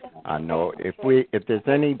 I know if there's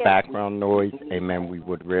any background noise, amen, we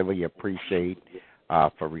would really appreciate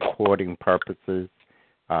for recording purposes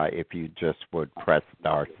if you just would press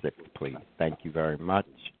 *6, please. Thank you very much.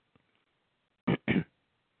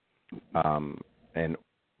 And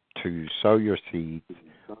to sow your seeds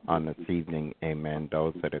on this evening, amen,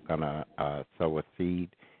 those that are going to sow a seed,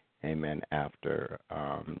 amen, after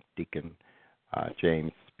Deacon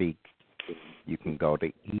James speaks, you can go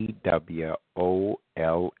to EWOLM.org,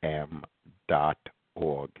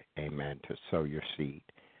 amen, to sow your seed.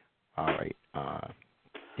 All right,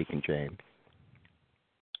 Deacon James.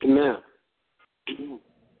 Amen.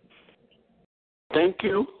 Thank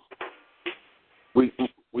you. We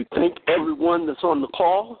thank everyone that's on the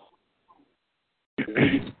call.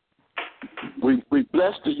 We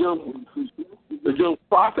bless the young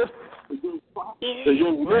prophet, the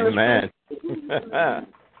young minister,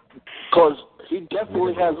 because he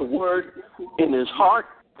definitely has a word in his heart,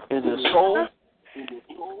 in his soul.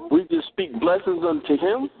 We just speak blessings unto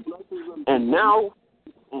him, and now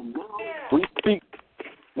we speak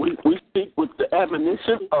with the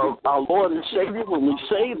admonition of our Lord and Savior when we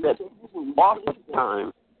say that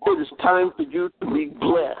oftentimes it is time for you to be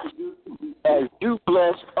blessed as you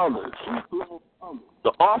bless others.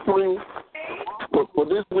 The offering for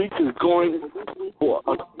this week is going for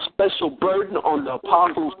a special burden on the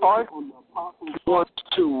apostle's heart. He wants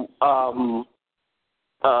to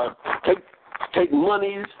take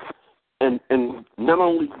monies and not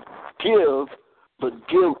only give, but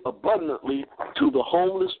give abundantly to the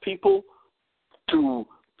homeless people, to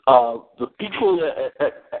the people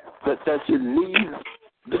that's in need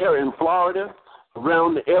there in Florida,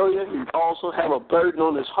 around the area. He also have a burden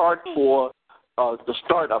on his heart for to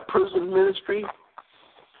start a prison ministry.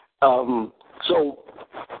 So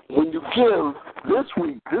when you give this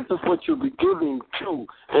week, this is what you'll be giving to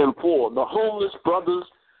and for. The homeless brothers,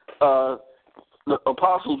 the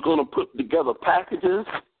apostle's going to put together packages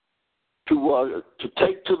to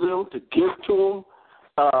take to them, to give to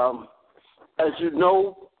them. As you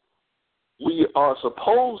know, we are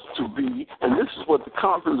supposed to be, and this is what the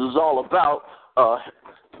conference is all about,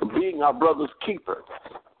 being our brother's keeper.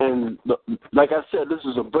 And like I said, this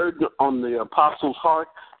is a burden on the apostle's heart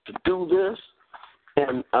to do this.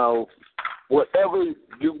 And whatever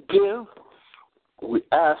you give, we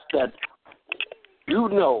ask that you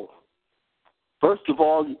know, first of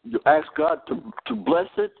all, you ask God to bless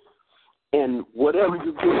it, and whatever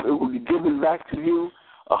you give, it will be given back to you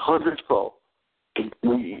 100-fold.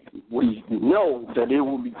 We know that it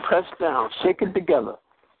will be pressed down, shaken together.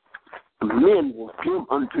 Men will give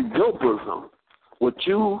unto your bosom what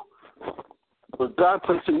God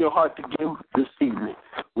placed in your heart to give this evening.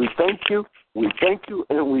 We thank you,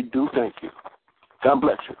 and we do thank you. God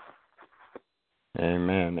bless you.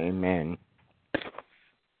 Amen, amen.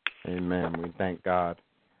 Amen. We thank God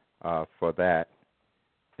for that.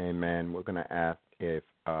 Amen. We're going to ask if,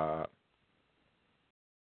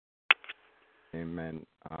 amen.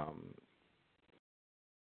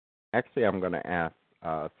 Actually, I'm going to ask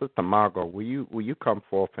Sister Margot, will you come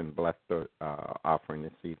forth and bless the offering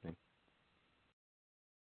this evening?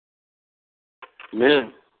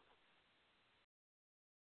 Amen.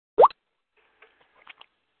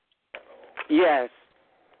 Yes.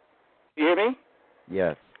 You hear me?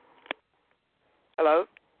 Yes. Hello?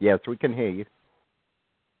 Yes, we can hear you.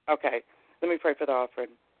 Okay. Let me pray for the offering.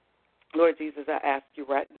 Lord Jesus, I ask you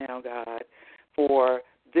right now, God, for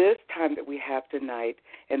this time that we have tonight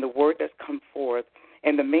and the word that's come forth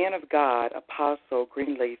and the man of God, Apostle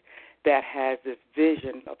Greenleaf, that has this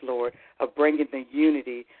vision of, Lord, of bringing the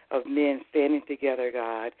unity of men standing together,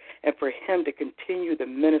 God, and for him to continue the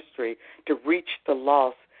ministry to reach the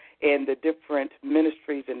lost and the different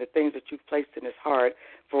ministries and the things that you've placed in his heart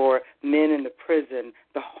for men in the prison,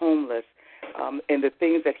 the homeless, and the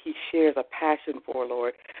things that he shares a passion for,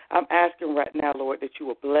 Lord. I'm asking right now, Lord, that you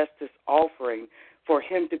will bless this offering for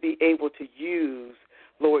him to be able to use,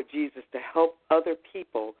 Lord Jesus, to help other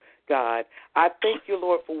people, God. I thank you,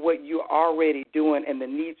 Lord, for what you're already doing and the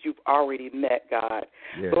needs you've already met, God.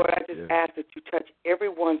 Lord, I just ask that you touch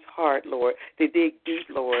everyone's heart, Lord, to dig deep,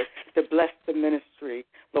 Lord, to bless the ministry,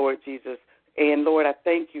 Lord Jesus. And, Lord, I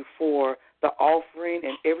thank you for the offering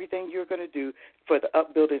and everything you're going to do for the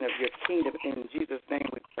upbuilding of your kingdom. In Jesus' name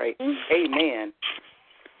we pray. Amen.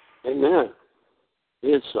 Amen.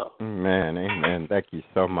 It's so. Amen. Amen. Thank you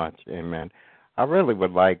so much. Amen. I really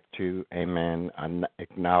would like to, amen,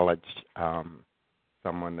 acknowledge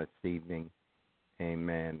someone this evening.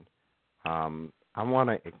 Amen. I want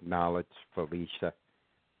to acknowledge Felicia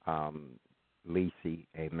Lisi.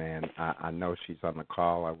 Amen. I know she's on the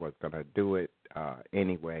call. I was going to do it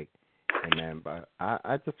anyway. Amen. But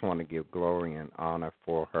I just want to give glory and honor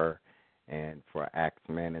for her and for Acts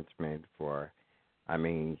Management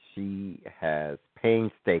she has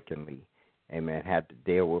painstakingly, amen, had to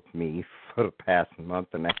deal with me for the past month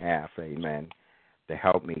and a half, amen, to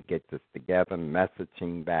help me get this together,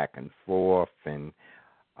 messaging back and forth and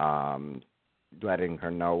letting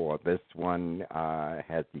her know, or this one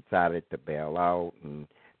has decided to bail out and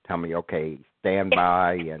tell me, okay, stand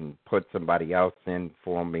by and put somebody else in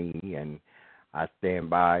for me, and I stand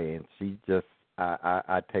by, and she just,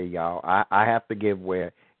 I tell y'all, I have to give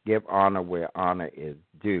honor where honor is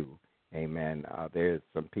due. Amen. There's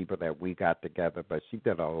some people that we got together, but she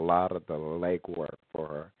did a lot of the legwork for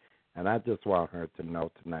her. And I just want her to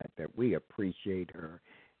know tonight that we appreciate her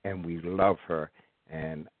and we love her.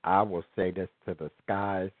 And I will say this to the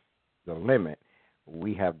sky's the limit.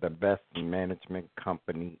 We have the best management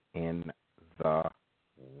company in the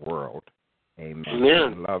world. Amen.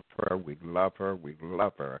 Amen. We love her. We love her. We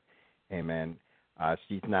love her. Amen.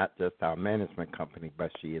 She's not just our management company,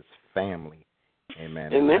 but she is family.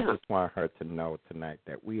 Amen. Amen. And I just want her to know tonight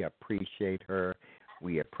that we appreciate her.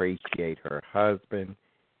 We appreciate her husband.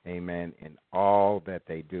 Amen. And all that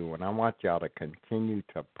they do. And I want y'all to continue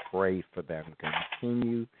to pray for them.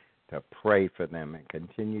 Continue to pray for them and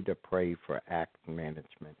continue to pray for Acts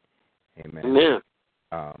Management. Amen. Amen.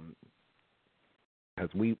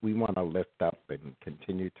 Because we want to lift up and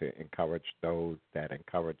continue to encourage those that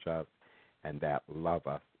encourage us and that love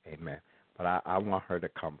us. Amen. But I want her to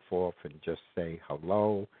come forth and just say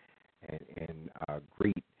hello and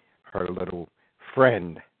greet her little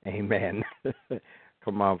friend. Amen.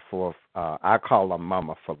 Come on forth. I call her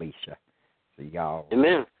Mama Felicia. So y'all,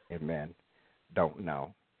 amen, don't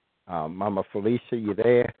know. Mama Felicia, you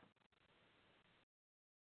there?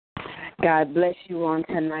 God bless you on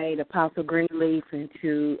tonight, Apostle Greenleaf, and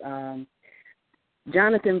to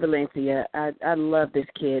Jonathan Valencia. I love this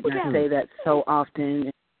kid, and I say that so often.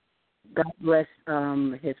 God bless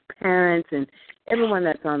his parents and everyone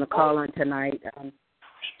that's on the call on tonight.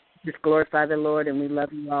 Just glorify the Lord, and we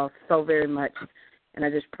love you all so very much. And I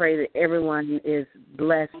just pray that everyone is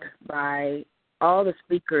blessed by all the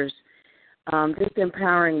speakers, just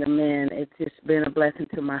empowering the men. It's just been a blessing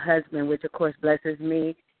to my husband, which, of course, blesses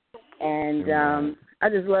me. And I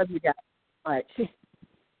just love you guys so much.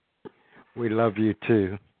 We love you,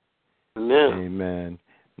 too. Amen. Amen.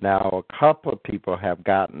 Now, a couple of people have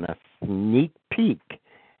gotten a sneak peek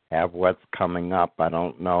at what's coming up. I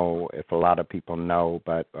don't know if a lot of people know,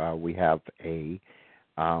 but we have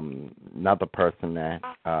another person that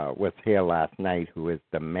was here last night who is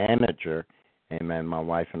the manager. Amen. My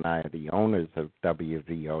wife and I are the owners of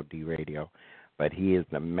WVOD Radio, but he is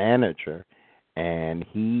the manager, and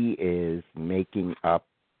he is making up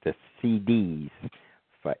the CDs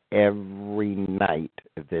for every night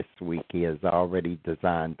this week. He has already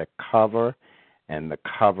designed the cover and the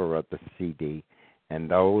cover of the CD, and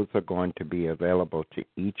those are going to be available to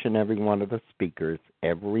each and every one of the speakers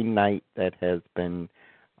every night that has been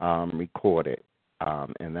recorded,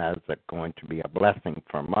 and that is going to be a blessing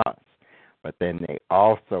from us. But then they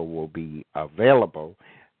also will be available,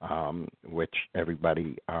 which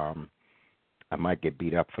everybody, I might get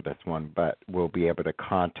beat up for this one, but we'll be able to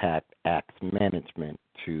contact Acts Management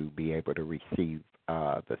to be able to receive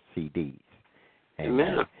the CDs.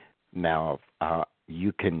 Amen. Now,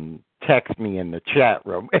 you can text me in the chat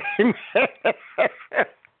room.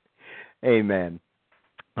 Amen.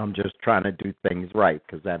 I'm just trying to do things right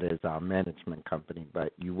because that is our management company,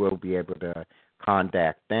 but you will be able to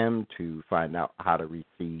contact them to find out how to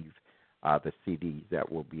receive the CDs that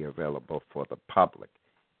will be available for the public.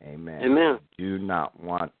 Amen. Amen. You do not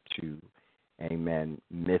want to, amen,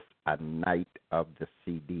 miss a night of the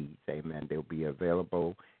CDs. Amen. They'll be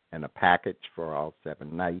available in a package for all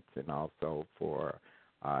 7 nights and also for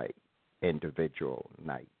individual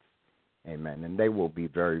nights. Amen. And they will be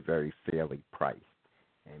very, very fairly priced.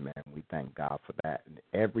 Amen. We thank God for that. And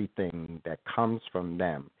everything that comes from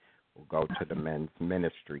them will go to the men's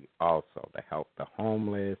ministry also, to help the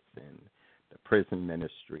homeless and the prison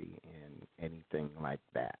ministry and anything like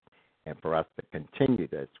that. And for us to continue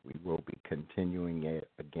this, we will be continuing it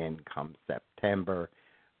again come September,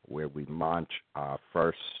 where we launch our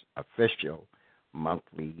first official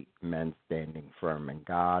monthly Men's Standing Firm in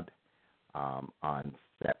God on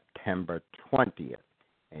September 20th.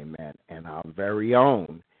 Amen. And our very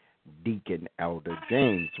own Deacon Elder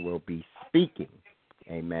James will be speaking,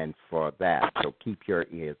 amen, for that. So keep your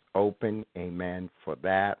ears open, amen, for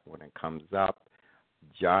that when it comes up.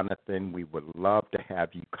 Jonathan, we would love to have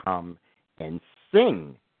you come and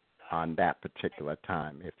sing on that particular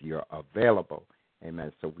time if you're available.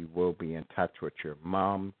 Amen. So we will be in touch with your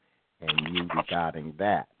mom and you regarding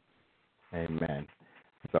that. Amen.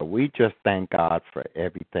 So we just thank God for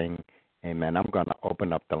everything. Amen. I'm going to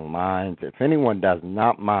open up the lines. If anyone does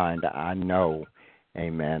not mind, I know,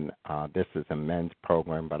 amen, this is a men's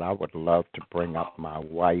program, but I would love to bring up my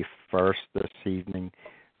wife first this evening,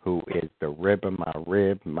 who is the rib of my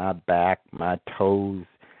rib, my back, my toes,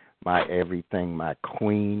 my everything, my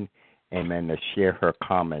queen. Amen. To share her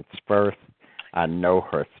comments first. I know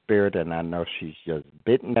her spirit, and I know she's just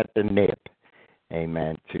bitten at the nip,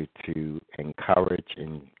 amen, to encourage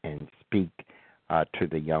and speak to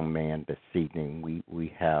the young man this evening.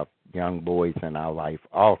 We have young boys in our life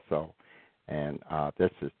also, and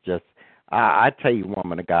this is just, I tell you,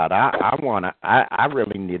 woman of God, I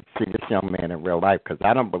really need to see this young man in real life, because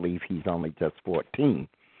I don't believe he's only just 14.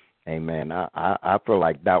 Amen. I feel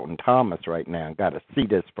like Doubting Thomas right now. Got to see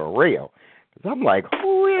this for real, because I'm like,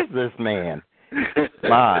 who is this man?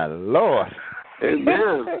 My Lord.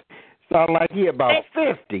 Amen. Sound like he about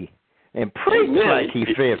 50 and preach like he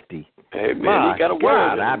 50. Amen. My He got a word.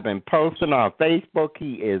 God, I've been posting on Facebook.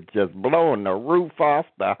 He is just blowing the roof off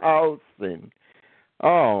the house, and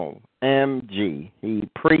OMG. He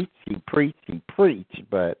preached,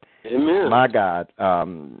 but Amen. My God,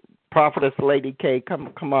 Prophetess Lady K,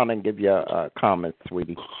 come on and give your comments,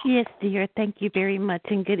 sweetie. Yes, dear. Thank you very much,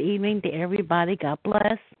 and good evening to everybody. God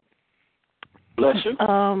bless. Bless you.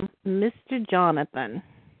 Mr. Jonathan,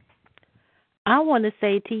 I want to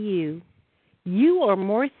say to you, you are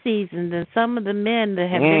more seasoned than some of the men that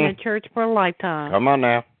have been in church for a lifetime. Come on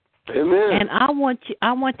now. Amen. And I want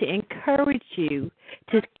to encourage you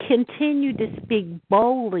to continue to speak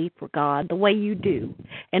boldly for God the way you do,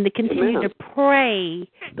 and to continue to pray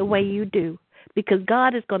the way you do, because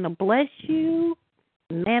God is going to bless you,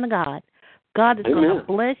 man of God. God is going to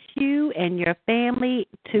bless you and your family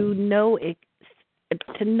to know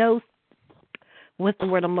what's the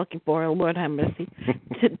word I'm looking for? Lord have mercy.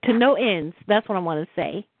 to no ends. That's what I want to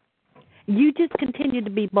say. You just continue to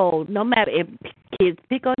be bold, no matter if kids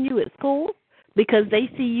pick on you at school because they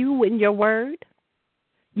see you in your word.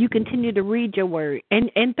 You continue to read your word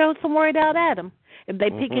and throw some word out at them. If they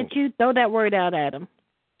pick at you, throw that word out at them.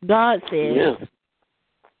 God says. Yes.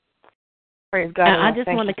 Praise God. I just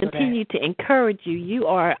want to continue to encourage you. You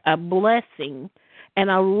are a blessing. And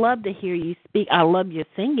I love to hear you speak. I love your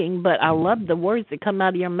singing, but I love the words that come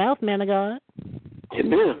out of your mouth, man of God.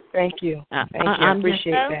 Amen. Thank you. I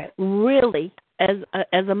appreciate that. Really, as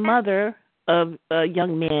a mother of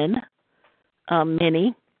young men,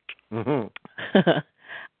 many,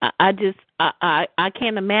 I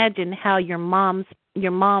can't imagine how your mom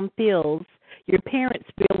feels, your parents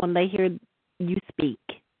feel when they hear you speak.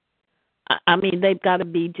 I mean, they've got to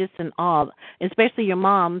be just in awe, especially your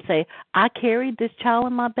mom say, I carried this child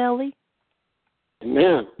in my belly.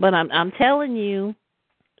 Amen. But I'm telling you,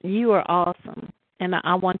 you are awesome. And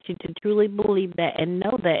I want you to truly believe that and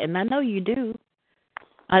know that. And I know you do.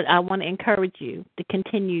 I want to encourage you to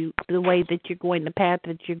continue the way that you're going, the path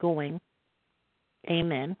that you're going.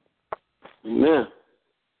 Amen. Amen.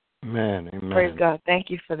 Amen. Amen. Praise God. Thank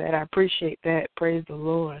you for that. I appreciate that. Praise the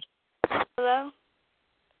Lord. Hello?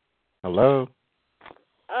 Hello.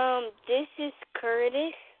 This is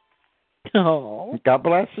Curtis. Oh. God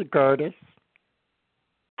bless you, Curtis.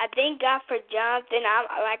 I thank God for Jonathan.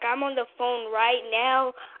 I'm on the phone right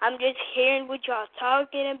now. I'm just hearing what y'all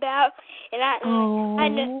talking about, and I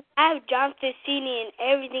have Jonathan's CD and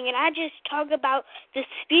everything, and I just talk about the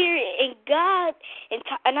Spirit and God,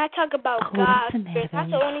 and I talk about God. That's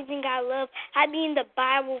the only thing I love. I be in the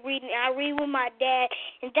Bible reading. I read with my dad,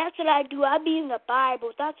 and that's what I do. I be in the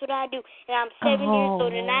Bible. That's what I do, and I'm 7 years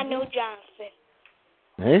old, and I know Jonathan.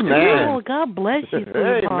 Amen. Oh, God bless you,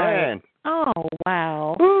 sweetheart. Amen. Oh,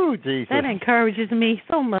 wow. Ooh, Jesus. That encourages me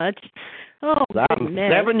so much. Oh, I'm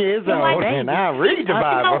 7 years old, and I read the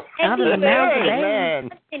Bible. Out of the mouth of man.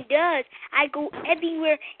 It does. I go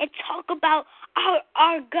everywhere and talk about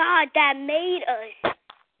our God that made us.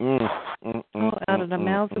 Out of the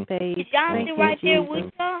mouths of babes. Is Jonathan right there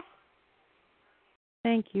with y'all?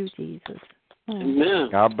 Thank you, Jesus. Amen.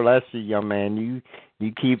 God bless you, young man.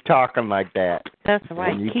 You keep talking like that. That's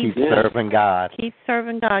right. And you keep serving God. Keep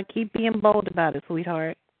serving God. Keep being bold about it,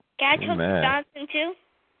 sweetheart. Can I talk to Jonathan too?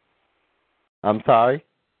 I'm sorry?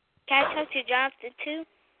 Can I talk to Jonathan too?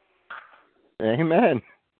 Amen.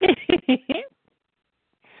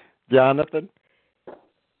 Jonathan?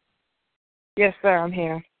 Yes, sir, I'm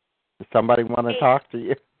here. Does somebody want to talk to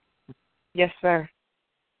you? Yes, sir.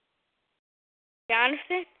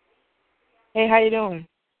 Jonathan? Hey, how you doing?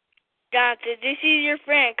 Jonathan, this is your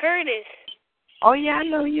friend, Curtis. Oh, yeah, I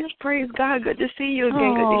know you. Praise God. Good to see you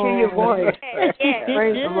again. Good to hear your voice. Yes.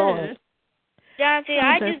 Praise the Lord. Jonathan,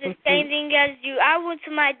 I do the same thing as you. I went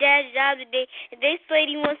to my dad's job today, and this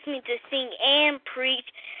lady wants me to sing and preach,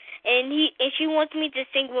 and she wants me to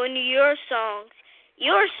sing one of your songs.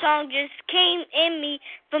 Your song just came in me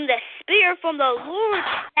from the Spirit, from the Lord,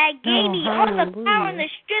 that gave me all the power and the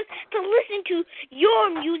strength to listen to your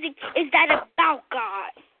music. Is that about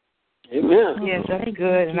God? Amen. Yes, that's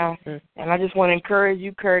good. And I just want to encourage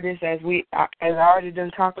you, Curtis, as I already done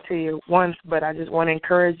talked to you once, but I just want to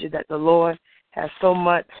encourage you that the Lord has so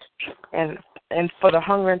much, and for the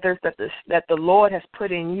hunger and thirst that the Lord has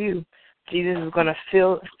put in you, Jesus is going to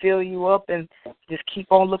fill you up, and just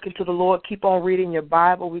keep on looking to the Lord. Keep on reading your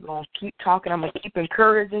Bible. We're going to keep talking. I'm going to keep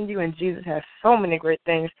encouraging you, and Jesus has so many great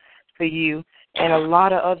things for you and a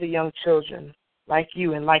lot of other young children like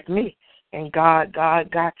you and like me. And God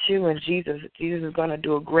got you, and Jesus is going to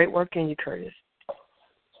do a great work in you, Curtis.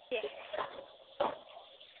 Yes.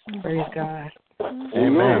 Praise God.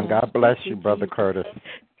 Amen. God bless you, Brother Curtis.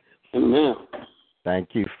 Amen.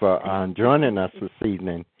 Thank you for joining us this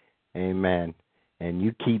evening. Amen. And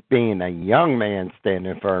you keep being a young man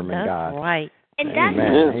standing firm in God. That's right. And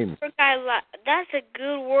that's a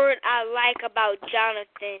good word I like about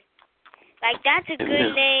Jonathan. Like, that's a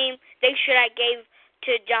good name they should have gave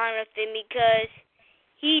to Jonathan, because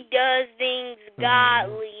he does things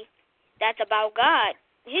godly. That's about God.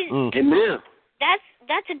 Amen.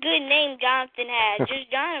 That's a good name Jonathan had. Just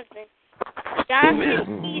Jonathan.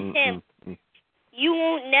 Jonathan sees him. You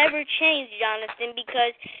won't never change, Jonathan,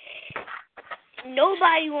 because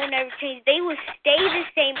nobody will never change. They will stay the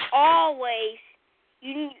same always.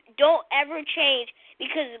 You don't ever change,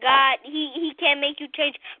 because God, he can't make you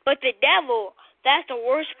change. But the devil, that's the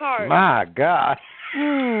worst part. My God.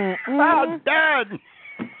 Well done.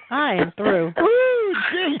 I am through. Woo,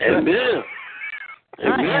 Jesus. Amen.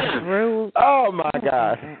 I am through. Oh, my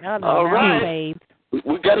God. All right.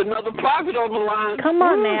 We got another prophet on the line. Come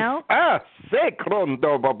on now.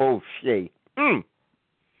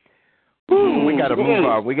 We got to move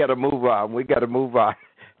on. We got to move on.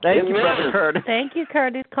 Thank you, Brother Curtis. Thank you,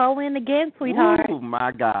 Curtis. Call in again, sweetheart. Ooh,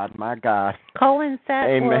 my God. Call in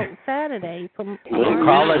Saturday.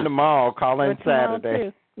 Call in tomorrow. Call in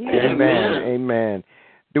Saturday. Amen.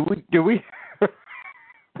 Do we?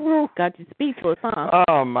 Got you speechless, huh?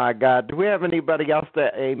 Oh, my God. Do we have anybody else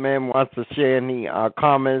that, amen, wants to share any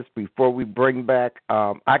comments before we bring back?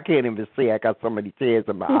 I can't even see. I got so many tears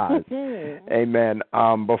in my eyes. Amen.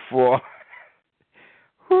 Before.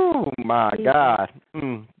 Oh, my God.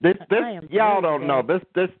 This y'all don't know.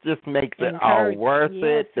 This just makes it all worth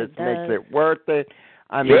it. This makes it worth it.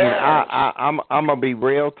 I mean, I'm going to be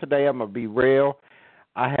real today. I'm going to be real.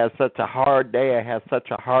 I had such a hard day.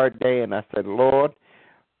 And I said, Lord,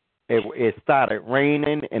 it started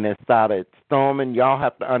raining and it started storming. Y'all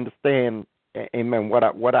have to understand, amen, what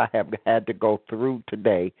I have had to go through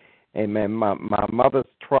today. Amen. My mother's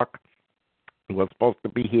truck was supposed to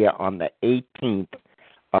be here on the 18th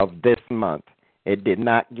of this month. It did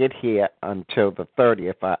not get here until the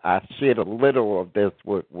 30th. I shared a little of this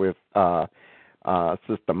with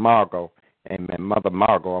Sister Margot. Amen. Mother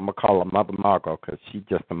Margot. I'm going to call her Mother Margot because she's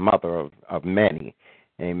just a mother of many.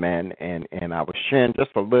 Amen. And I was sharing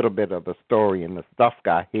just a little bit of the story, and the stuff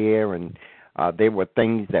got here, and there were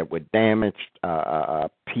things that were damaged, a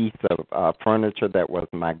piece of furniture that was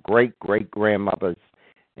my great-great-grandmother's,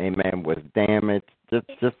 amen, was damaged.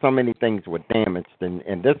 Just so many things were damaged,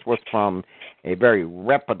 and this was from a very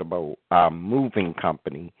reputable moving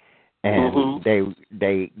company. And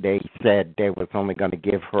they said they was only going to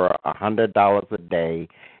give her $100 a day,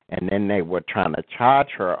 and then they were trying to charge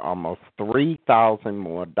her almost $3,000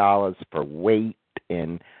 more for weight.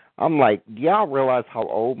 And I'm like, do y'all realize how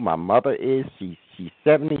old my mother is? She's She's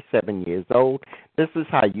 77 years old. This is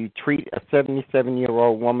how you treat a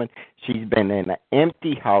 77-year-old woman. She's been in an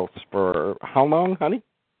empty house for how long, honey?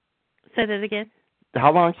 Say that again.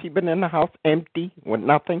 How long she been in the house empty with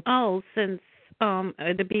nothing? Oh, since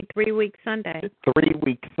it'll be 3 weeks Sunday. 3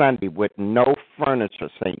 weeks Sunday with no furniture,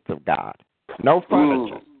 saints of God. No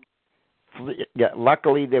furniture. Yeah,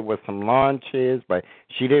 luckily there was some lawn chairs, but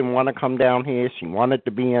she didn't want to come down here. She wanted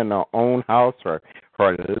to be in her own house. Her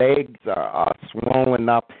legs are swollen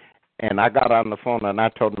up. And I got on the phone and I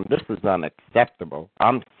told him, this is unacceptable.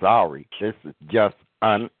 I'm sorry. This is just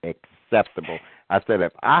unacceptable. I said,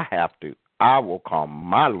 if I have to, I will call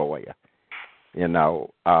my lawyer.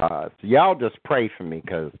 So y'all just pray for me,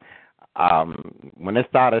 because when it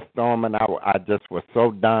started storming, I just was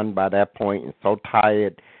so done by that point and so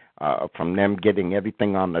tired from them getting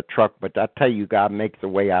everything on the truck. But I tell you, God makes a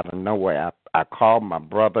way out of nowhere. I called my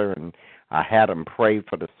brother and I had him pray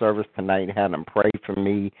for the service tonight, had him pray for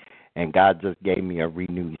me, and God just gave me a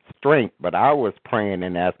renewed strength. But I was praying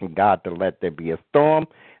and asking God to let there be a storm.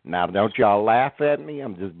 Now, don't y'all laugh at me.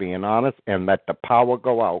 I'm just being honest, and let the power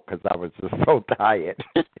go out, because I was just so tired.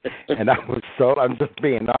 And I'm just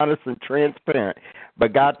being honest and transparent.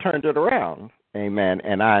 But God turned it around. Amen.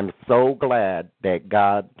 And I'm so glad that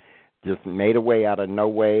God just made a way out of no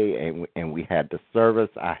way, and we had the service.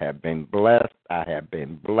 I have been blessed. I have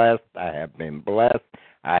been blessed. I have been blessed.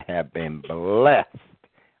 I have been blessed.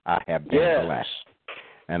 I have been blessed.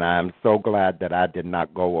 And I'm so glad that I did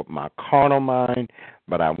not go with my carnal mind,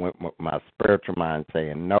 but I went with my spiritual mind,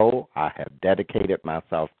 saying, no, I have dedicated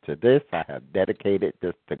myself to this. I have dedicated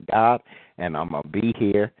this to God, and I'm going to be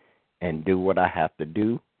here and do what I have to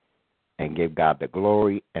do and give God the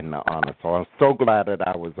glory and the honor. So I'm so glad that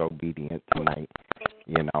I was obedient tonight,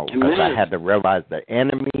 because I had to realize the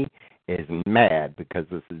enemy is mad, because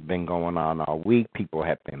this has been going on all week. People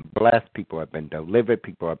have been blessed. People have been delivered.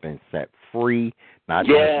 People have been set free. Not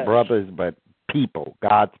just brothers, but people,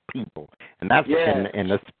 God's people. And that's in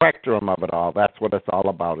the spectrum of it all. That's what it's all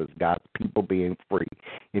about, is God's people being free,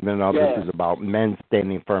 even though this is about men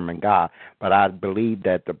standing firm in God. But I believe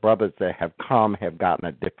that the brothers that have come have gotten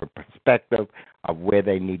a different perspective of where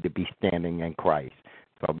they need to be standing in Christ.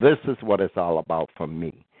 So this is what it's all about for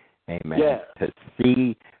me. Amen. To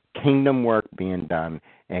see kingdom work being done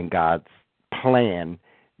and God's plan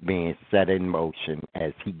being set in motion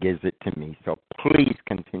as he gives it to me. So please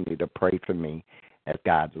continue to pray for me as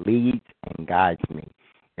God leads and guides me,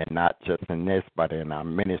 and not just in this, but in our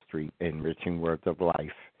ministry, Enriching Words of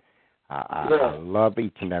Life. I love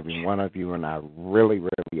each and every one of you, and I really,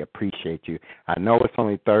 really appreciate you. I know it's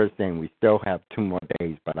only Thursday and we still have 2 more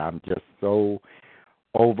days, but I'm just so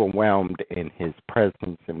overwhelmed in his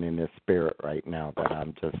presence and in his spirit right now that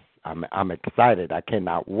I'm excited. I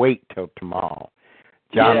cannot wait till tomorrow.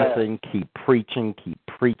 Jonathan, keep preaching, keep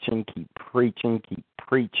preaching, keep preaching, keep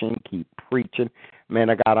preaching, keep preaching. Man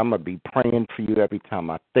of God, I'm going to be praying for you every time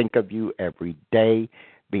I think of you, every day.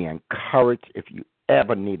 Be encouraged. If you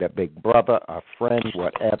ever need a big brother, a friend,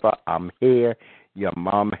 whatever, I'm here. Your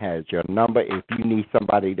mom has your number. If you need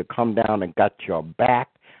somebody to come down and got your back,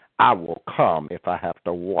 I will come if I have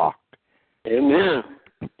to walk. Amen.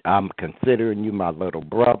 I'm considering you my little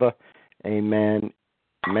brother. Amen.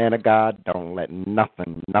 Man of God, don't let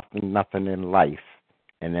nothing in life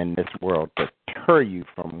and in this world deter you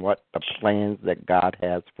from what the plans that God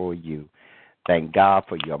has for you. Thank God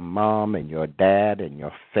for your mom and your dad and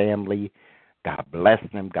your family. God bless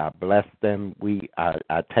them. God bless them.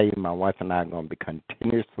 I tell you, my wife and I are going to be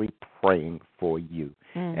continuously praying for you.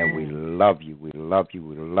 Mm-hmm. And we love you. We love you.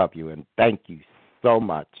 We love you. And thank you so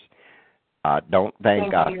much. Don't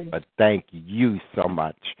thank God, but thank you so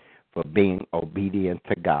much for being obedient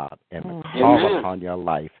to God and the call upon your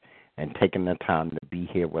life and taking the time to be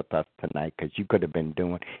here with us tonight, because you could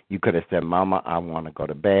have said, Mama, I want to go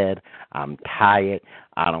to bed. I'm tired.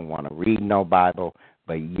 I don't want to read no Bible.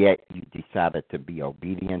 But yet you decided to be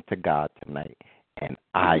obedient to God tonight, and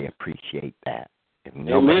I appreciate that. If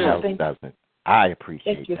nobody else doesn't, I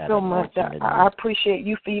appreciate that. Thank you so much. I appreciate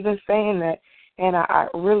you for even saying that. And I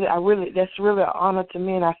really, that's really an honor to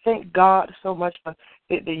me. And I thank God so much for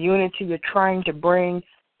the unity you're trying to bring,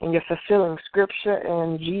 and you're fulfilling Scripture.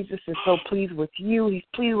 And Jesus is so pleased with you. He's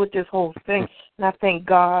pleased with this whole thing. And I thank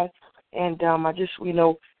God. And I just,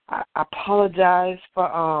 I apologize for,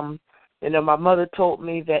 my mother told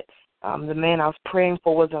me that the man I was praying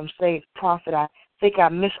for was unsaved prophet. I think I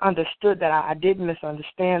misunderstood that. I did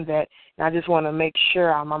misunderstand that. And I just want to make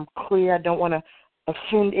sure I'm clear. I don't want to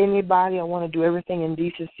offend anybody. I want to do everything in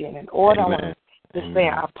decency and in order. Amen. I want to just say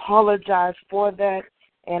I apologize for that,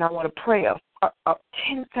 and I want to pray a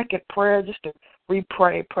 10-second prayer just to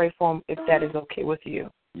pray for him if that is okay with you.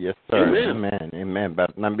 Yes, sir. Amen.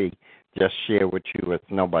 But let me just share with you, it's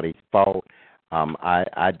nobody's fault.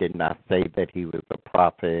 I did not say that he was a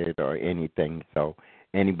prophet or anything, so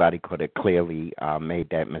anybody could have clearly made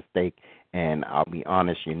that mistake. And I'll be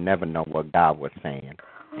honest, you never know what God was saying.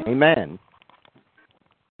 Amen.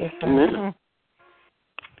 Yes, sir.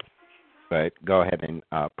 But go ahead and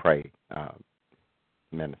pray,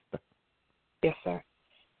 Minister. Yes, sir.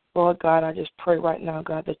 Lord God, I just pray right now,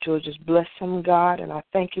 God, that you'll just bless him, God, and I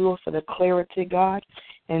thank you, Lord, for the clarity, God.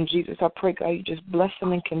 And Jesus, I pray, God, you just bless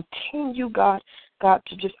him and continue, God,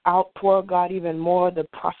 to just outpour, God, even more the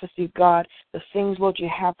prophecy, God, the things, Lord, you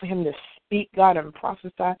have for him to speak, God, and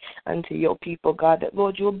prophesy unto your people, God, that,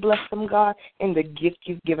 Lord, you'll bless them, God, in the gift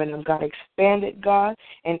you've given them, God. Expand it, God,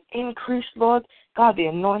 and increase, Lord, God, the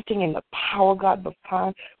anointing and the power, God,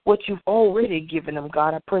 behind what you've already given them,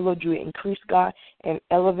 God. I pray, Lord, you increase, God, and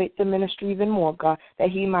elevate the ministry even more, God, that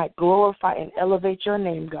he might glorify and elevate your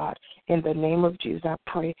name, God. In the name of Jesus, I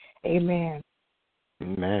pray. Amen.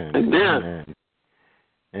 Amen. Amen.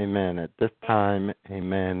 Amen. At this time,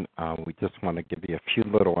 amen, we just want to give you a few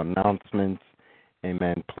little announcements.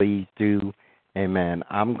 Amen. Please do. Amen.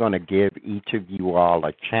 I'm going to give each of you all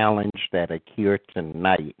a challenge that are here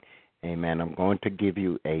tonight. Amen. I'm going to give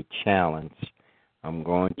you a challenge. Amen.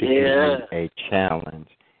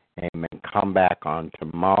 Come back on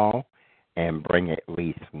tomorrow and bring at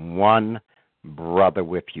least one brother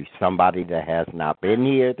with you, somebody that has not been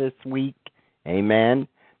here this week. Amen.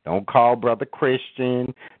 Don't call Brother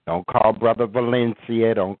Christian. Don't call Brother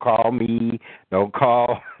Valencia. Don't call me. Don't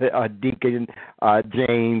call Deacon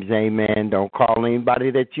James. Amen. Don't call anybody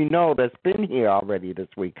that you know that's been here already this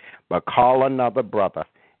week. But call another brother.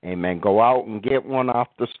 Amen. Go out and get one off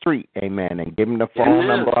the street. Amen. And give him the phone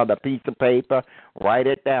number on a piece of paper. Write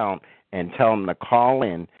it down and tell him to call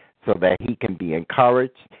in so that he can be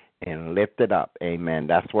encouraged and lift it up. Amen.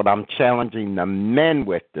 That's what I'm challenging the men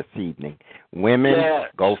with this evening. Women,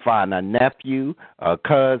 go find a nephew, a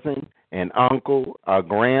cousin, an uncle, a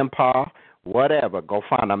grandpa, whatever. Go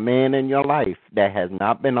find a man in your life that has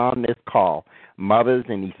not been on this call. Mothers,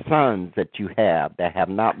 any sons that you have that have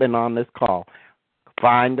not been on this call,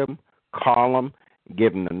 find them, call them,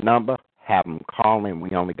 give them the number, have them call in.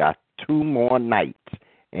 We only got 2 more nights.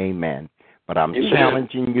 Amen. But I'm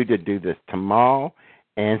challenging you to do this tomorrow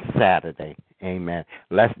and Saturday. Amen.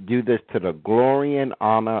 Let's do this to the glory and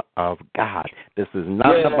honor of God. This is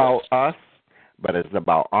not about us, but it's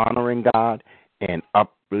about honoring God and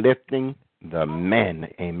uplifting the men.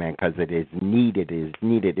 Amen. Because it is needed. It is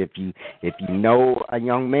needed. If you know a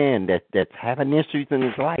young man that's having issues in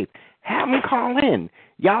his life, have him call in.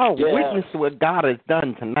 Y'all witness what God has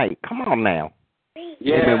done tonight. Come on now.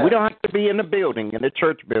 Amen. We don't have to be in the building, in the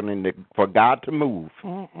church building, for God to move.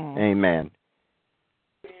 Amen.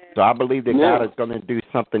 So I believe that God is going to do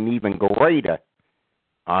something even greater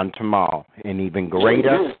on tomorrow and even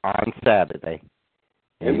greater on Saturday.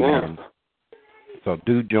 Amen. So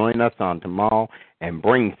do join us on tomorrow and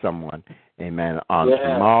bring someone. Amen. On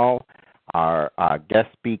tomorrow, our guest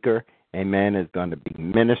speaker, amen, is going to be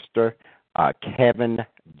Minister Kevin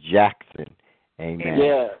Jackson.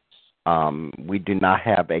 Amen. We do not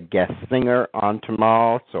have a guest singer on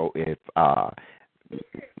tomorrow, so if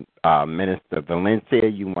Minister Valencia,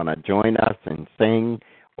 you want to join us and sing,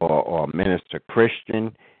 or Minister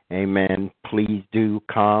Christian, amen, please do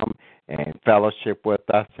come and fellowship with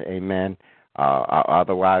us, amen.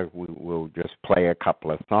 Otherwise, we will just play a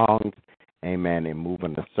couple of songs, amen, and move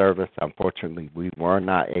in the service. Unfortunately, we were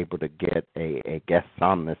not able to get a guest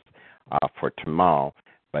psalmist for tomorrow,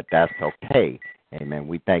 but that's okay, amen.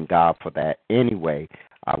 We thank God for that anyway.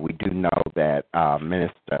 We do know that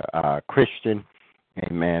Minister Christian,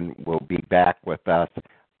 amen, will be back with us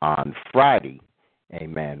on Friday,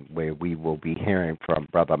 amen, where we will be hearing from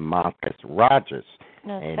Brother Marcus Rogers.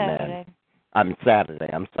 Amen. Saturday.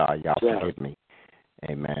 I'm sorry, y'all forgive me.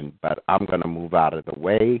 Amen. But I'm going to move out of the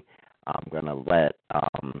way. I'm going to let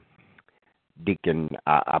Deacon,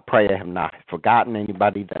 I pray I have not forgotten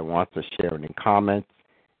anybody that wants to share any comments.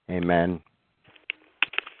 Amen.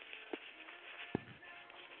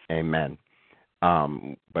 Amen.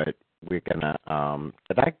 But we're going to,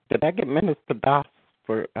 did I get Minister Doss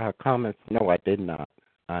for comments? No, I did not.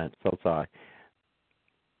 I'm so sorry.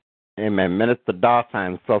 Amen. Minister Doss,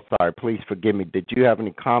 I'm so sorry. Please forgive me. Did you have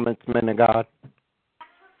any comments, man of God?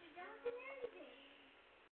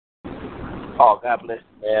 Oh, God bless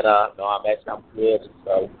you, man. No, I'm good.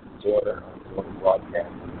 So, enjoy the broadcast.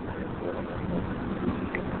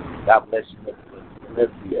 God bless you, Mr.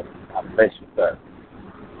 Valencia. God bless you, sir.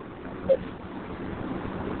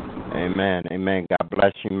 Amen. Amen. God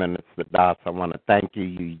bless you, Minister Doss. I want to thank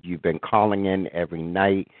you. You've been calling in every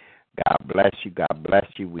night. God bless you. God bless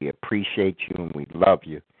you. We appreciate you and we love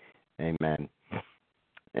you. Amen.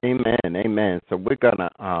 Amen. Amen. So we're going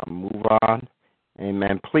to move on.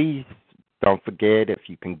 Amen. Please don't forget, if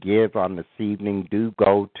you can give on this evening, do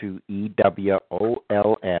go to EWOLM.org.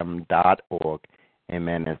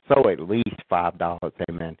 Amen. And so at least $5.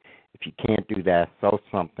 Amen. If you can't do that, sow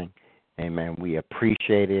something. Amen. We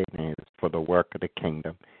appreciate it, and it's for the work of the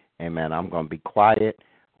kingdom. Amen. I'm going to be quiet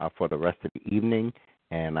for the rest of the evening,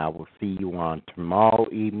 and I will see you on tomorrow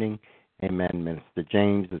evening. Amen. Minister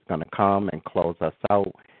James is going to come and close us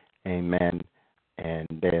out. Amen. And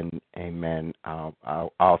then, amen, I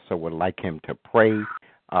also would like him to pray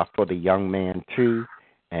for the young man, too,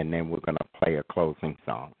 and then we're going to play a closing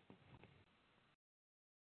song.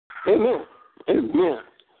 Amen. Amen.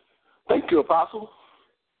 Thank you, Apostle.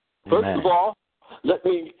 First of all, let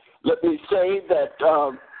me say that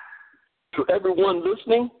to everyone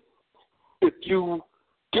listening, if you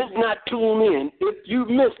did not tune in, if you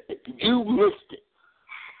missed it, you missed it.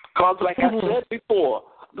 Because like I said before,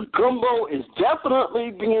 the gumbo is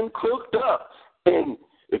definitely being cooked up. And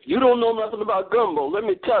if you don't know nothing about gumbo, let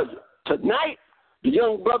me tell you, tonight, the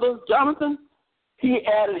young brother, Jonathan, he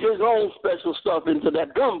added his own special stuff into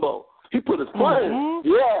that gumbo. He put his plan.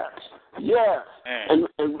 Yes. And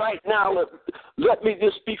right now, let me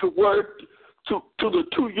just speak a word to the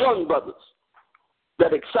two young brothers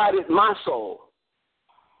that excited my soul.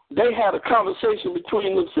 They had a conversation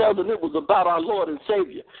between themselves, and it was about our Lord and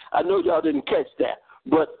Savior. I know y'all didn't catch that,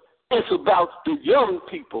 but it's about the young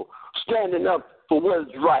people standing up for what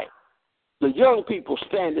is right. The young people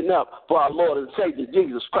standing up for our Lord and Savior,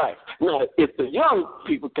 Jesus Christ. Now, if the young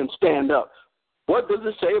people can stand up, what does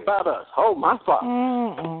it say about us? Oh, my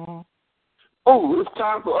Father. Oh, it's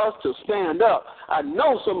time for us to stand up. I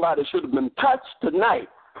know somebody should have been touched tonight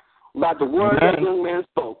by the word that young man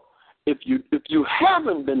spoke. If you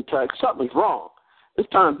haven't been touched, something's wrong. It's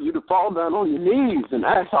time for you to fall down on your knees and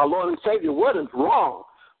ask our Lord and Savior what is wrong.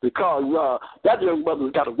 Because that young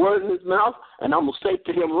brother's got a word in his mouth, and I'm going to say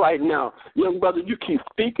to him right now, young brother, you keep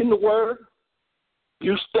speaking the word.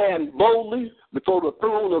 You stand boldly before the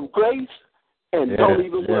throne of grace, and don't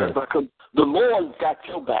even worry, because the Lord's got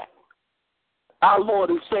your back. Our Lord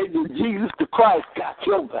and Savior, Jesus the Christ, got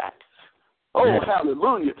your back. Oh,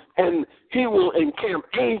 hallelujah. And he will encamp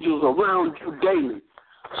angels around you daily.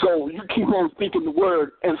 So you keep on speaking the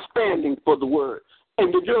word and standing for the word.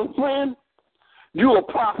 And the young friend, you're a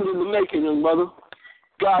prophet in the making, young mother.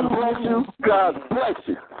 God bless you. God bless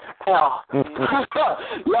you.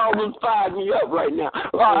 Y'all just fired me up right now.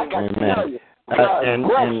 I got to tell you. God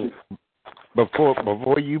bless you.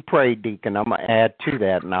 Before you pray, Deacon, I'm going to add to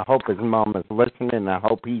that, and I hope his mom is listening, and I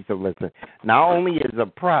hope he's listening. Not only is a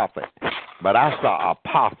prophet, but I saw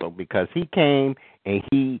apostle, because he came and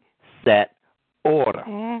he set order.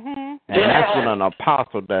 And that's what an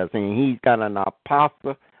apostle does. And he's got an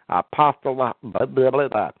apostle, blah, blah, blah,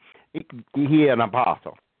 blah. He an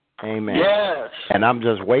apostle. Amen. Yes. And I'm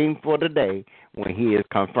just waiting for the day when he is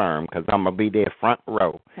confirmed, because I'm going to be there front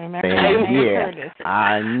row. Amen. Saying,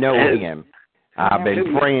 I know him. I've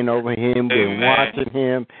been praying over him, been watching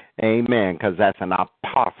him. Amen. Because that's an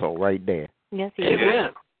apostle right there. Yes, he is.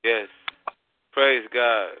 Yes. Praise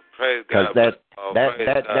God. Praise God. Because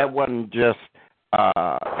that wasn't just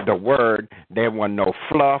the word. There wasn't no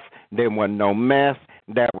fluff. There wasn't no mess.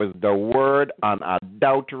 That was the word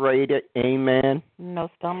unadulterated. Amen. No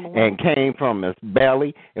stumbling. And came from his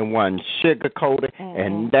belly and wasn't sugar-coated.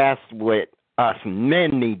 And that's what us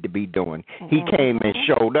men need to be doing. He came and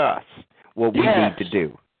showed us what we need to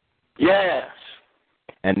do. Yes.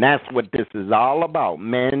 And that's what this is all about.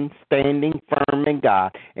 Men standing firm in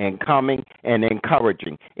God and coming and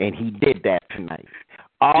encouraging. And he did that tonight.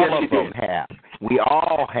 All of them have. We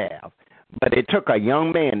all have. But it took a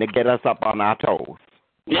young man to get us up on our toes.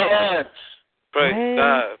 Yes. Praise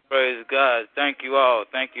God. Praise God. Thank you all.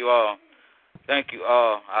 Thank you all. Thank you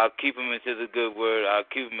all. I'll keep him into the good word. I'll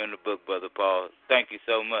keep him in the book, Brother Paul. Thank you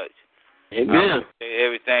so much. Amen.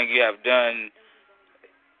 Everything you have done.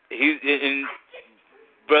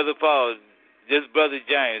 Brother Paul, this Brother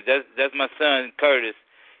James, that's my son Curtis.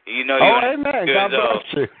 You know. Amen. God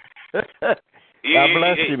bless you. God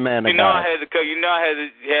bless you, man. You know, I had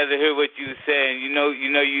to hear what you were saying. You know,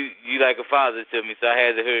 you like a father to me, so I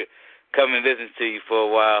had to come and listen to you for a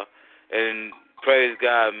while. And praise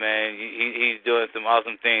God, man. He's doing some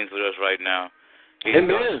awesome things with us right now. He's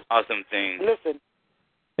doing awesome things. Listen.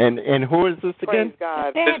 And who is this again? Praise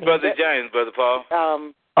God. This Brother James, Brother Paul.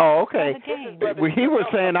 Okay. He was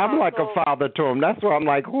saying I'm like a father to him. That's why I'm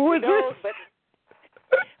like, who is this?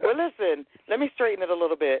 Well, listen, let me straighten it a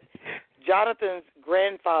little bit. Jonathan's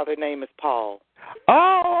grandfather name is Paul.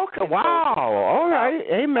 Oh, okay. Wow. All right.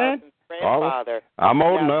 Amen. Grandfather. I'm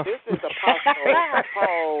old now, enough. This is Apostle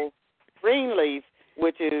Paul Greenleaf,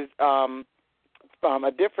 which is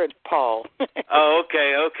a different Paul. Oh,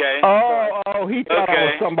 okay. Oh, he thought I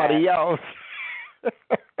was somebody else.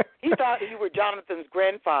 He thought you were Jonathan's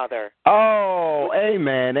grandfather. Oh,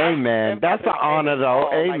 amen. That's an honor,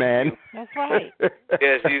 though. Amen. That's right.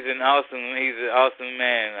 Yes, he's an awesome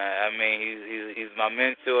man. I mean, he's my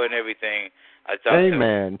mentor and everything. I talk to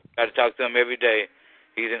him. I talk to him every day.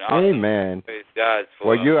 He's an awesome man. Praise God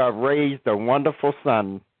for him. You have raised a wonderful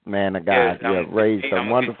son, man of God. Yes, you have raised a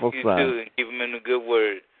wonderful son. And keep him in the good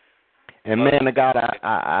word. And man of God,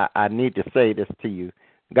 I need to say this to you.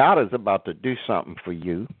 God is about to do something for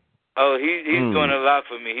you. Oh, he's doing a lot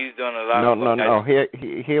for me. He's doing a lot. No.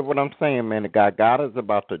 Hear what I'm saying, man of God. God is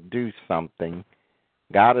about to do something.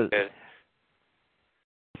 God is. Yes.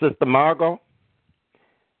 Sister Margot,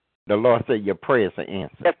 the Lord said your prayers are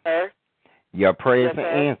answered. Yes, sir. Your prayers are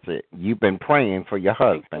answered. You've been praying for your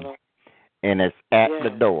husband, and it's at the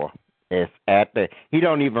door. It's at the. He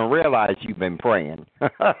don't even realize you've been praying.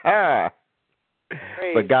 But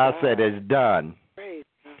God said it's done.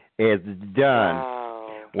 It's done. Wow.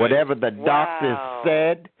 Whatever the doctors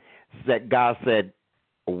said, God said,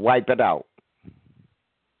 wipe it out.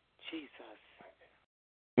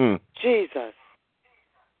 Jesus.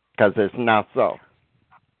 Because it's not so.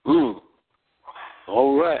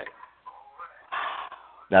 All right.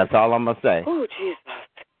 That's all I'm going to say. Oh, Jesus.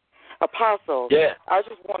 Apostle, I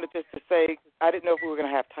just wanted to say, I didn't know if we were going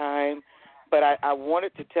to have time, but I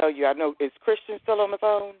wanted to tell you, I know, is Christian still on the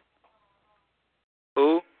phone?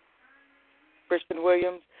 Who? Christian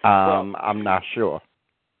Williams? I'm not sure.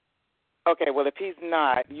 Okay, well, if he's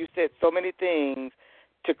not, you said so many things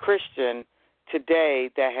to Christian today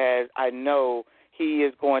that I know he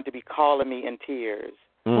is going to be calling me in tears.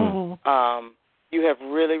 You have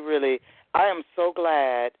really, really, I am so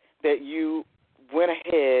glad that you went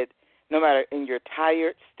ahead, no matter in your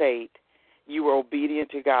tired state, you were obedient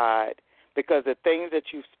to God, because the things that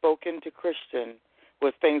you've spoken to Christian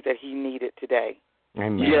was things that he needed today.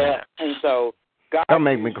 Amen. Yeah. And so God, don't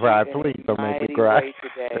make me cry, please. Don't make me cry.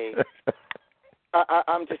 Today.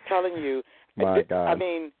 I'm just telling you. My God. I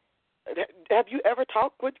mean, have you ever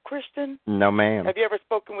talked with Christian? No, ma'am. Have you ever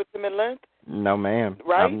spoken with him in length? No, ma'am.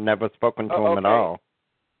 Right? I've never spoken to him at all.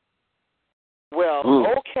 Well,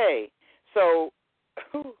 okay. So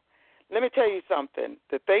let me tell you something.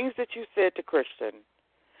 The things that you said to Christian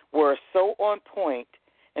were so on point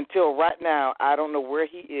until right now. I don't know where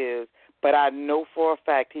he is, but I know for a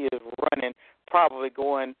fact he is running, probably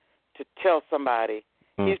going to tell somebody.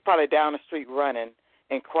 He's probably down the street running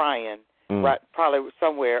and crying, right? Probably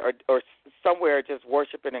somewhere or somewhere just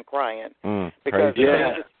worshiping and crying. Because the things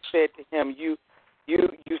that you said to him,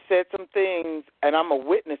 you said some things, and I'm a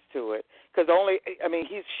witness to it. Because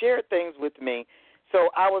he's shared things with me, so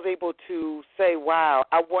I was able to say, wow.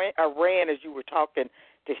 I ran as you were talking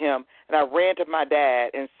to him, and I ran to my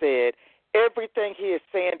dad and said, everything he is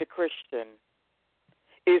saying to Christian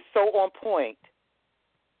is so on point.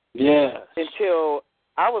 Yeah. Until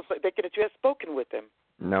I was thinking that you had spoken with him.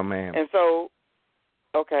 No, ma'am. And so,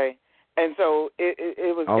 okay. And so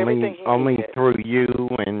it was everything he only needed. through you,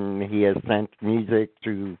 and he has sent music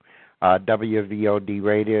to WVOD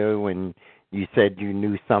radio, and you said you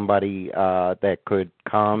knew somebody that could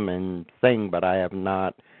come and sing, but I have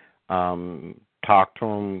not talked to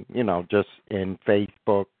him, just in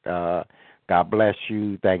Facebook. God bless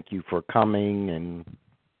you. Thank you for coming,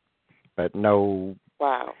 but no,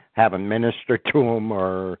 haven't ministered to him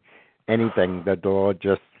or anything. The Lord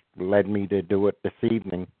just led me to do it this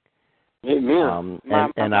evening. Amen.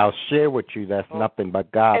 And I'll share with you that's nothing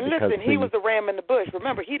but God. And listen, he was the ram in the bush.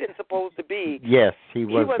 Remember, he didn't supposed to be. Yes, he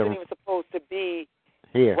was. He wasn't even supposed to be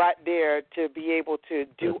here, right there to be able to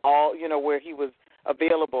do all, where he was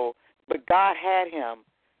available. But God had him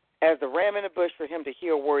as the ram in the bush for him to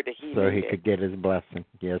hear a word that he needed. So he could get his blessing.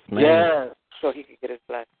 Yes, ma'am. Yeah. So he could get his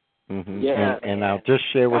blessing. Mm-hmm. Yeah. And I'll just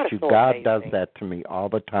share with you, God does that to me all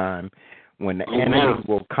the time. When the enemy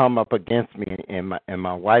will come up against me, and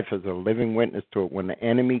my wife is a living witness to it, when the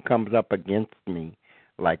enemy comes up against me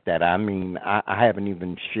like that, I haven't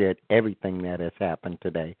even shared everything that has happened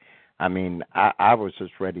today. I was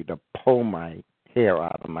just ready to pull my hair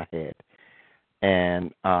out of my head.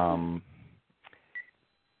 And, oh,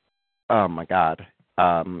 my God,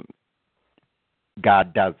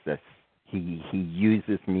 God does this. He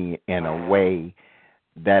uses me in a way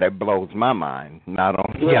that it blows my mind, not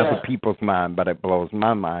only other people's mind, but it blows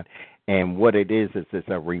my mind. And what it is it's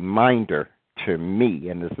a reminder to me,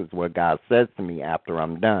 and this is what God says to me after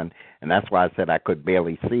I'm done, and that's why I said I could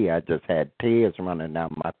barely see. I just had tears running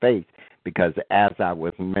down my face, because as I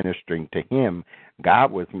was ministering to him,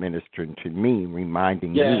 God was ministering to me,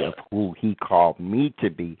 reminding me of who he called me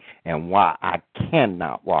to be and why I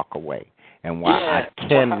cannot walk away and why I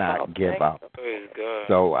cannot give up.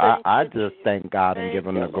 So I just thank God and give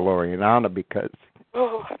him the glory and honor, because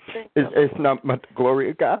it's not but the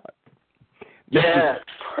glory of God.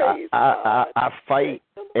 I fight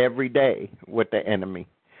every day with the enemy,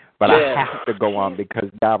 but I have to go on,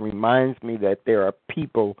 because God reminds me that there are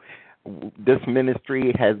people. This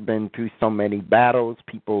ministry has been through so many battles.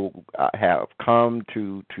 People have come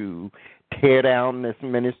to tear down this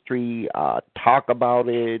ministry, talk about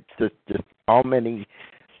it, just so many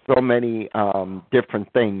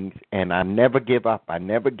different things. And I never give up. I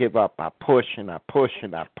push and I push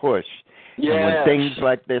and I push. And when things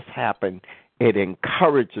like this happen, it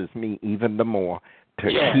encourages me even the more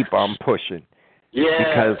to keep on pushing.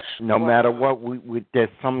 Because no matter what, we there's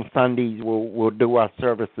some Sundays we'll do our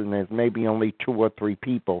service and there's maybe only 2 or 3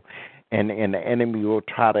 people, and the enemy will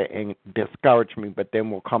try to discourage me. But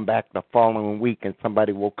then we'll come back the following week and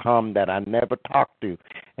somebody will come that I never talked to,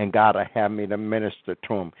 and God will have me to minister to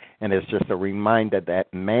them. And it's just a reminder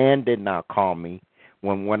that man did not call me.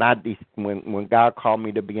 When God called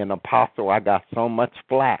me to be an apostle, I got so much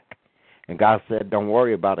flack, and God said, "Don't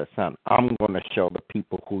worry about it, son. I'm going to show the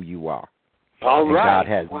people who you are." God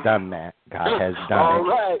has done that. God has done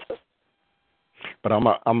it. But I'm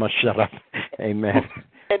gonna shut up. Amen.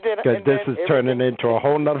 Because this is turning into a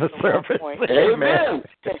whole nother service. Amen.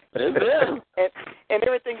 Amen. And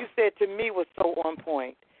everything you said to me was so on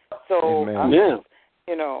point. So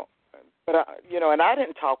but and I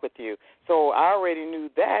didn't talk with you, so I already knew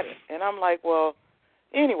that. And I'm like, well,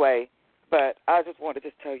 anyway. But I just wanted to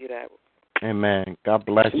just tell you that. Amen. God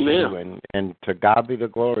bless you, and to God be the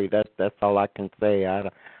glory. That's all I can say. I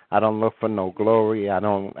don't look for no glory.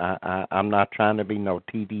 I'm not trying to be no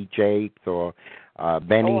T.D. Jakes or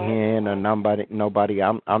Benny Hinn or nobody.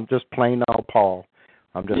 I'm just plain old Paul.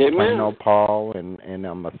 I'm just plain old Paul, and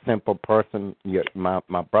I'm a simple person. My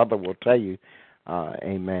brother will tell you,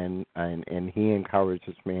 amen, and he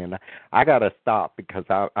encourages me. And I got to stop because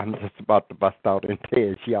I'm just about to bust out in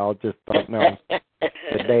tears. Y'all just don't know.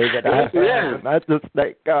 The day that I have, and I just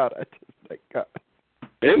thank God.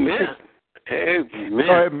 Amen. Amen. Go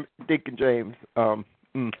ahead, Deacon James. Thank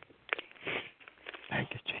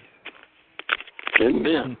you, Jesus.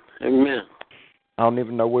 Amen. Amen. I don't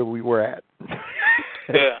even know where we were at.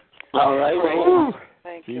 All right. Well,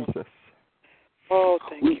 thank Jesus. You. Oh,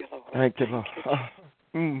 thank you, Lord. Thank you, Lord.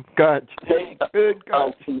 God. Good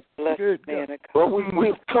God. Good God. Well,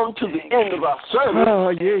 we've come to the end of our service. Oh,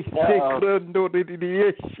 yes.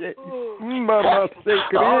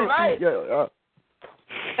 All right.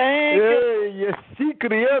 Thank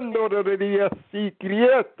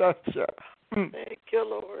you,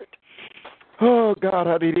 Lord. Oh, God.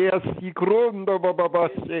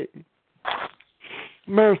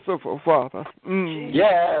 Merciful Father.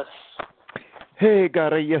 Yes. Hey,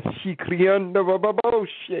 God, yes, she creando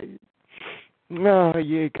bababoshe. Ah,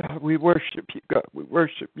 yeah, God, we worship you, God. We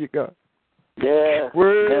worship you, God. Yeah.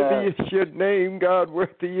 Worthy is your name, God.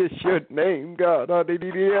 Worthy is your name, God.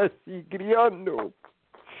 Hallelujah. She creando.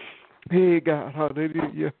 Hey, God,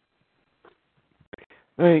 hallelujah.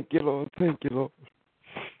 Thank you, Lord. Thank you, Lord.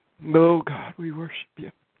 Oh, God, we worship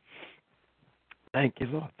you. Thank you,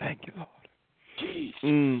 Lord. Thank you, Lord. Jesus.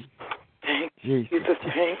 Thank you, Jesus.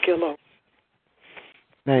 Thank you, Lord.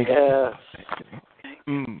 Thank you.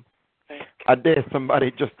 I dare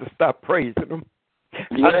somebody just to stop praising him.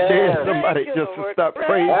 I dare somebody just to stop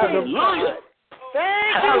praising him.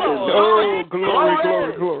 Thank you, Lord. Oh, glory,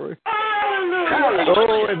 glory, glory.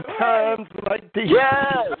 Oh, in times like these.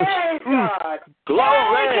 Yes. God.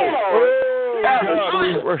 Glory. Oh, God, we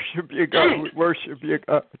worship you, God. We worship you,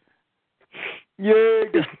 God. Yeah,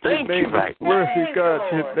 God, your name is worthy, God.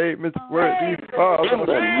 Your name is worthy, Father. In the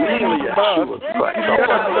name of Yeshua Christ.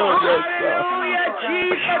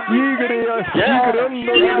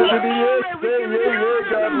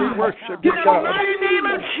 God, we worship you, God.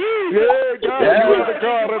 Yeah, God, you are the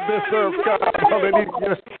God of this earth, God.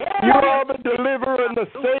 Hallelujah. You are the deliverer and the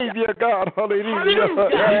Savior, God.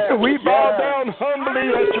 Hallelujah. We bow down humbly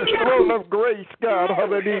at your throne of grace, God.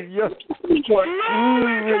 Hallelujah. Oh,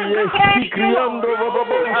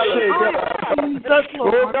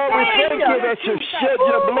 God, we thank you that you shed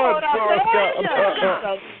your blood for us, God.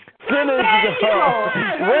 sinners, God.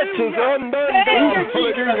 Wretches undone, God.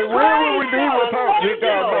 Hallelujah. Where would we be without you,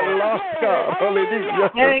 God? But lost, God. Hallelujah.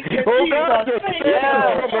 Oh, God, just save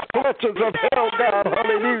us from the clutches of hell, God.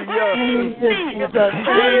 Hallelujah. Yeah, God.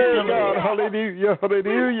 Hallelujah.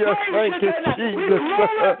 Hallelujah. Thank you, Jesus.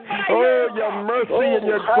 Oh, your mercy and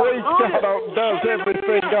your grace, God, outdoes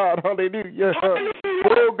everything, God. Hallelujah.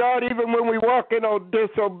 Oh, God, even when we walk in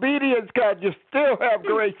disobedience, God, you still have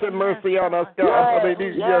grace and mercy on us, God.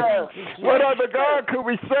 Hallelujah. What other God could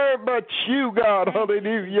we serve but you, God?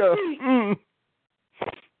 Hallelujah.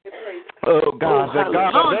 Oh, God, the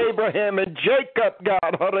God of Abraham and Jacob,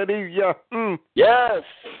 God. Hallelujah. Yes.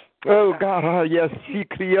 Oh, God. Yes.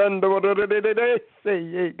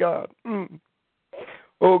 Say, God.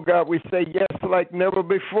 Oh, God, we say yes like never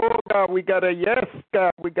before, God. We got a yes,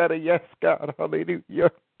 God. We got a yes, God.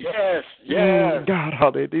 Hallelujah. Yes, yes. God,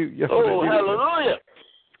 hallelujah. Oh, hallelujah.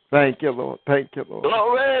 Thank you, Lord. Thank you, Lord.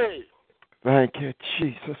 Glory. Thank you,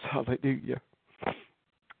 Jesus. Hallelujah.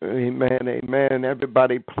 Amen, amen.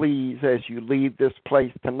 Everybody, please, as you leave this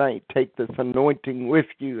place tonight, take this anointing with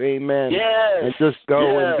you. Amen. Yes. And just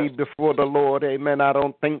go and be before the Lord. Amen. I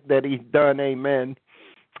don't think that he's done. Amen.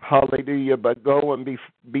 Hallelujah. But go and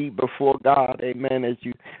be before God. Amen. As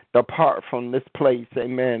you depart from this place.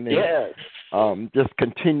 Amen. And, yes. Just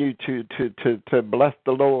continue to bless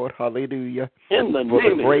the Lord. Hallelujah. In the for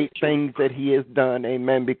name the great things that he has done.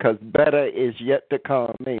 Amen. Because better is yet to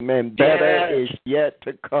come. Amen. Better is yet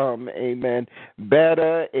to come. Amen.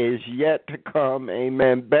 Better is yet to come.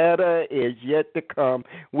 Amen. Better is yet to come.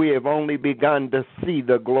 We have only begun to see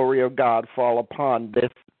the glory of God fall upon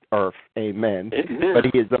this earth. Amen. Amen. But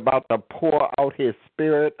he is about to pour out his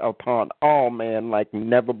spirit upon all men like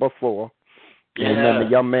never before. Yeah. Amen. The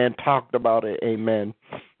young man talked about it. Amen.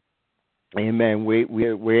 Amen.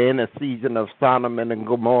 We're in a season of Sodom and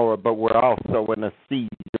Gomorrah, but we're also in a season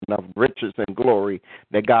of riches and glory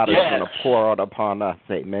that God is going to pour out upon us.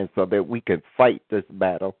 Amen. So that we can fight this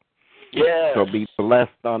battle. Yeah. So be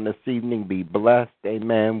blessed on this evening. Be blessed.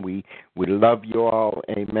 Amen. We love you all.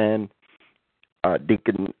 Amen.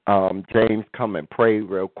 Deacon James, come and pray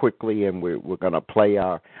real quickly, and we're going to play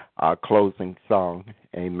our closing song.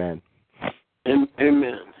 Amen.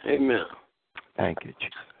 Amen. Amen. Thank you,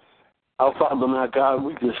 Jesus. Our Father, my God,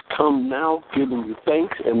 we just come now giving you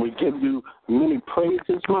thanks, and we give you many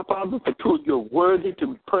praises, my Father, for you're worthy to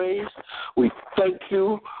be praised. We thank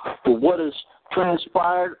you for what has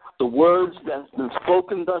transpired, the words that's been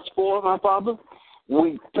spoken thus far, my Father.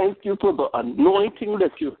 We thank you for the anointing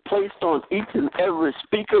that you've placed on each and every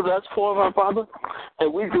speaker thus far, my Father.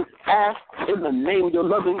 And we just ask in the name of your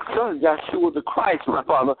loving Son, Yeshua the Christ, my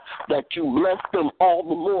Father, that you bless them all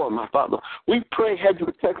the more, my Father. We pray hedge of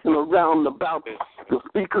protection around about the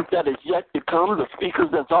speakers that is yet to come, the speakers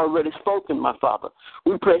that's already spoken, my Father.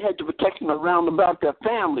 We pray hedge of protection around about their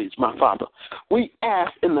families, my Father. We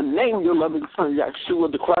ask in the name of your loving Son, Yeshua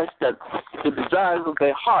the Christ, that the desires of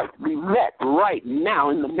their heart be met right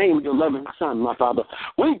now in the name of your loving Son, my Father.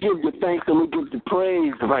 We give you thanks and we give you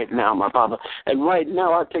praise right now, my Father. And right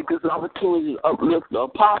now I take this opportunity to uplift the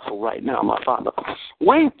apostle right now, my Father.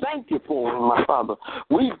 We thank you for him, my Father.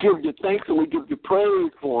 We give you thanks and we give you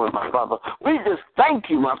praise for him, my Father. We just thank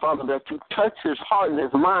you, my Father, that you touch his heart and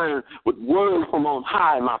his mind with words from on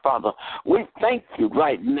high, my Father. We thank you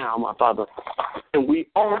right now, my Father. And we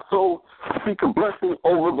also speak a blessing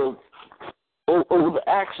over the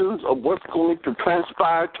actions of what's going to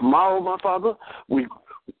transpire tomorrow, my Father. We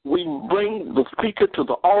bring the speaker to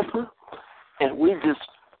the altar, and we just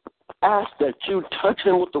ask that you touch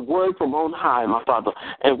him with the word from on high, my Father.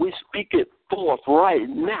 And we speak it forth right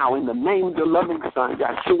now in the name of your loving Son,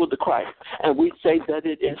 Yeshua the Christ. And we say that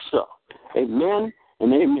it is so. Amen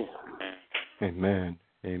and amen. Amen.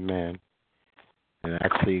 Amen. And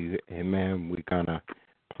actually, amen, we're going to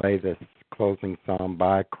play this closing song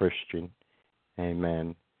by Christian.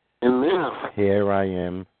 Amen. Amen. Here I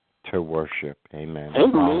am to worship. Amen.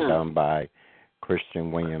 Amen. Song done by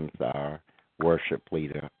Christian Williams, our worship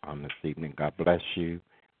leader on this evening. God bless you.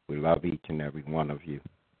 We love each and every one of you.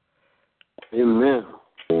 Amen.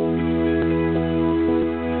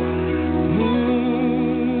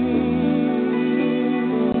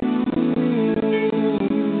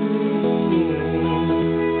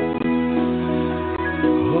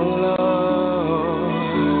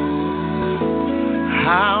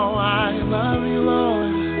 How I love you,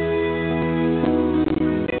 Lord.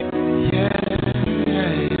 Yeah.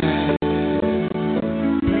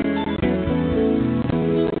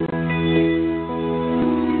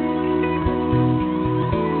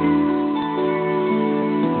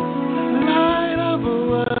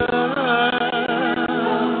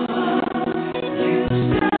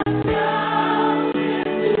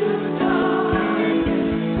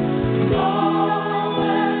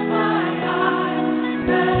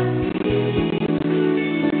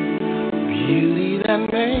 beauty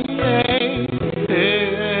that made.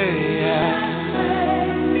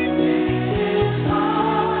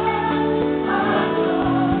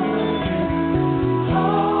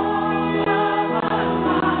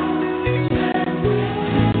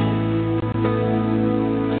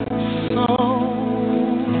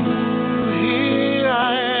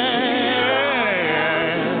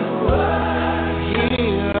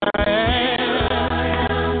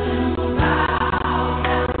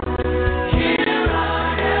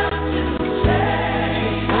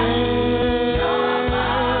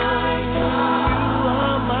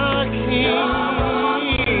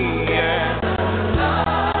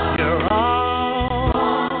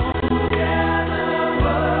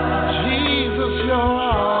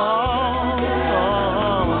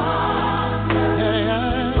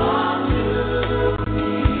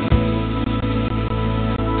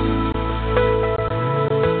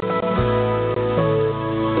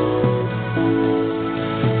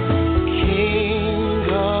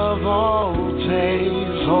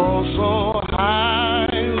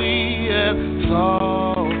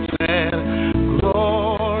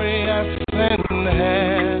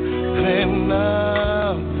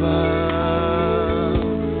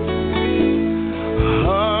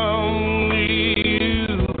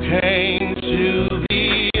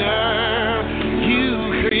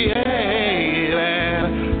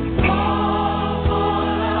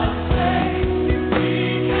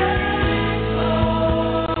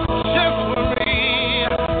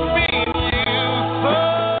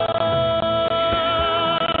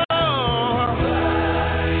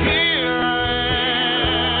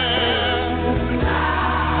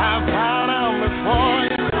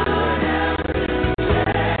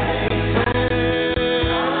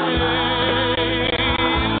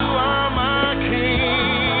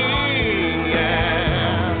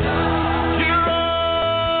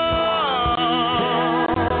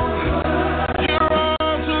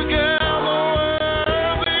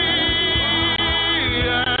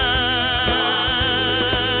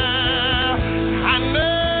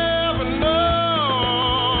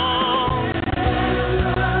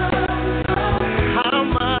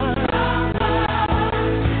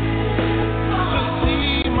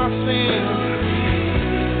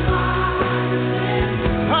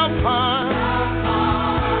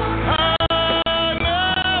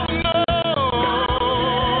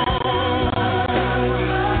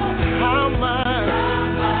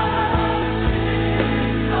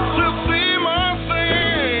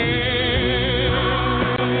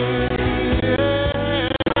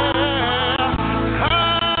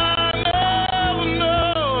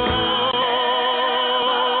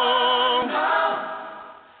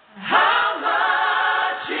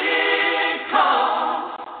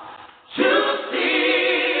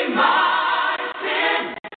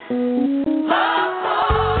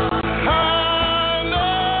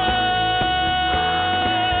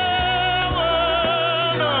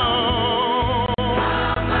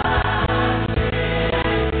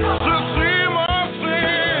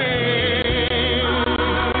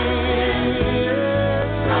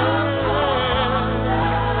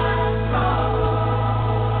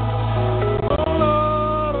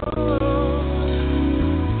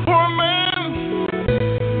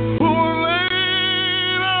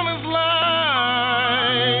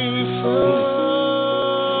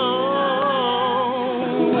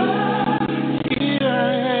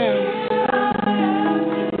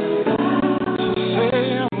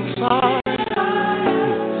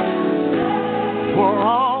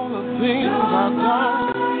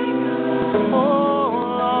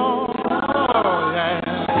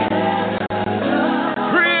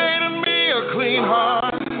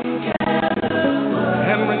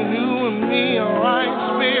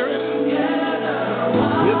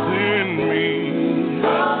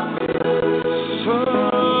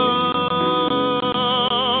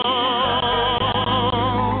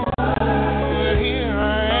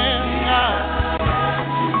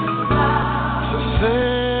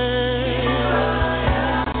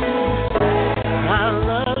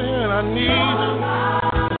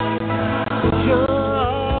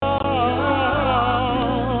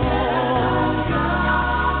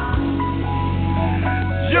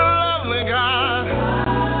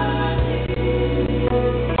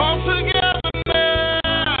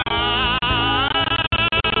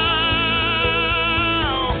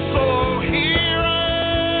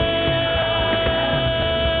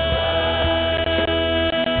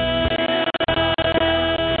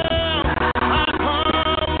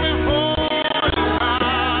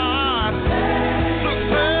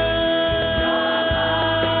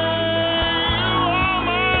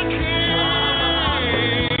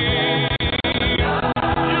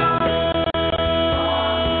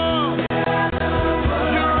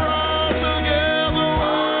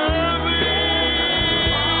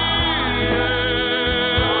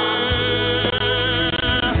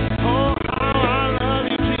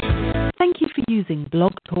 using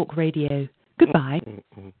Blog Talk Radio. Goodbye.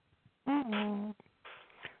 Well,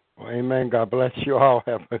 amen. God bless you all.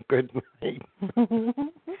 Have a good night.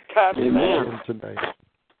 God Amen. Today.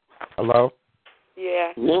 Hello?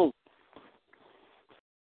 Yeah.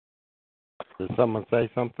 Did someone say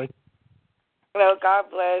something? Well, God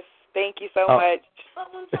bless. Thank you so much.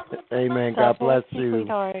 Amen. God bless you,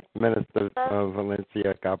 sweetheart. Minister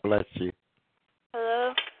Valencia. God bless you.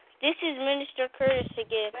 Hello? This is Minister Curtis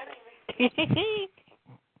again.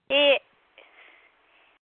 Yeah.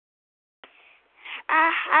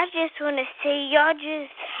 I just want to say y'all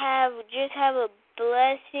just have a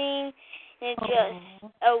blessing and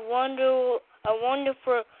just a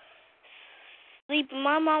wonderful sleep.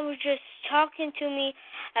 My mom was just talking to me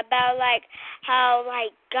about how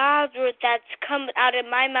God's word that's coming out of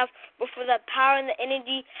my mouth, before the power and the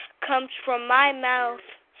energy comes from my mouth,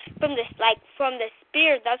 from the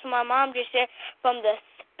spirit. That's what my mom just said. From the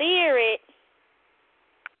spirit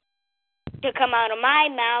to come out of my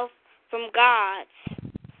mouth, from God's.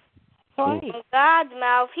 Right. From God's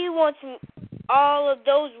mouth, He wants all of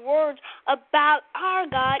those words about our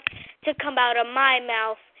God to come out of my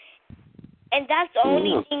mouth. And that's the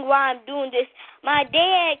only thing why I'm doing this. My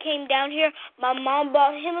dad came down here. My mom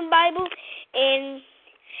bought him a Bible, and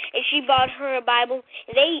she bought her a Bible.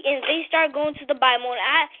 And they start going to the Bible,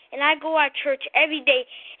 and I go to church every day,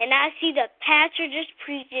 and I see the pastor just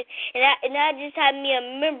preaching, and that just had me a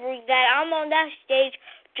memory that I'm on that stage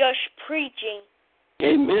just preaching.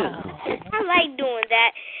 Amen. I like doing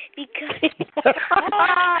that because.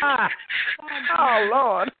 Oh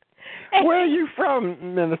Lord, where are you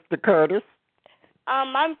from, Minister Curtis?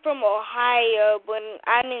 I'm from Ohio, but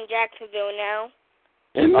I'm in Jacksonville now.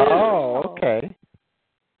 Amen. Oh, okay.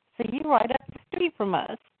 So you right up the street from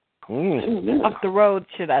us. Up the road,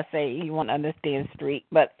 should I say. You won't understand street,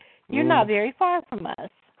 but you're not very far from us.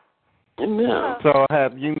 Amen. So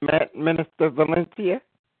have you met Minister Valencia?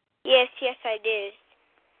 Yes, I did.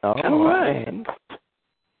 Oh, all right.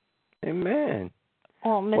 Amen.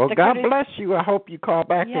 Well, God Curtis, bless you. I hope you call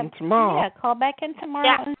back in tomorrow. Yeah, call back in tomorrow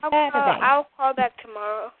on Saturday. I'll call back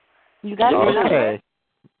tomorrow. You got the number?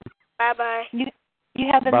 Bye-bye. You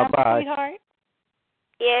have the number, sweetheart?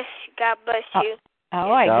 Yes, God bless you. All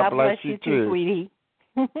right, God bless you too, sweetie.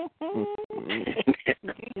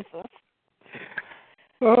 Jesus.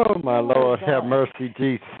 Oh, my Lord, have mercy,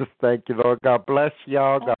 Jesus. Thank you, Lord. God bless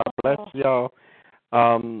y'all. God bless y'all.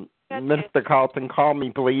 Mr. Carlton, call me,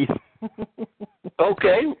 please.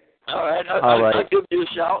 Okay. All right. I'll give you a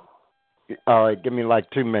shout. All right. Give me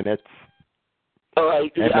 2 minutes. All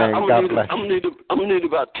right. Amen. I'm gonna need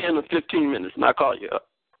about 10 or 15 minutes, and I'll call you up.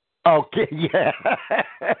 Okay. Yeah.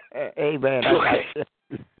 Amen.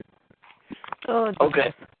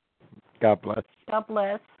 Okay. God bless. God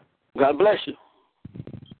bless. God bless you.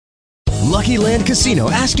 Lucky Land Casino,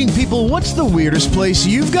 asking people, what's the weirdest place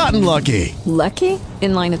you've gotten lucky? Lucky?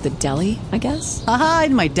 In line at the deli, I guess? Aha,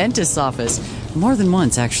 in my dentist's office. More than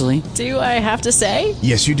once, actually. Do I have to say?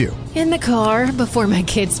 Yes, you do. In the car before my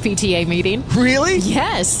kids' PTA meeting. Really?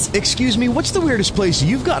 Yes. Excuse me, what's the weirdest place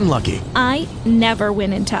you've gotten lucky? I never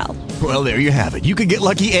win and tell. Well, there you have it. You can get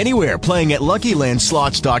lucky anywhere, playing at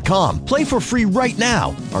LuckyLandSlots.com. Play for free right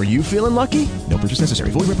now. Are you feeling lucky? No purchase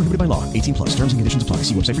necessary. Void where prohibited by law. 18+. Terms and conditions apply.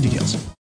 See website for details.